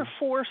entire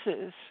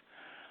forces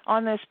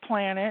on this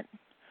planet,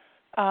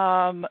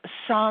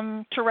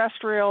 some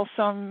terrestrial,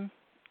 some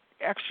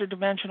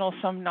extra-dimensional,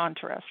 some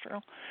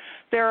non-terrestrial.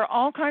 There are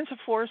all kinds of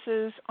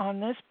forces on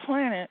this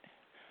planet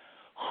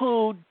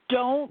who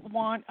don't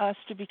want us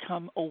to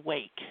become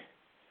awake.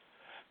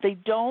 They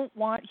don't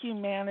want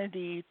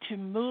humanity to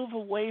move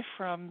away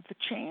from the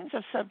chains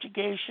of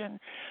subjugation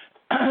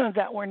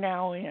that we're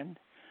now in.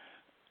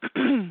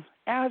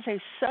 As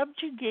a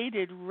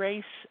subjugated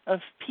race of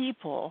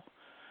people,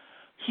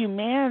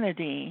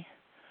 humanity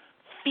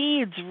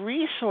feeds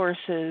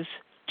resources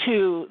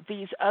to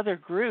these other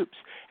groups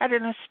at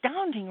an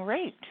astounding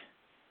rate.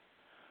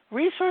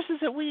 Resources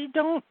that we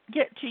don't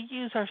get to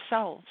use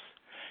ourselves.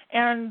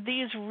 And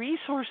these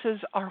resources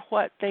are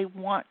what they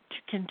want to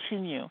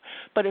continue.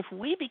 But if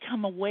we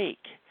become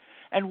awake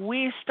and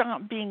we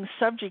stop being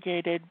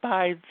subjugated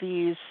by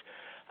these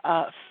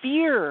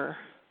fear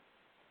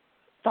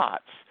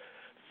thoughts,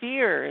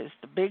 fear is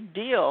the big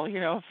deal.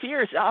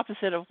 Fear is the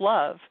opposite of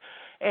love.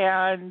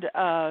 And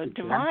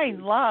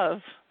divine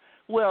love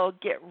will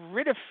get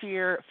rid of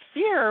fear.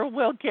 Fear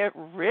will get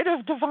rid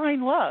of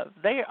divine love.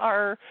 They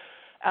are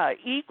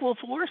equal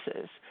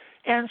forces.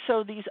 And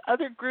so these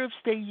other groups,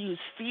 they use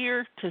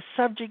fear to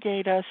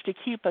subjugate us, to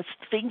keep us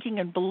thinking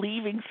and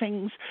believing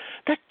things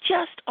that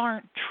just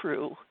aren't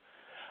true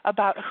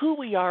about who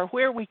we are,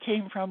 where we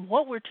came from,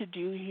 what we're to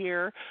do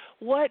here,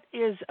 what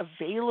is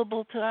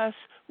available to us.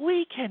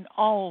 We can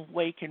all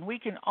awaken. We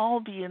can all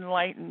be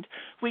enlightened.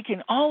 We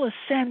can all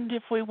ascend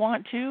if we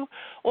want to,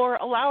 or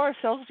allow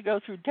ourselves to go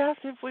through death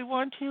if we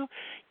want to.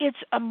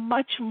 It's a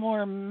much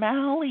more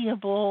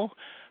malleable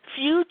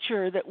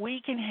future that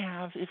we can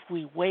have if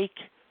we wake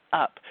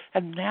up.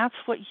 And that's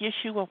what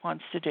Yeshua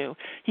wants to do.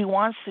 He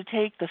wants to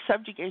take the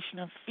subjugation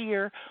of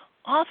fear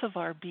off of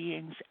our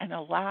beings and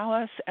allow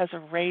us as a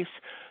race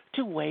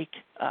to wake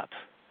up.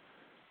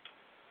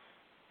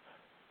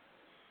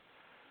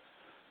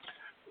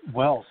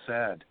 Well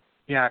said.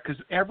 Yeah,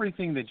 because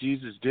everything that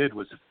Jesus did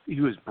was, he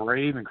was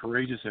brave and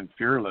courageous and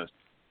fearless,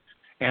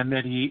 and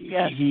that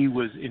he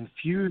was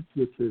infused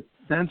with this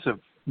sense of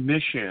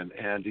mission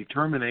and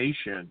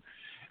determination,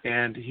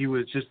 and he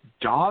was just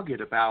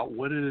dogged about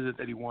what it is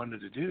that he wanted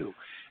to do,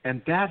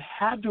 and that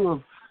had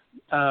to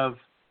have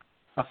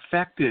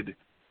affected,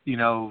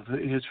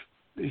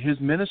 his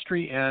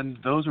ministry and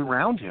those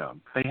around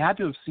him. They had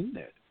to have seen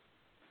it.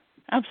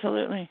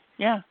 Absolutely.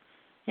 Yeah,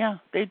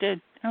 they did.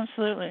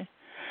 Absolutely.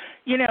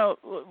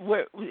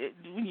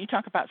 When you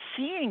talk about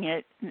seeing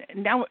it,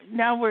 now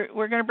we're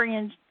going to bring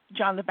in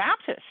John the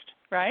Baptist,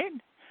 right?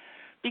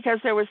 Because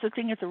there was the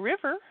thing at the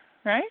river,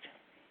 right?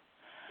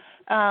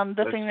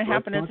 The thing that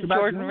happened at the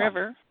Jordan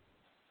River.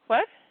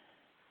 What?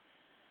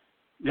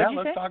 Yeah,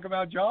 let's talk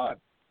about John.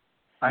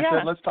 I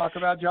said let's talk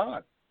about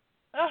John.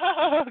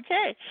 Oh,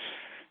 okay.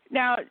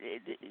 Now,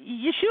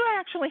 Yeshua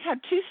actually had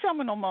two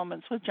seminal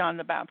moments with John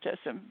the Baptist,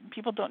 and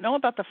people don't know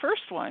about the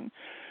first one.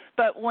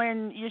 But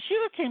when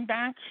Yeshua came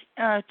back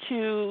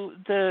to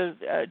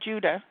the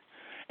Judah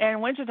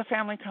and went to the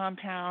family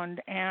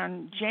compound,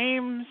 and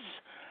James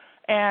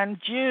and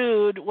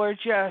Jude were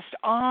just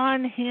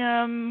on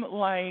him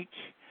like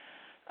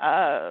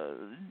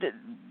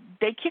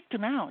they kicked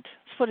him out,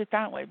 let's put it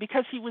that way,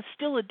 because he was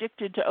still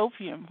addicted to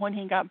opium when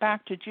he got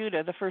back to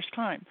Judah the first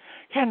time.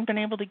 He hadn't been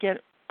able to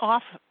get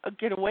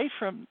away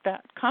from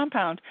that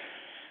compound,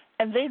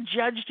 and they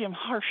judged him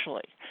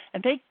harshly,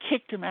 and they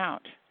kicked him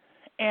out.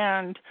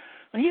 And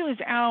when he was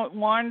out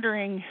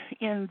wandering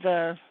in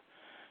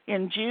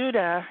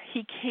Judah,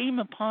 he came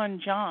upon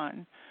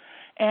John,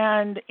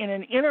 and in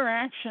an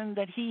interaction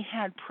that he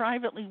had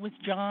privately with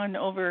John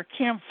over a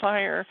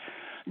campfire,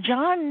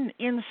 John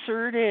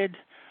inserted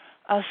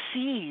a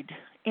seed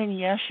in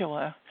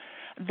Yeshua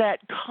that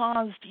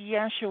caused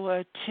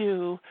Yeshua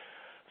to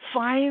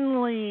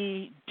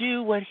finally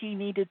do what he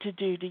needed to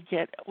do to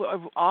get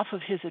off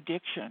of his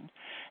addiction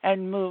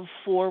and move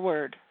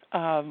forward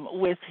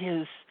with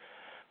his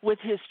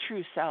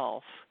true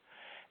self.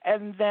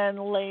 And then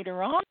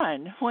later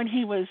on, when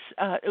it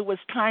was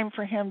time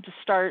for him to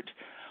start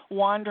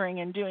wandering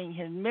and doing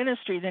his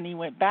ministry, then he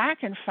went back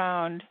and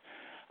found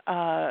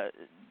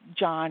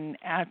John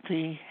at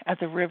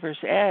the river's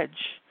edge.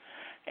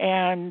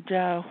 And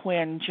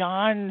when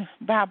John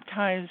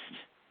baptized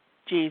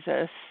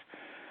Jesus,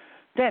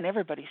 then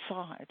everybody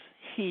saw it.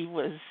 He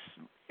was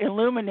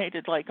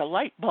illuminated like a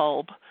light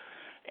bulb,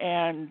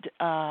 and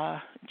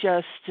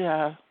just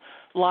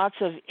lots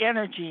of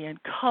energy and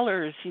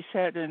colors, he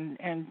said,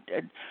 and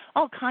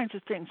all kinds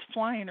of things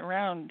flying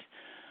around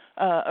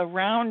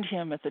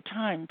him at the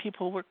time.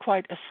 People were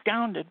quite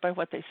astounded by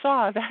what they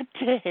saw that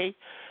day.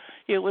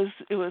 It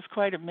was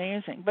quite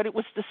amazing. But it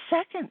was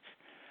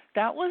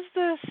that was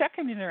the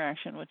second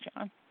interaction with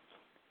John.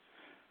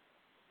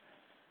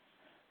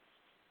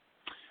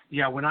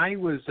 Yeah, when I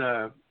was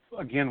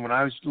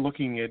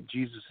looking at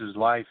Jesus'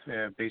 life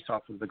based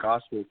off of the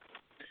Gospel,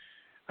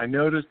 I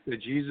noticed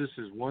that Jesus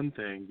is one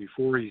thing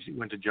before he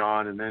went to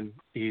John, and then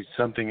he's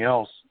something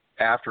else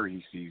after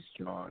he sees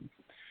John.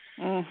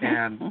 Mm-hmm.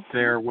 And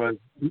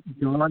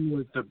John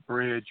was the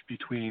bridge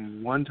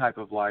between one type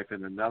of life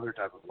and another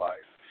type of life.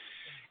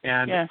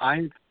 And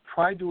I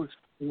tried to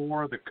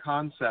explore the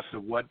concept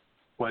of what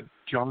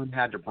John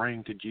had to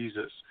bring to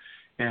Jesus,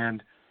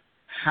 and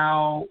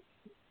how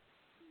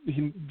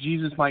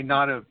Jesus might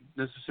not have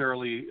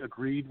necessarily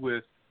agreed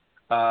with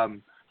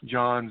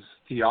John's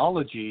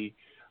theology,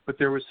 but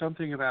there was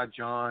something about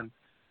John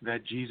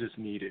that Jesus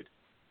needed.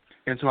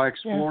 And so I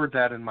explored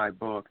that in my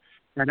book.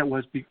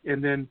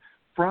 And then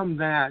from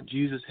that,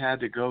 Jesus had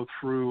to go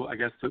through, I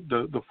guess,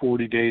 the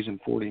 40 days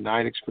and 40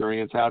 night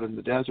experience out in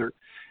the desert.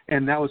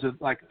 And that was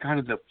kind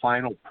of the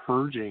final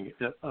purging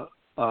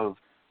of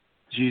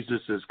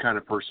Jesus's kind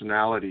of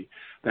personality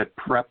that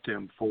prepped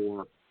him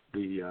for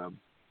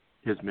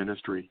his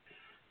ministry.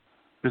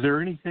 Is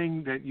there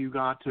anything that you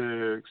got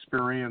to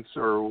experience,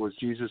 or was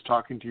Jesus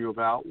talking to you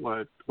about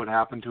what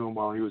happened to him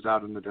while he was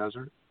out in the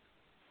desert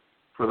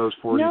for those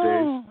 40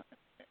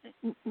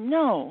 days?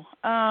 No.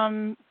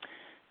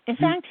 In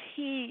fact,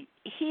 he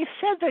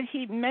said that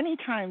many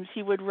times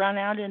he would run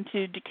out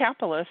into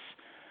Decapolis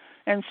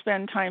and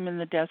spend time in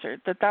the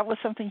desert, that was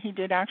something he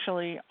did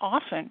actually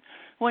often.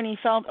 When he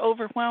felt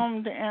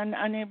overwhelmed and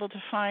unable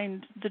to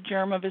find the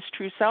germ of his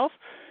true self,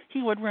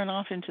 he would run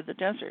off into the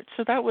desert.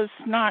 So that was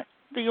not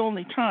the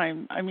only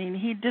time. I mean,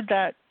 he did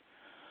that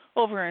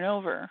over and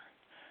over.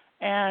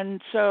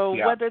 And so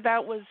whether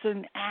that was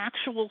an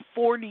actual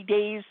 40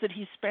 days that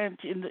he spent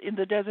in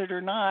the desert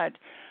or not,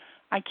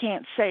 I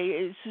can't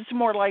say. It's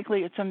more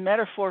likely it's a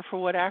metaphor for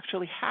what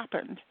actually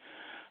happened.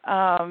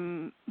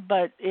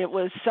 But it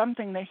was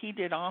something that he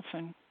did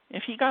often.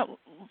 If he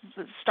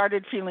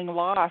started feeling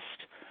lost,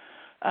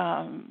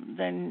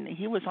 then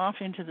he was off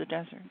into the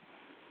desert.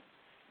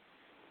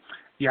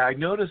 Yeah, I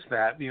noticed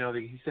that.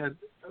 He said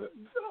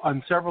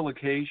on several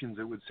occasions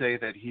it would say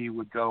that he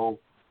would go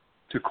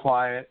to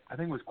quiet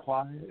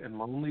and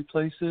lonely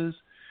places.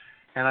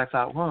 And I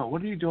thought, wow,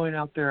 what are you doing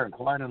out there in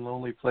quiet and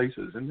lonely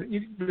places? And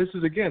this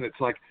is, again, it's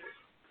like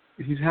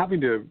he's having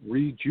to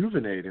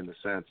rejuvenate in a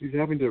sense. He's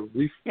having to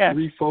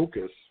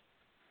refocus.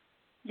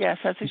 Yes,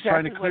 that's exactly he's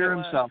trying to clear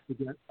what it himself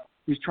was.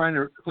 He's trying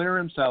to clear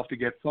himself to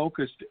get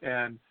focused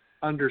and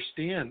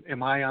understand,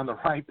 am I on the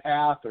right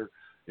path? Or,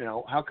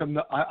 how come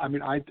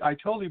I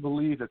totally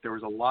believe that there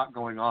was a lot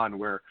going on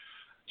where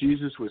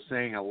Jesus was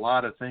saying a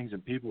lot of things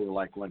and people were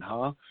like, what,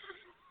 huh?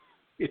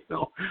 They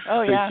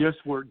just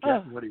weren't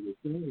getting what he was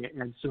saying.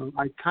 And so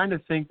I kind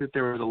of think that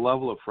there was a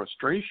level of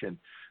frustration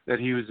that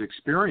he was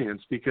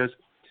experiencing because,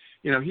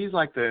 he's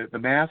like the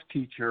math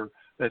teacher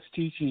that's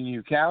teaching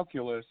you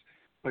calculus,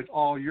 but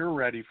all you're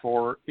ready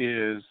for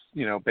is,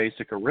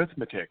 basic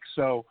arithmetic.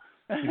 So,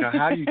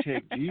 how do you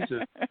take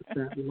Jesus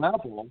to that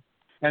level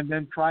and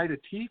then try to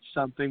teach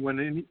something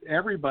when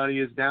everybody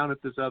is down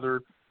at this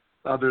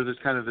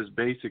this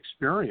base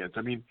experience?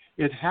 I mean,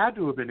 it had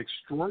to have been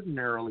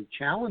extraordinarily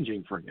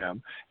challenging for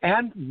him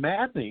and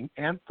maddening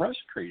and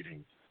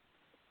frustrating.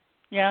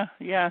 Yeah,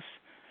 yes.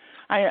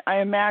 I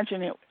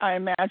imagine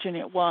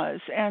it was.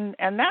 And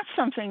that's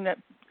something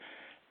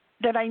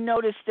that I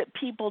noticed that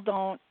people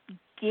don't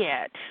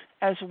get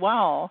as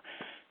well.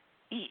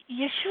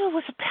 Yeshua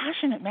was a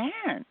passionate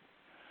man.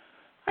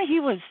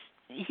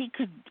 He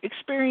could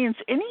experience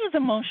any of the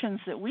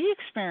emotions that we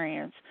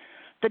experience.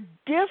 The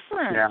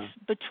difference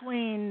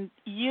between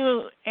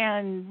you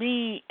and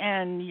me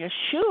and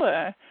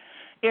Yeshua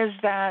is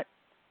that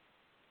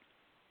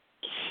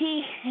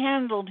he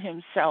handled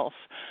himself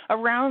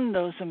around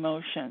those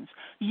emotions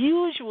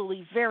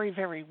usually very,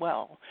 very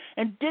well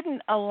and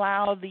didn't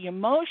allow the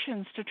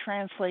emotions to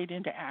translate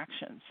into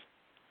actions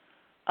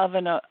of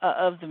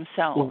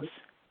themselves.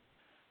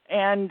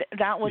 And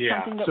that was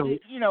something that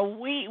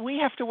we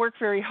have to work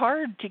very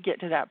hard to get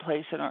to that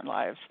place in our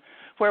lives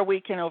where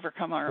we can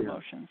overcome our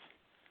emotions.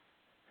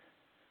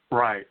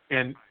 Right.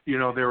 And,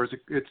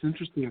 it's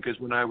interesting because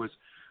when I was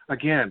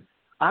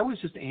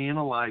just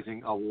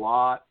analyzing a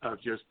lot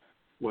of just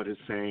what his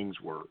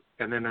sayings were.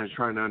 And then I was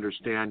trying to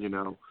understand,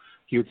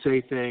 he would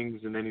say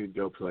things and then he would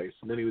go place.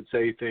 And then he would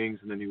say things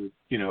and then he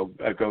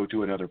would, go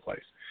to another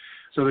place.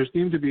 So there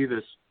seemed to be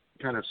this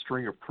kind of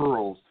string of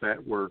pearls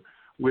that were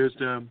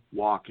wisdom,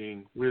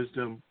 walking,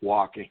 wisdom,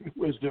 walking,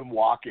 wisdom,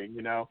 walking,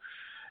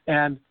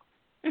 And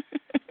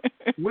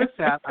with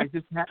that, I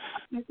just had,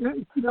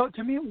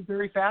 to me it was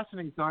very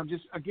fascinating. So I'm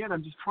just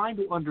trying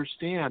to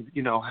understand,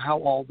 how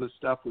all this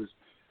stuff was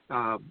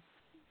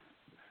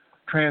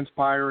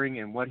transpiring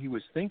and what he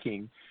was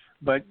thinking.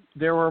 But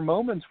there were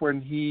moments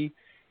when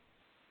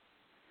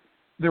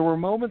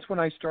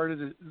I started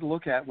to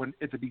look at when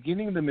at the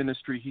beginning of the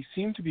ministry, he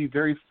seemed to be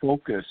very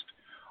focused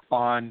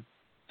on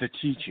the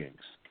teachings,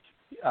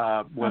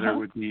 whether it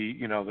would be,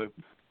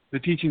 the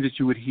teachings that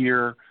you would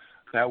hear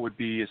that would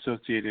be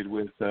associated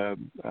with the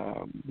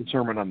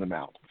Sermon on the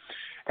Mount.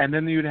 And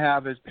then you'd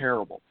have his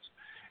parables.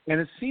 And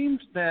it seems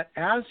that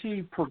as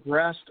he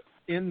progressed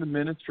in the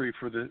ministry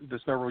for the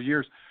several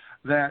years,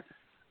 that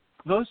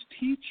those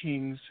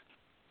teachings,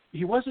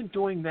 he wasn't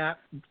doing that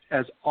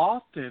as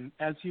often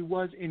as he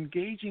was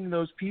engaging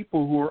those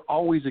people who were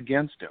always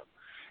against him.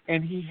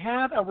 And he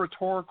had a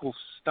rhetorical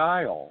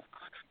style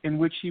in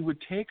which he would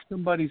take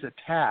somebody's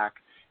attack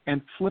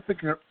and flip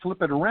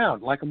it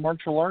around like a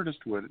martial artist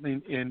would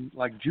in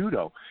like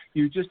judo.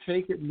 You just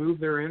take it, move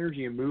their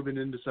energy, and move it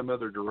into some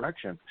other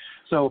direction.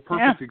 So a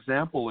perfect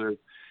example is,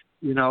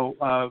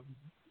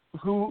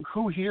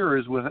 who here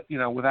is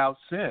without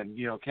sin?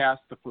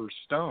 Cast the first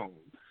stone.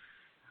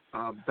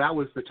 That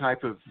was the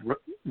type of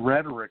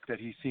rhetoric that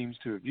he seems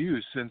to have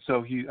used, and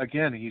so he's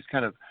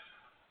kind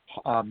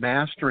of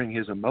mastering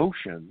his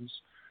emotions.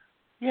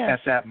 Yes.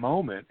 At that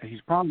moment, he's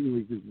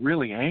probably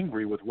really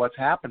angry with what's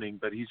happening,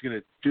 but he's going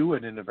to do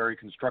it in a very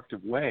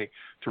constructive way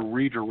to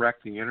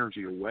redirect the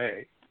energy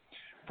away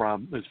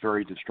from this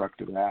very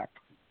destructive act.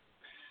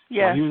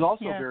 Yeah, he was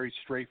also very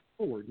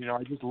straightforward.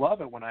 I just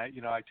love it when I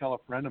tell a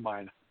friend of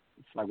mine,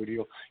 It's like when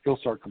he'll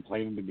start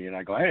complaining to me, and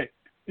I go, "Hey,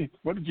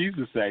 what did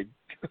Jesus say?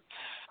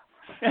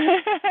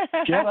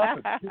 Get up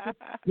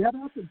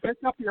and pick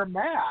up your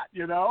mat,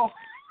 you know."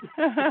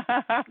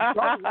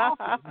 Start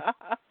laughing.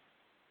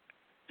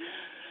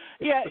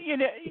 Yeah,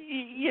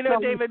 you know,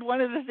 David,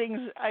 one of the things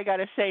I got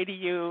to say to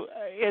you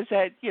is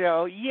that,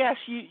 yes,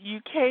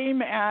 you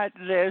came at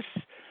this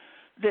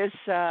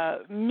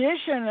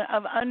mission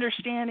of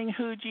understanding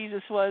who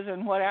Jesus was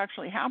and what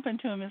actually happened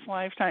to him in his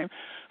lifetime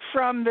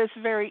from this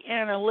very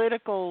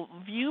analytical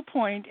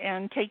viewpoint,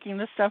 and taking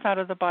the stuff out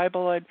of the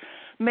Bible and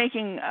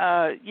making,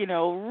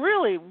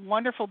 really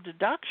wonderful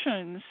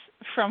deductions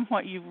from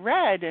what you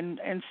read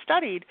and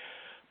studied.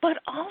 But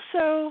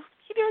also,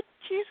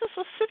 Jesus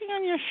was sitting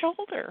on your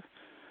shoulder.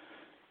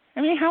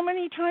 I mean, how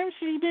many times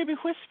did he maybe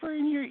whisper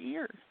in your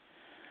ear?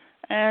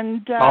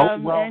 And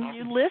and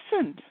you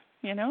listened,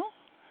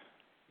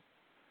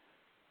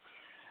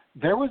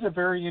 There was a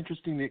very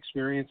interesting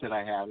experience that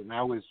I had, and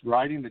I was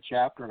writing the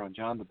chapter on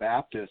John the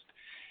Baptist,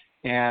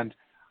 and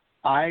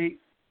I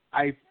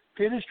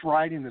finished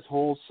writing this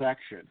whole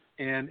section,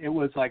 and it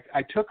was like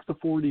I took the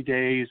 40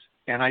 days,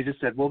 and I just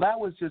said, well, that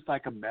was just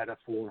like a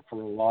metaphor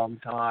for a long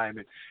time,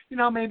 and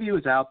maybe it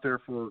was out there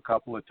for a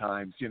couple of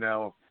times,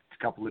 a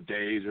couple of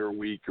days or a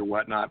week or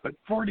whatnot, but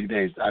 40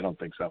 days, I don't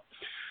think so.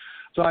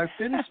 So I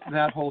finished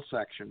that whole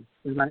section,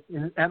 and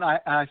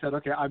I said,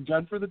 okay, I'm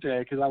done for the day,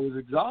 because I was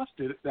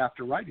exhausted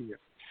after writing it.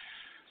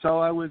 So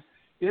I was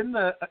in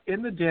the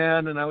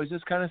den, and I was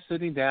just kind of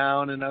sitting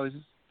down, and I was,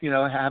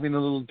 having a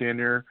little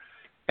dinner,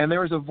 and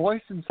there was a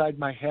voice inside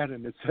my head,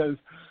 and it says,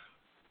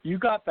 "You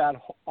got that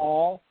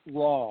all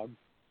wrong.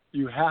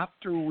 You have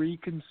to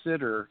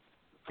reconsider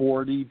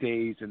 40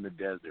 days in the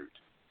desert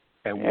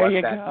and what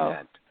that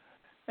meant."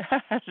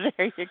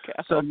 There you go.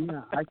 So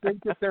yeah, I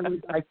think that there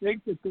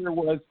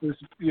was this,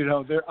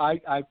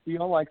 I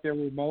feel like there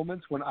were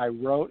moments when I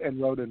wrote and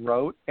wrote and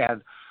wrote,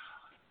 and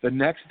the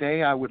next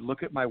day I would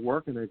look at my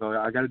work and I go,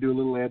 I got to do a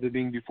little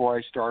editing before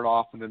I start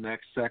off in the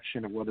next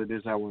section of what it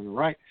is I want to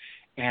write,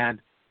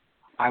 and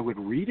I would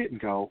read it and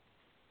go,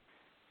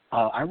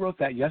 I wrote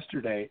that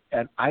yesterday,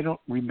 and I don't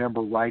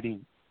remember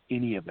writing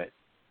any of it.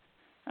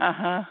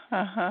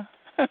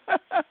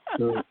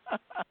 So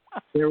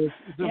there was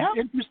some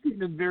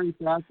interesting and very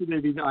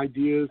fascinating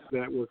ideas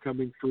that were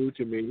coming through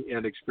to me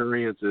and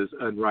experiences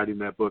in writing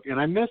that book. And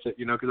I miss it,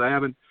 because I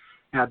haven't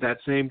had that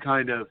same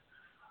kind of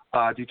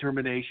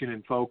determination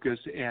and focus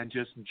and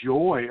just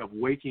joy of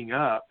waking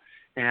up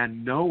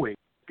and knowing.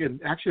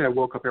 And actually I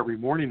woke up every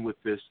morning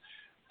with this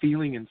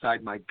feeling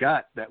inside my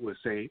gut that was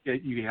saying,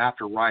 you have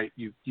to write.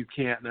 You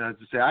can't. And I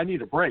would say, I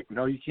need a break.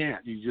 No, you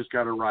can't. You just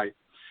got to write.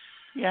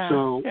 Yeah.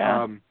 So,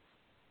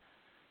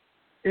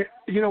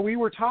 we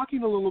were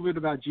talking a little bit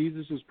about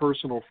Jesus'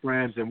 personal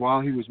friends, and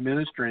while he was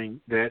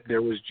ministering, that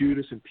there was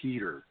Judas and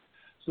Peter.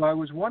 So I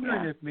was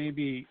wondering if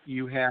maybe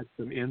you had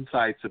some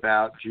insights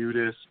about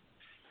Judas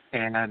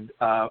and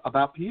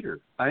about Peter.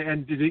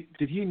 And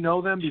did he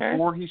know them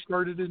before he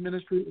started his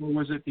ministry, or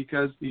was it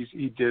because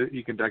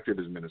he conducted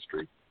his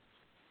ministry?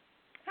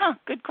 Oh,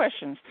 good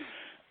questions.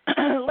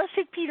 Let's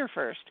take Peter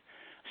first.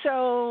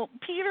 So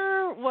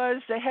Peter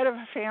was the head of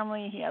a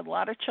family. He had a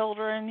lot of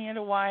children. He had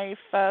a wife,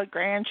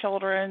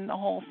 grandchildren, the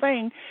whole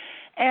thing.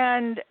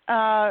 And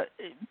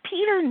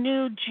Peter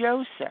knew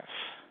Joseph.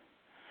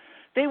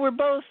 They were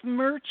both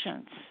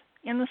merchants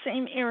in the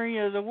same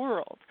area of the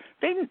world.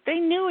 They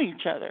knew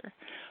each other.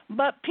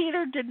 But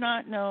Peter did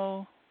not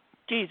know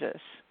Jesus.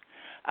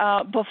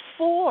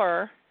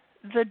 Before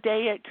the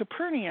day at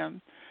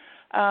Capernaum,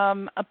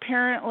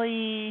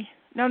 apparently,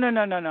 no,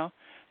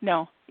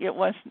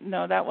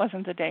 that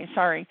wasn't the day.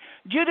 Sorry,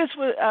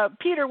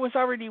 Peter was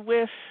already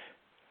with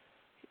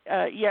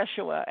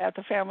Yeshua at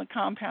the family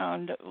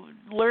compound,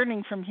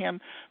 learning from him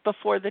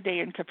before the day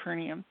in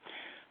Capernaum.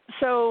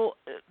 So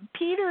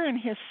Peter and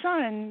his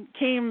son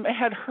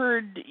had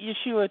heard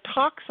Yeshua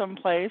talk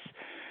someplace,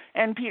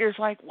 and Peter's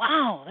like,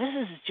 "Wow, this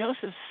is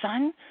Joseph's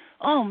son.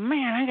 Oh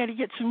man, I got to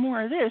get some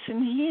more of this."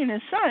 And he and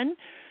his son,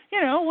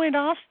 went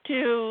off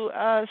to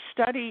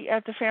study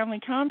at the family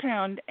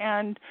compound.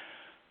 And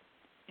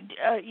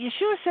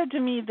Yeshua said to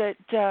me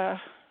that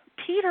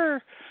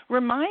Peter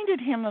reminded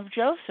him of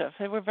Joseph.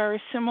 They were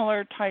very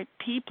similar type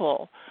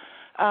people,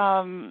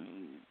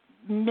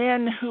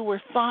 men who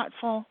were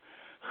thoughtful,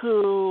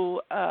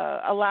 who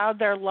allowed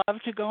their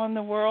love to go in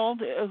the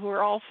world, who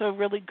were also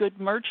really good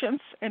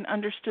merchants and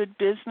understood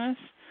business.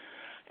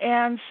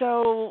 And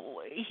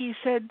so he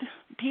said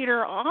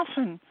Peter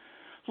often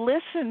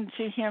listened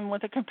to him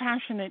with a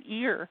compassionate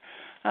ear.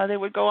 They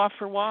would go off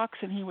for walks,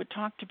 and he would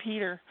talk to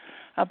Peter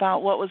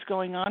about what was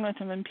going on with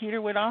him, and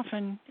Peter would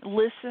often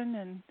listen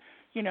and,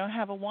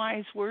 have a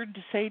wise word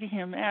to say to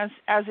him as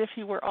if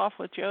he were off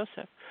with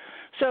Joseph.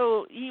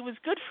 So he was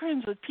good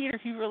friends with Peter.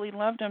 He really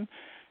loved him.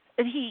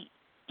 And he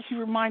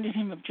reminded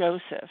him of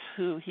Joseph,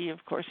 who he,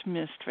 of course,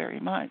 missed very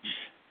much.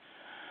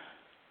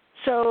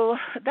 So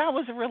that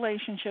was a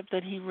relationship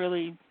that he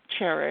really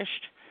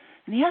cherished.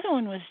 And the other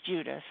one was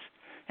Judas.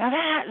 Now,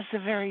 that is a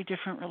very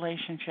different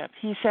relationship.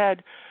 He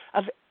said,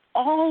 of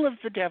all of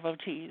the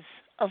devotees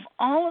of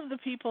all of the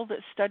people that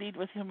studied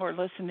with him or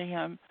listened to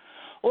him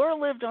or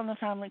lived on the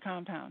family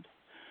compound,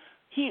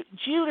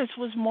 Judas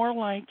was more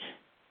like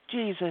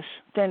Jesus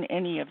than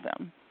any of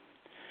them.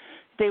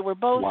 They were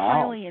both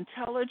highly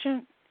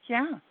intelligent.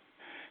 Yeah.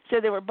 So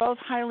they were both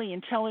highly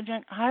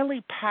intelligent,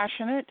 highly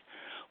passionate,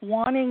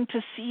 wanting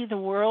to see the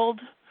world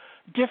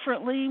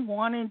differently,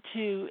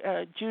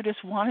 Judas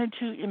wanted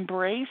to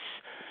embrace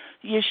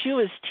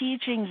Yeshua's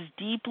teachings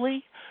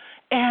deeply,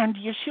 and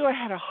Yeshua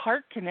had a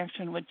heart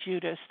connection with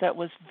Judas that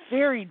was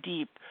very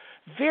deep,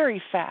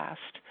 very fast,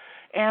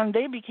 and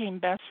they became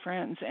best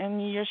friends. And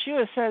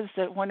Yeshua says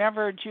that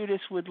whenever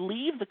Judas would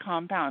leave the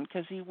compound,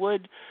 because he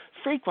would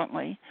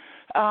frequently,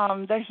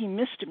 that he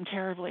missed him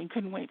terribly and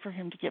couldn't wait for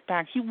him to get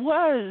back. He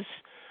was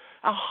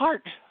a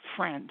heart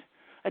friend,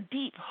 a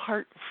deep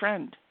heart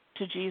friend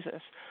to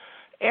Jesus.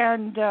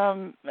 And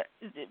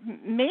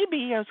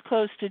maybe as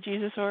close to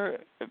Jesus or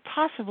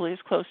possibly as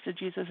close to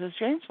Jesus as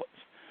James was.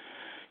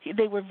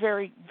 They were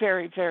very,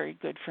 very, very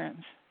good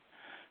friends.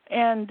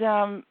 And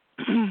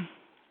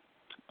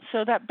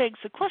so that begs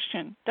the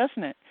question,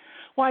 doesn't it?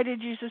 Why did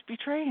Jesus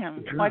betray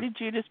him? Why did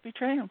Judas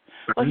betray him?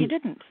 Well, he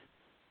didn't.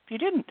 He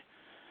didn't.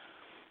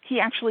 He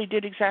actually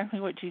did exactly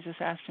what Jesus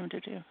asked him to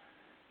do.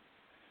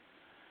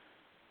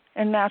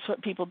 And that's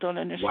what people don't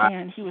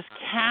understand. Wow. He was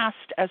cast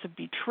as a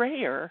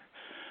betrayer,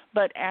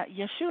 but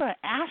Yeshua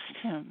asked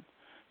him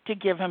to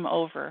give him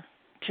over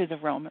to the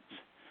Romans.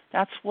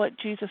 That's what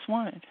Jesus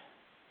wanted.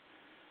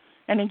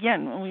 And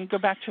again, when we go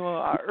back to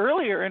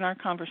earlier in our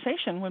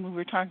conversation when we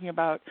were talking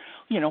about,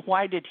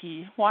 why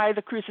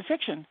the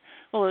crucifixion?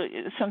 Well,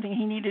 it's something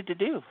he needed to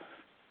do.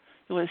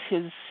 It was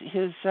his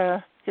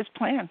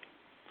plan.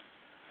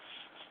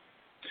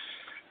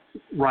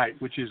 Right,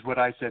 which is what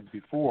I said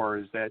before,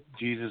 is that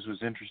Jesus was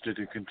interested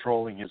in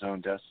controlling his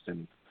own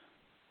destiny.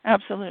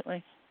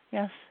 Absolutely,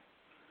 yes.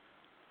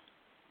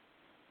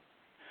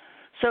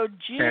 So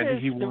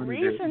Judas,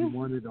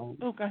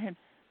 go ahead.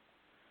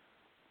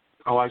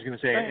 Oh, I was going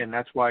to say, and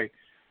that's why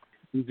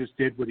Jesus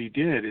did what he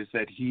did, is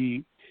that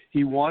he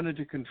wanted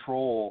to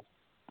control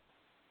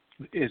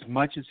as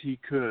much as he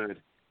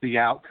could the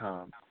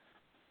outcome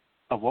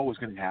of what was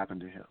going to happen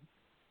to him,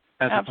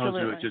 as opposed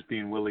to it just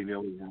being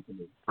willy-nilly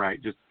happening,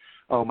 right? Just,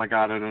 oh my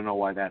God, I don't know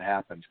why that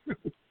happened.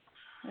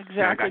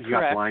 Exactly, he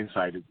got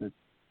blindsided.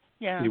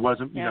 Yeah. He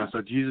wasn't,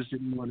 so Jesus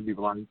didn't want to be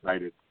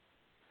blindsided.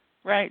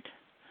 Right.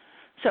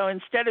 So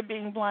instead of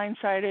being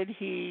blindsided,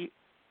 he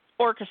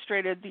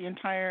orchestrated the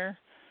entire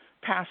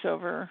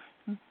Passover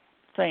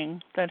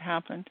thing that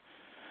happened,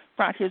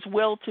 brought his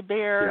will to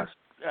bear,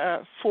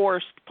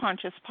 forced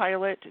Pontius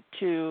Pilate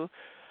to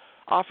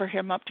offer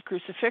him up to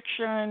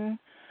crucifixion,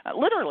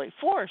 literally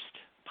forced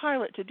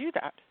Pilate to do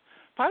that.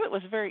 Pilate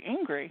was very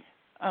angry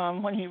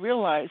when he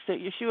realized that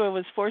Yeshua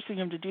was forcing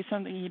him to do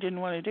something he didn't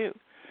want to do.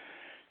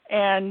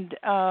 And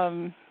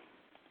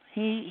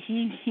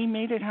he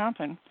made it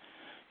happen.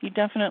 He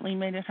definitely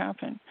made it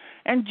happen.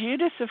 And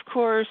Judas, of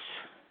course,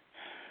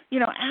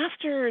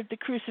 after the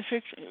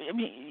crucifixion,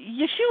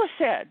 Yeshua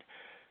said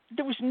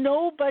there was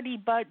nobody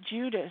but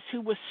Judas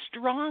who was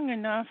strong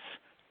enough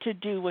to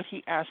do what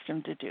he asked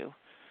him to do.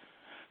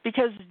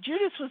 Because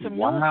Judas was a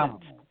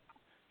militant.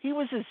 He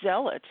was a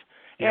zealot.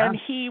 Yeah. And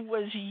he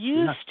was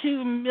used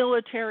to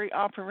military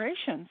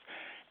operations.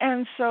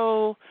 And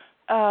so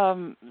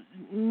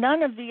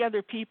none of the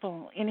other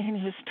people in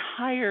his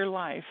entire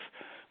life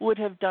would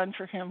have done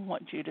for him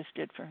what Judas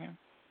did for him.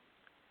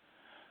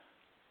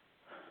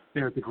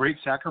 There's a great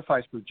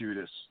sacrifice for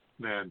Judas,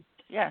 man.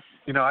 Yes.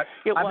 I've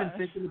been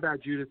thinking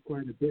about Judas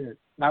quite a bit.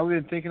 I've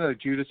been thinking of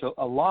Judas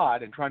a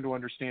lot and trying to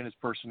understand his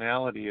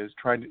personality,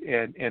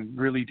 and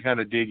really kind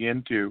of dig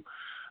into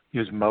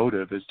his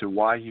motive as to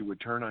why he would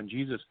turn on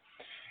Jesus.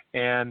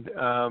 And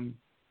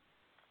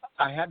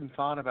I hadn't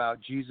thought about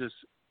Jesus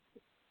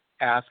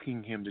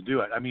asking him to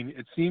do it. I mean,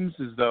 it seems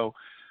as though,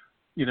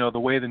 the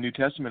way the New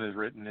Testament is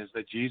written is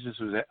that Jesus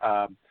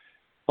was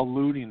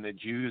alluding that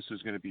Judas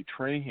was going to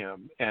betray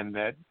him, and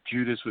that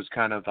Judas was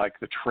kind of like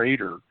the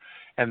traitor,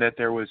 and that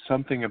there was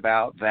something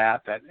about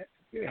that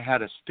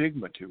had a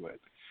stigma to it.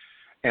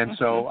 And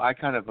so I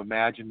kind of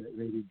imagined that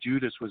maybe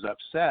Judas was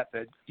upset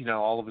that,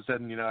 all of a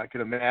sudden, I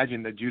could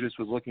imagine that Judas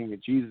was looking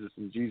at Jesus,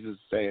 and Jesus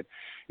saying,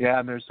 yeah,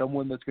 and there's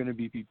someone that's going to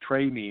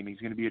betray me, and he's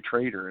going to be a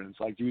traitor. And it's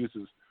like Judas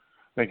is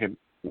thinking,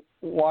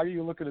 why are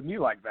you looking at me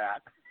like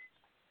that?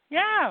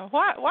 Yeah,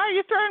 why are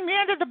you throwing me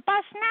under the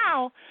bus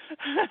now?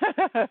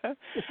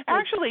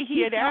 Actually,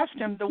 he had asked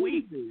him the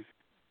week.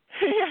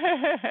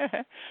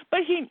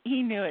 But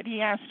he knew it.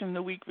 He asked him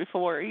the week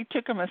before. He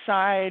took him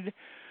aside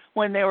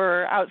when they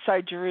were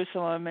outside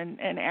Jerusalem and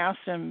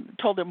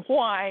told him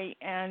why,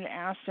 and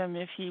asked him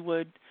if he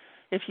would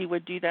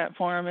do that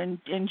for him.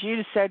 And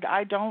Judas said,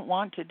 I don't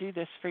want to do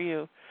this for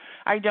you.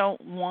 I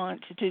don't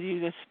want to do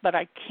this, but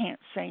I can't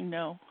say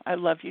no. I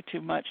love you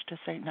too much to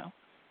say no.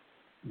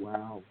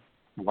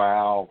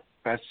 Wow.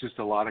 That's just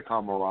a lot of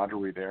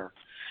camaraderie there.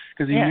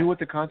 Because he knew what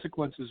the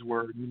consequences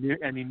were,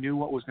 and he knew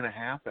what was going to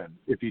happen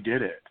if he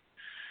did it.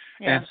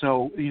 Yeah. And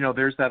so,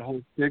 there's that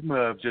whole stigma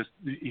of just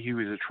he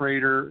was a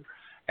traitor,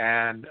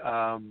 and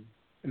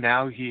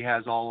now he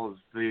has all of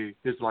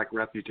his like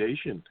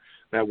reputation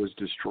that was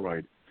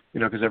destroyed,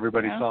 because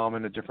everybody saw him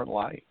in a different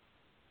light.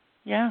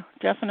 Yeah,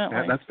 definitely.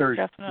 And that's very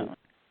definitely. Cool.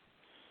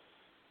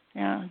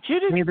 Yeah,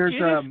 Judas,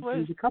 there's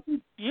was a couple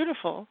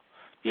beautiful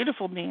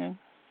being.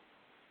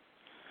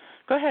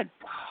 Go ahead.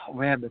 Oh,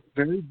 man,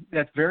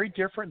 that's very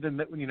different than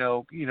that.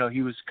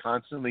 He was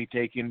constantly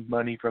taking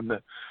money from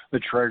the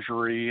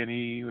treasury, and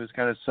he was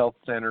kind of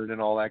self-centered and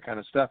all that kind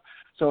of stuff.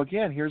 So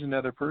again, here's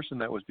another person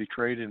that was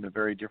betrayed in a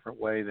very different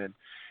way than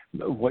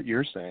what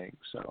you're saying.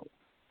 So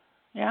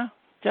yeah,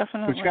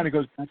 definitely. Which kind of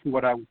goes back to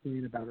what I was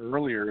saying about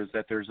earlier, is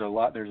that there's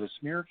a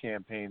smear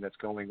campaign that's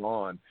going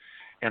on,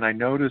 and I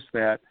noticed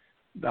that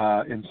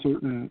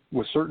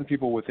with certain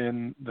people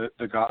within the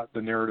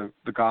narrative,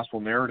 the gospel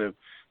narrative,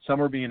 some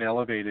are being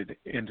elevated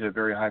into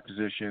very high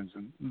positions,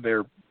 and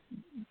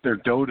they're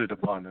doted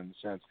upon in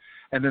a sense.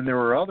 And then there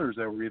were others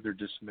that were either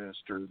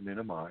dismissed or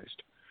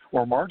minimized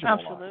or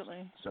marginalized.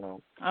 Absolutely.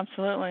 So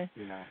absolutely.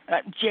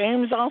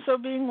 James also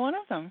being one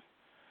of them.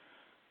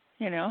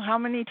 How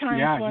many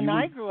times when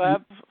I grew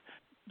up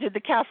did the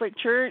Catholic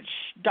Church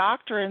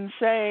doctrine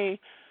say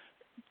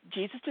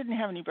Jesus didn't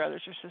have any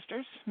brothers or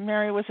sisters?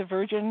 Mary was a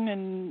virgin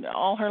in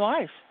all her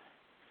life.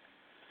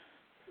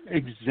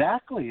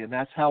 Exactly, and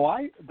that's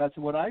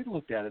what I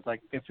looked at. It's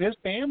like, if his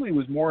family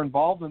was more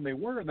involved than they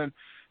were, then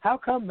how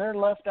come they're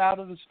left out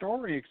of the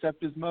story,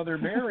 except his mother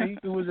Mary,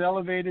 who was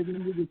elevated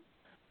into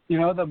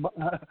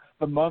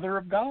the mother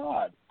of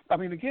God? I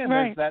mean, again,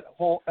 there's that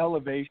whole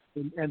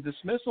elevation and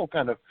dismissal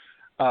kind of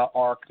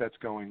arc that's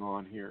going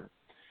on here.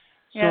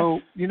 So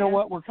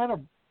what,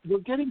 we're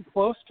getting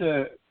close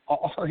to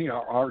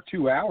our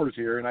 2 hours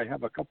here, and I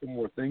have a couple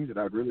more things that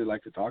I'd really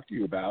like to talk to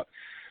you about.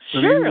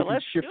 So sure,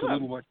 let's shift do a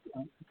little more.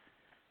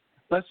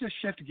 Let's just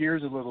shift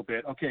gears a little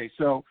bit. Okay,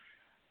 so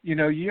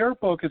your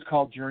book is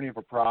called Journey of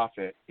a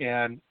Prophet,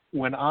 and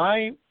when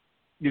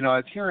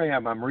here I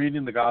am, I'm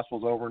reading the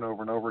Gospels over and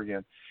over and over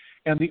again,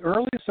 and the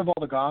earliest of all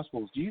the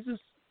Gospels, Jesus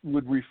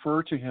would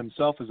refer to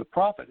himself as a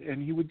prophet,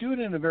 and he would do it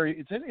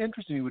it's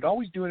interesting, he would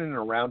always do it in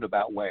a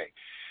roundabout way.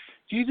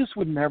 Jesus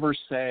would never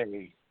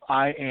say,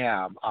 I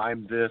am,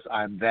 I'm this,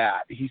 I'm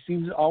that. He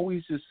seems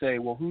always to say,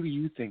 well, who do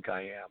you think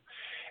I am?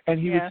 And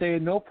he would say,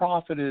 no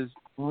prophet is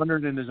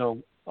honored in his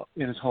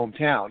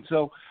hometown.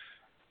 So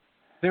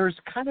there's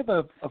kind of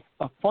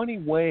a funny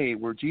way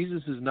where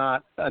Jesus is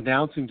not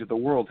announcing to the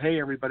world, hey,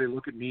 everybody,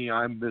 look at me.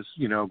 I'm this,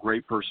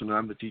 great person.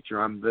 I'm the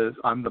teacher. I'm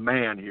the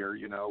man here,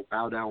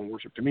 bow down and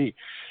worship to me.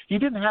 He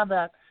didn't have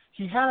that.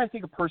 He had, I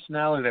think, a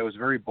personality that was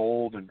very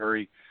bold and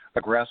very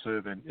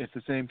aggressive and at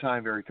the same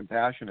time very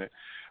compassionate.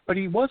 But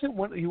he wasn't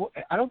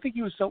I don't think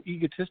he was so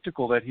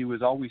egotistical that he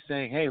was always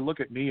saying, hey, look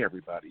at me,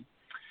 everybody.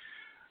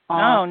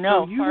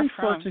 No, so you far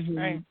refer from. to him,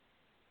 right.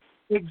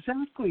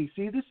 Exactly.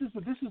 See, this is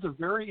a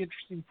very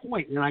interesting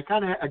point, and I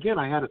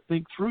had to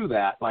think through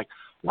that. Like,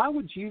 why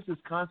would Jesus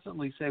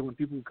constantly say, when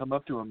people would come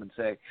up to him and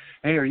say,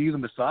 "Hey, are you the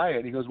Messiah?"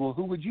 And he goes, "Well,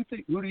 who do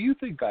you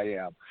think I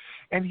am?"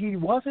 And he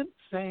wasn't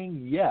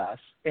saying yes,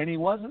 and he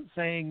wasn't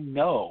saying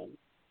no,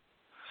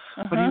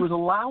 but he was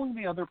allowing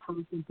the other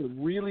person to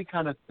really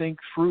kind of think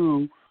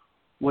through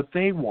what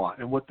they want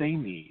and what they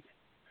need.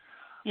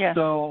 Yeah.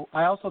 So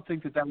I also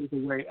think that was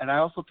a way, and I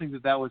also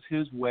think that was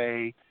his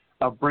way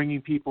of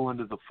bringing people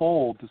into the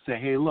fold to say,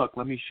 hey, look,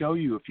 let me show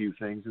you a few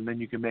things, and then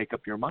you can make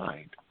up your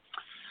mind.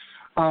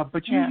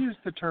 But you used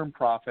the term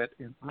prophet,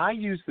 and I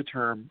used the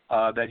term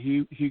that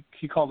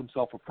he called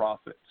himself a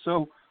prophet.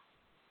 So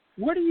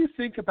what do you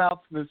think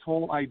about this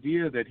whole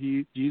idea that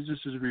Jesus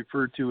is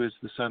referred to as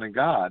the Son of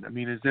God? I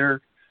mean, is there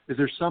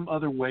some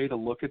other way to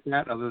look at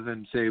that other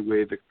than, say, the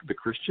way the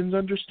Christians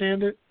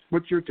understand it?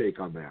 What's your take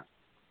on that?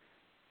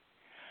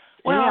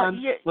 Well,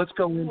 let's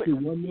go into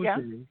one more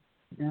thing.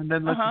 And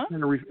then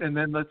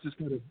let's just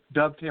kind of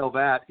dovetail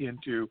that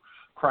into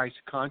Christ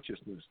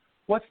consciousness.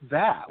 What's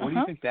that? What do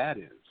you think that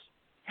is?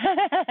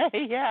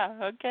 Yeah.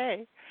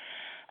 Okay.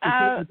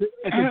 It's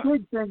a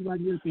good thing right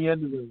here at the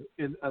end of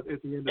the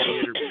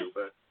interview,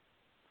 but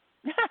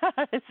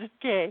it's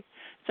okay.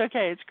 It's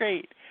okay. It's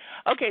great.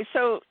 Okay,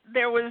 so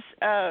there was,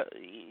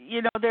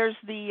 there's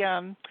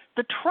the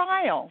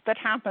trial that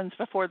happens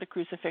before the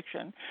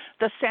crucifixion,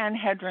 the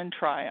Sanhedrin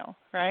trial,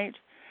 right?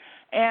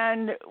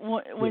 And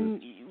when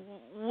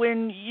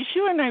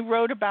Yeshua and I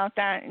wrote about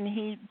that, and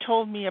he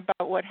told me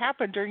about what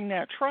happened during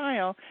that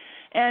trial,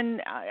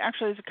 and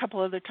actually there's a couple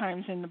other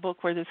times in the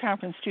book where this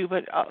happens too,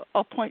 but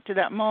I'll point to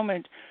that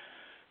moment.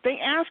 They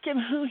asked him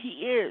who he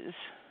is,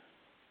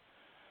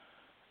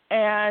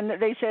 and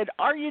they said,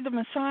 are you the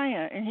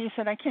Messiah? And he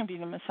said, I can't be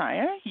the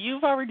Messiah.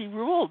 You've already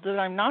ruled that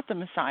I'm not the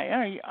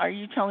Messiah. Are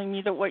you telling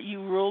me that what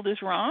you ruled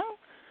is wrong?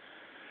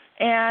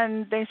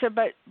 And they said,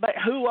 but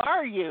who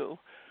are you?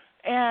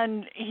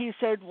 And he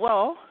said,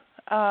 well,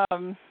 I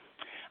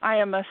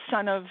am a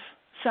son of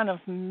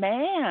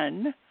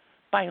man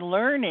by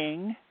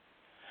learning,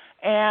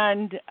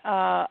 and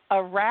a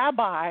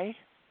rabbi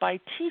by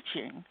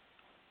teaching.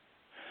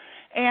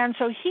 And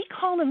so he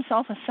called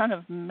himself a son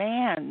of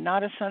man,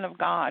 not a son of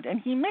God.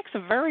 And he makes a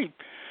very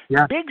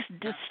big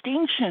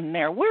distinction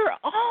there. We're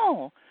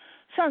all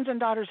sons and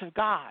daughters of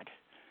God.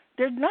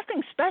 There's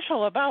nothing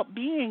special about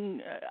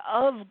being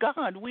of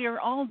God. We are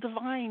all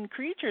divine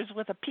creatures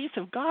with a piece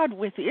of God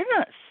within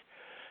us.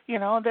 You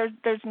know,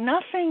 there's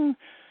nothing,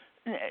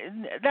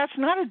 that's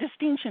not a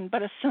distinction,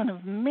 but a son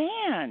of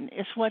man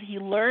is what he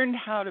learned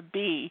how to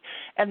be.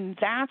 And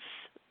that's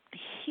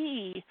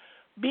he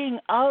being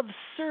of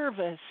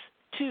service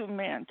to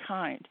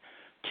mankind,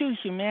 to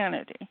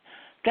humanity.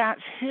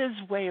 That's his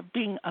way of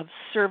being of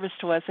service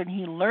to us, and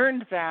he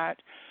learned that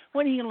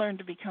when he learned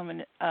to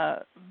become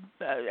at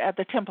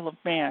the Temple of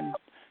Man.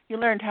 He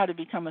learned how to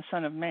become a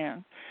son of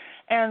man.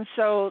 And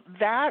so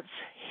that's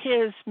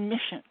his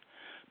mission,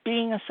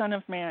 being a son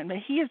of man. But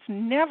he has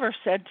never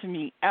said to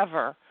me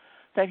ever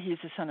that he's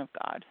a son of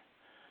God,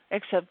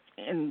 except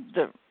in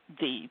the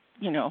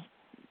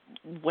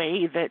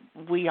way that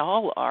we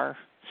all are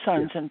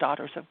sons and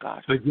daughters of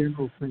God. The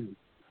general sense.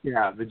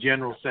 Yeah, the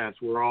general sense.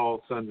 We're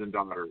all sons and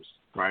daughters,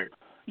 right?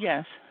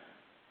 Yes.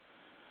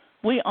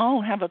 We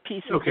all have a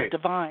piece of the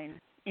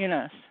divine in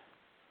us.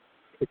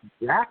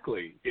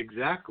 Exactly.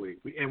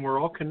 And we're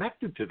all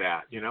connected to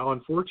that. You know,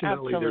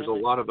 unfortunately, Absolutely. There's a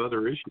lot of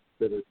other issues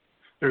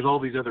there's all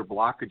these other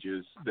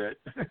blockages that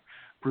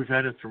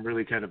prevent us from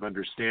really kind of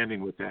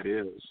understanding what that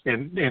is.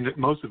 And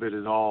most of it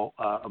is all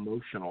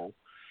emotional.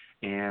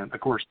 And, of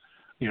course,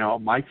 you know,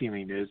 my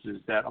feeling is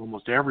that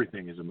almost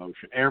everything is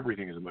emotion.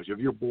 Everything is emotional.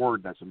 If you're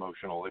bored, that's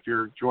emotional. If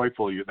you're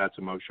joyful, that's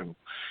emotional.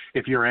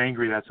 If you're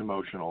angry, that's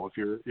emotional.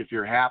 If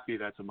you're happy,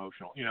 that's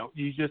emotional. You know,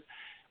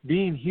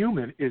 being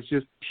human is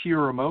just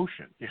pure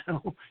emotion. You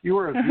know, you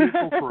are a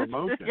vehicle for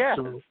emotion. Yes.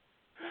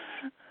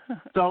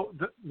 So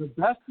the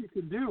best you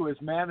can do is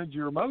manage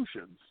your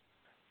emotions.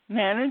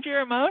 Manage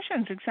your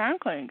emotions,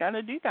 exactly. Got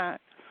to do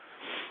that.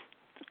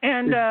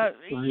 And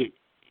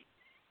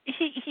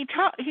he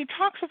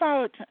talks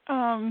about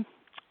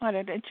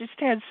I just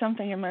had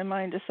something in my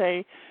mind to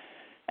say,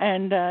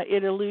 and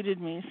it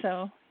eluded me.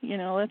 So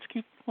let's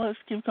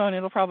keep going.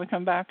 It'll probably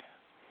come back.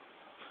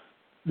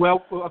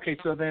 Well, okay.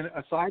 So then,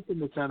 aside from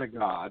the Son of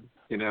God,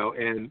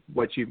 and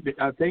what you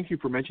thank you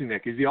for mentioning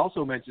that, because he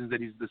also mentions that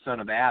he's the son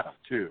of Adam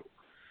too.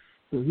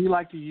 So he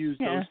liked to use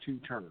those two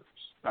terms,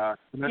 the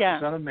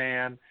Son of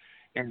Man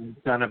and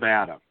Son of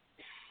Adam.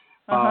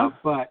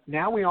 But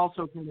now we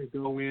also kind of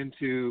go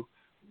into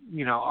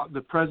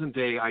the present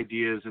day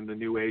ideas and the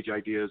New Age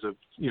ideas of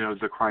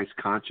the Christ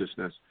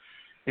consciousness.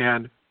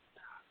 And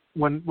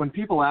when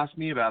people ask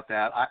me about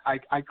that,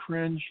 I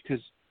cringe,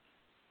 because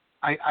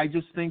I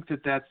just think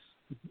that's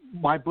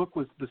my book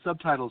was, the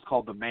subtitle is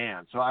called The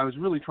Man. So I was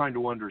really trying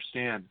to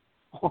understand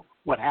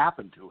what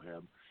happened to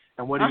him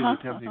and what he was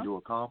attempting to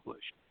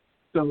accomplish.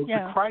 So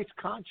the Christ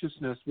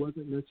consciousness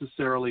wasn't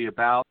necessarily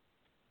about.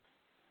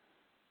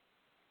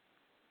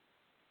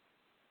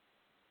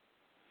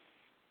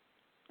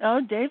 Oh,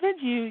 David,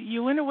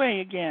 you went away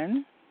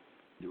again.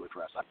 To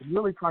address, I'm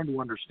really trying to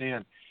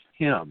understand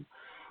him,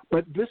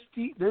 but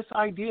this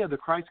idea, the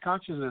Christ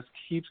consciousness,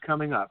 keeps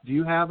coming up. Do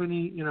you have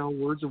any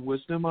words of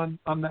wisdom on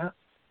that?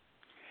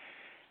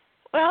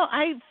 Well,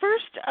 I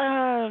first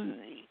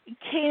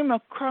came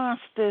across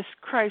this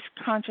Christ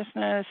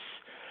consciousness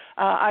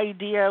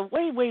idea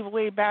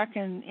way back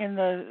in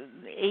the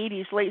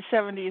 80s, late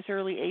 70s,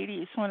 early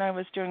 80s, when I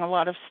was doing a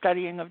lot of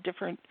studying of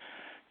different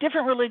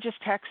religious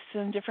texts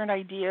and different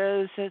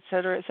ideas, et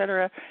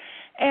cetera,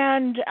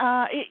 and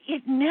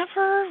it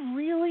never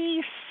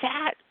really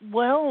sat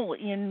well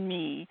in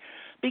me,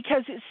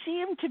 because it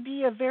seemed to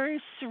be a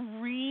very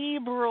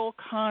cerebral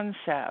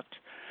concept.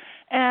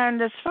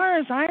 And as far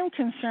as I'm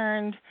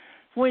concerned,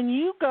 when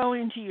you go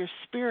into your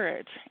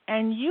spirit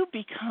and you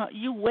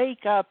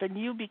wake up and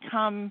you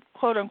become,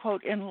 quote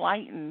unquote,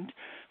 enlightened,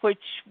 which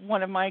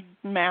one of my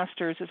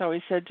masters has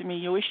always said to me,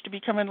 you wish to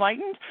become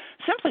enlightened?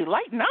 Simply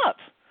lighten up.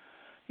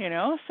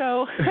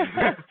 So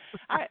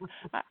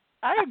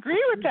I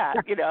agree with that.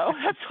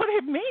 That's what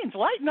it means,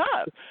 lighten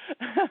up.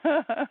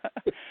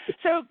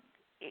 So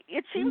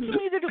it seemed to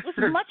me that it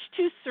was much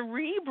too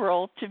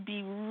cerebral to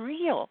be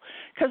real,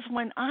 because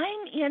when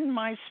I'm in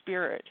my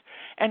spirit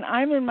and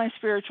I'm in my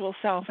spiritual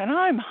self and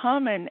I'm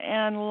humming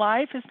and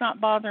life is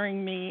not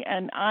bothering me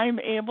and I'm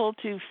able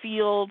to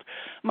field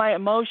my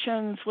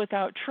emotions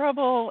without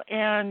trouble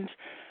and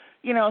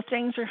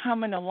things are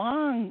humming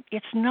along,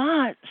 it's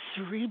not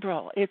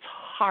cerebral, it's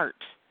heart.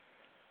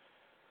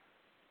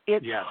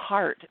 It's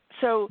heart.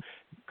 So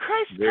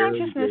Christ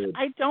consciousness,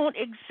 I don't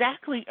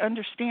exactly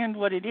understand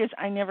what it is.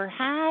 I never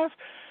have,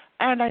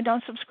 and I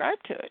don't subscribe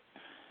to it.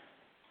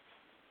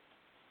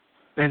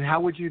 And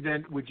how would you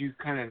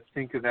kind of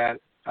think of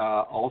that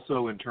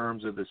also in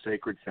terms of the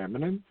sacred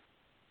feminine?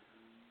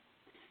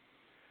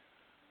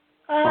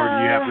 Or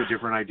do you have a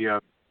different idea?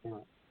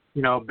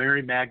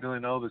 Mary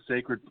Magdalene, the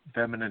sacred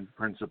feminine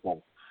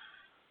principle.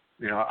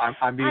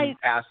 I'm being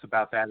asked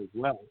about that as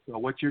well. So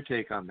what's your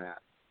take on that?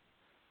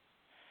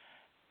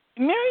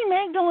 Mary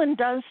Magdalene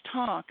does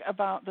talk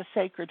about the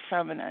sacred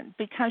feminine,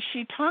 because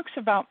she talks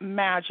about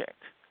magic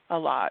a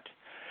lot.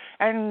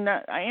 And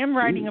I am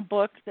writing a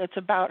book that's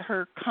about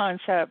her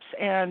concepts,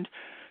 and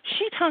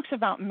she talks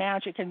about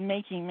magic and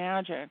making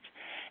magic.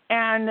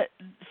 And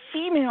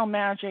female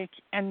magic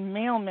and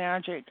male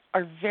magic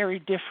are very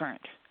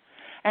different.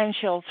 And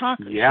she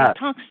talks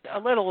a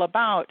little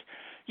about,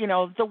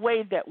 the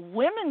way that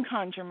women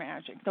conjure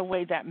magic, the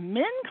way that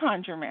men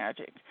conjure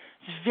magic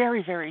is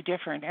very, very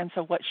different. And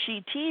so what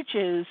she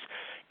teaches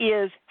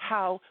is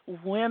how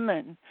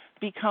women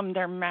become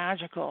their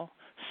magical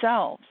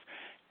selves.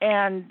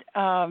 And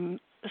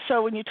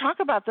so when you talk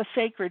about the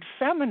sacred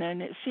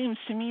feminine, it seems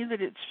to me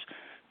that it's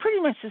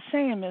pretty much the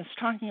same as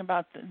talking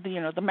about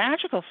the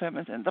magical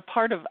feminine, the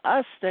part of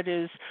us that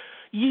is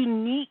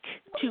unique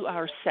to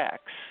our sex.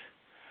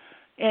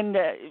 And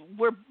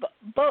we're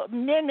both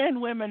men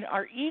and women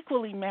are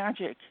equally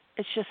magic.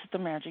 It's just that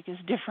the magic is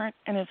different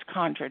and it's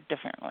conjured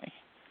differently.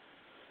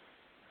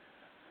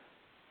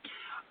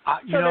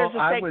 There's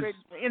a sacred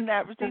in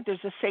that. I think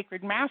there's a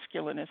sacred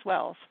masculine as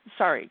well.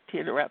 Sorry to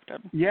interrupt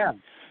him. Yeah.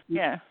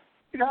 Yeah.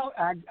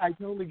 I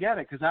totally get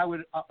it, because I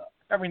would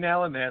every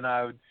now and then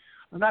I'm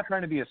not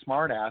trying to be a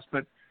smart ass,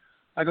 but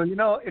I go,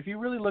 if you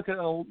really look at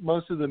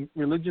most of the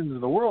religions in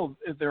the world,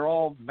 they're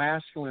all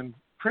masculine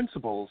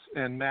principles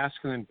and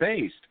masculine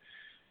based.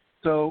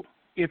 So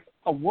if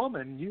a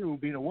woman, you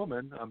being a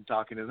woman, I'm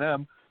talking to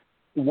them,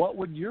 what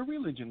would your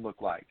religion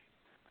look like?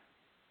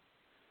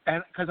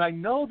 And because I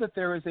know that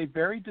there is a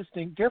very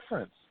distinct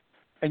difference,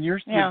 and you're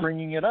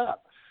bringing it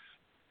up.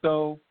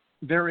 So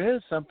there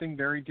is something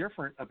very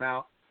different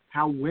about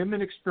how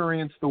women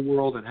experience the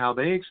world and how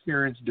they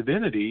experience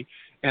divinity,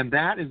 and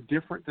that is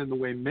different than the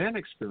way men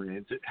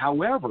experience it.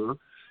 However,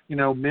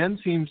 men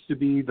seems to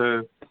be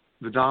the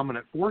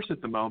dominant force at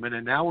the moment,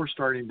 and now we're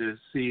starting to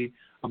see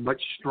a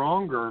much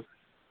stronger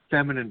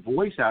feminine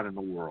voice out in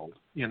the world,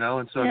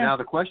 and so now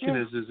the question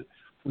is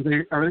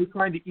are they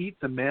trying to eat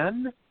the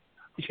men?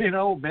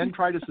 Men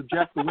try to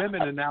subject the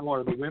women, and now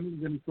are the women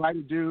going to try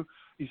to do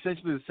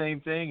essentially the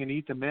same thing and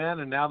eat the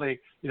men? And now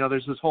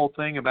there's this whole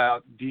thing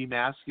about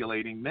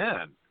demasculating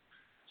men.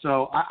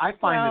 So I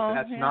find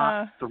that's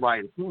not the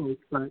right approach,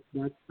 but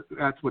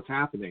that's what's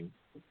happening.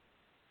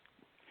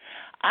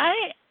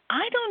 I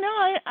don't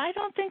know. I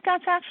don't think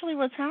that's actually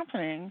what's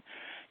happening.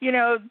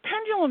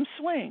 Pendulum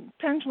swing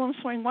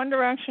one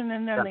direction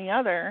and then the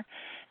other.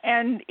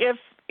 And if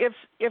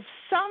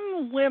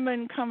some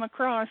women come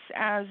across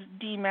as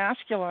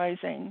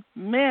demasculizing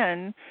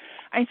men,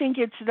 I think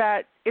it's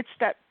that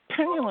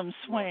pendulum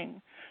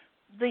swing.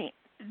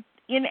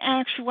 In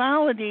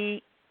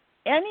actuality,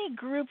 any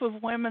group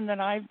of women that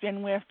I've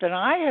been with that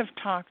I have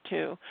talked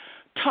to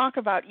talk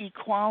about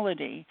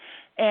equality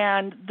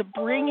and the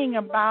bringing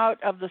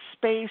about of the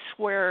space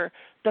where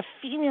the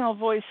female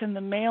voice and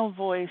the male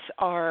voice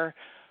are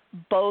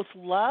both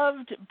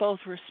loved, both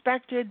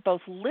respected,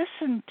 both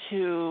listened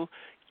to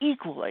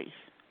equally.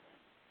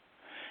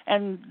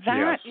 And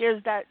that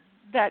is that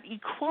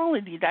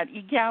equality, that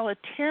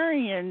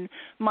egalitarian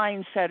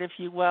mindset, if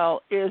you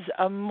will, is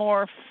a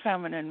more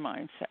feminine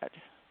mindset.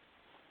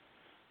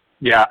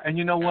 Yeah, and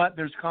you know what?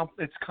 It's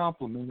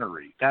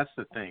complementary. That's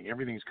the thing.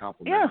 Everything's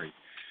complementary. Yeah,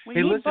 we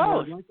need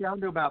both. We're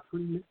down to about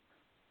 3 minutes.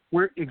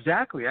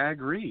 Exactly, I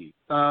agree.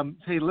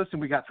 Hey, listen,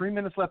 we got 3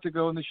 minutes left to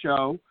go in the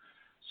show,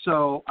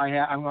 so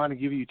I'm going to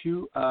give you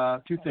two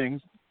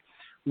things.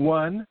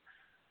 One,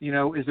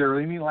 is there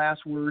any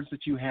last words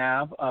that you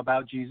have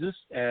about Jesus?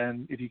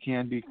 And if you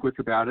can, be quick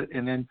about it.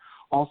 And then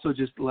also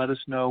just let us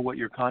know what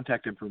your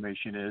contact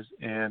information is,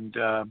 and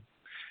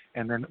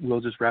then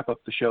we'll just wrap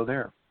up the show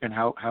there, and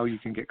how you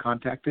can get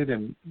contacted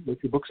and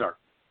what your books are.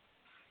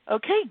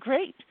 Okay,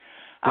 great.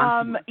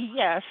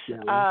 Yes,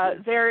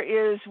 there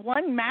is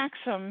one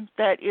maxim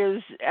that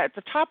is at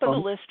the top of the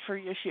list for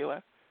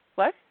Yeshua.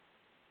 What?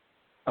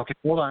 Okay,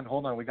 hold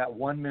on. We got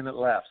 1 minute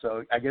left,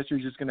 so I guess you're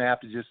just going to have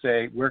to just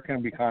say, where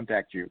can we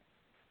contact you?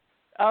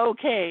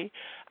 Okay.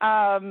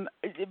 I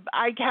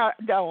got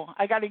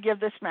to give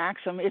this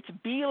maxim. It's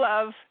be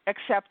love,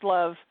 accept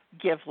love,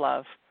 give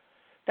love.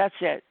 That's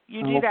it.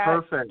 You do that,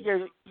 perfect.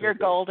 You're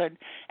golden.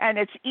 And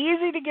it's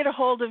easy to get a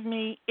hold of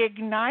me,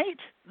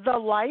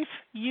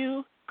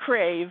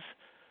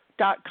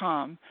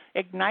 IgniteTheLifeYouCrave.com.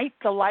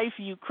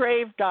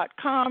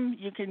 IgniteTheLifeYouCrave.com.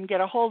 You can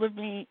get a hold of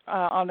me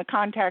on the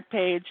contact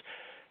page.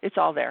 It's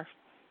all there.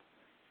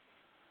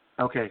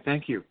 Okay,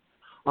 thank you.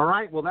 All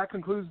right, well, that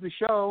concludes the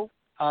show.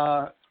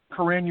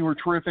 Corinne, you were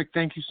terrific.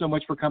 Thank you so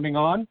much for coming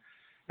on.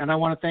 And I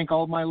want to thank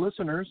all of my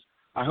listeners.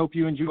 I hope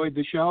you enjoyed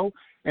the show.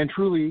 And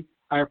truly,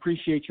 I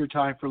appreciate your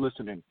time for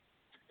listening.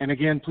 And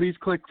again, please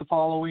click the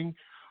following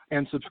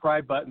and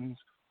subscribe buttons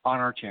on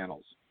our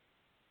channels.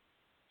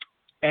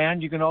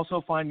 And you can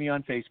also find me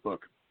on Facebook.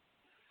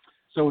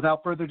 So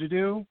without further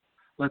ado,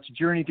 let's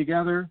journey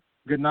together.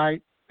 Good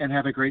night, and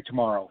have a great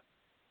tomorrow.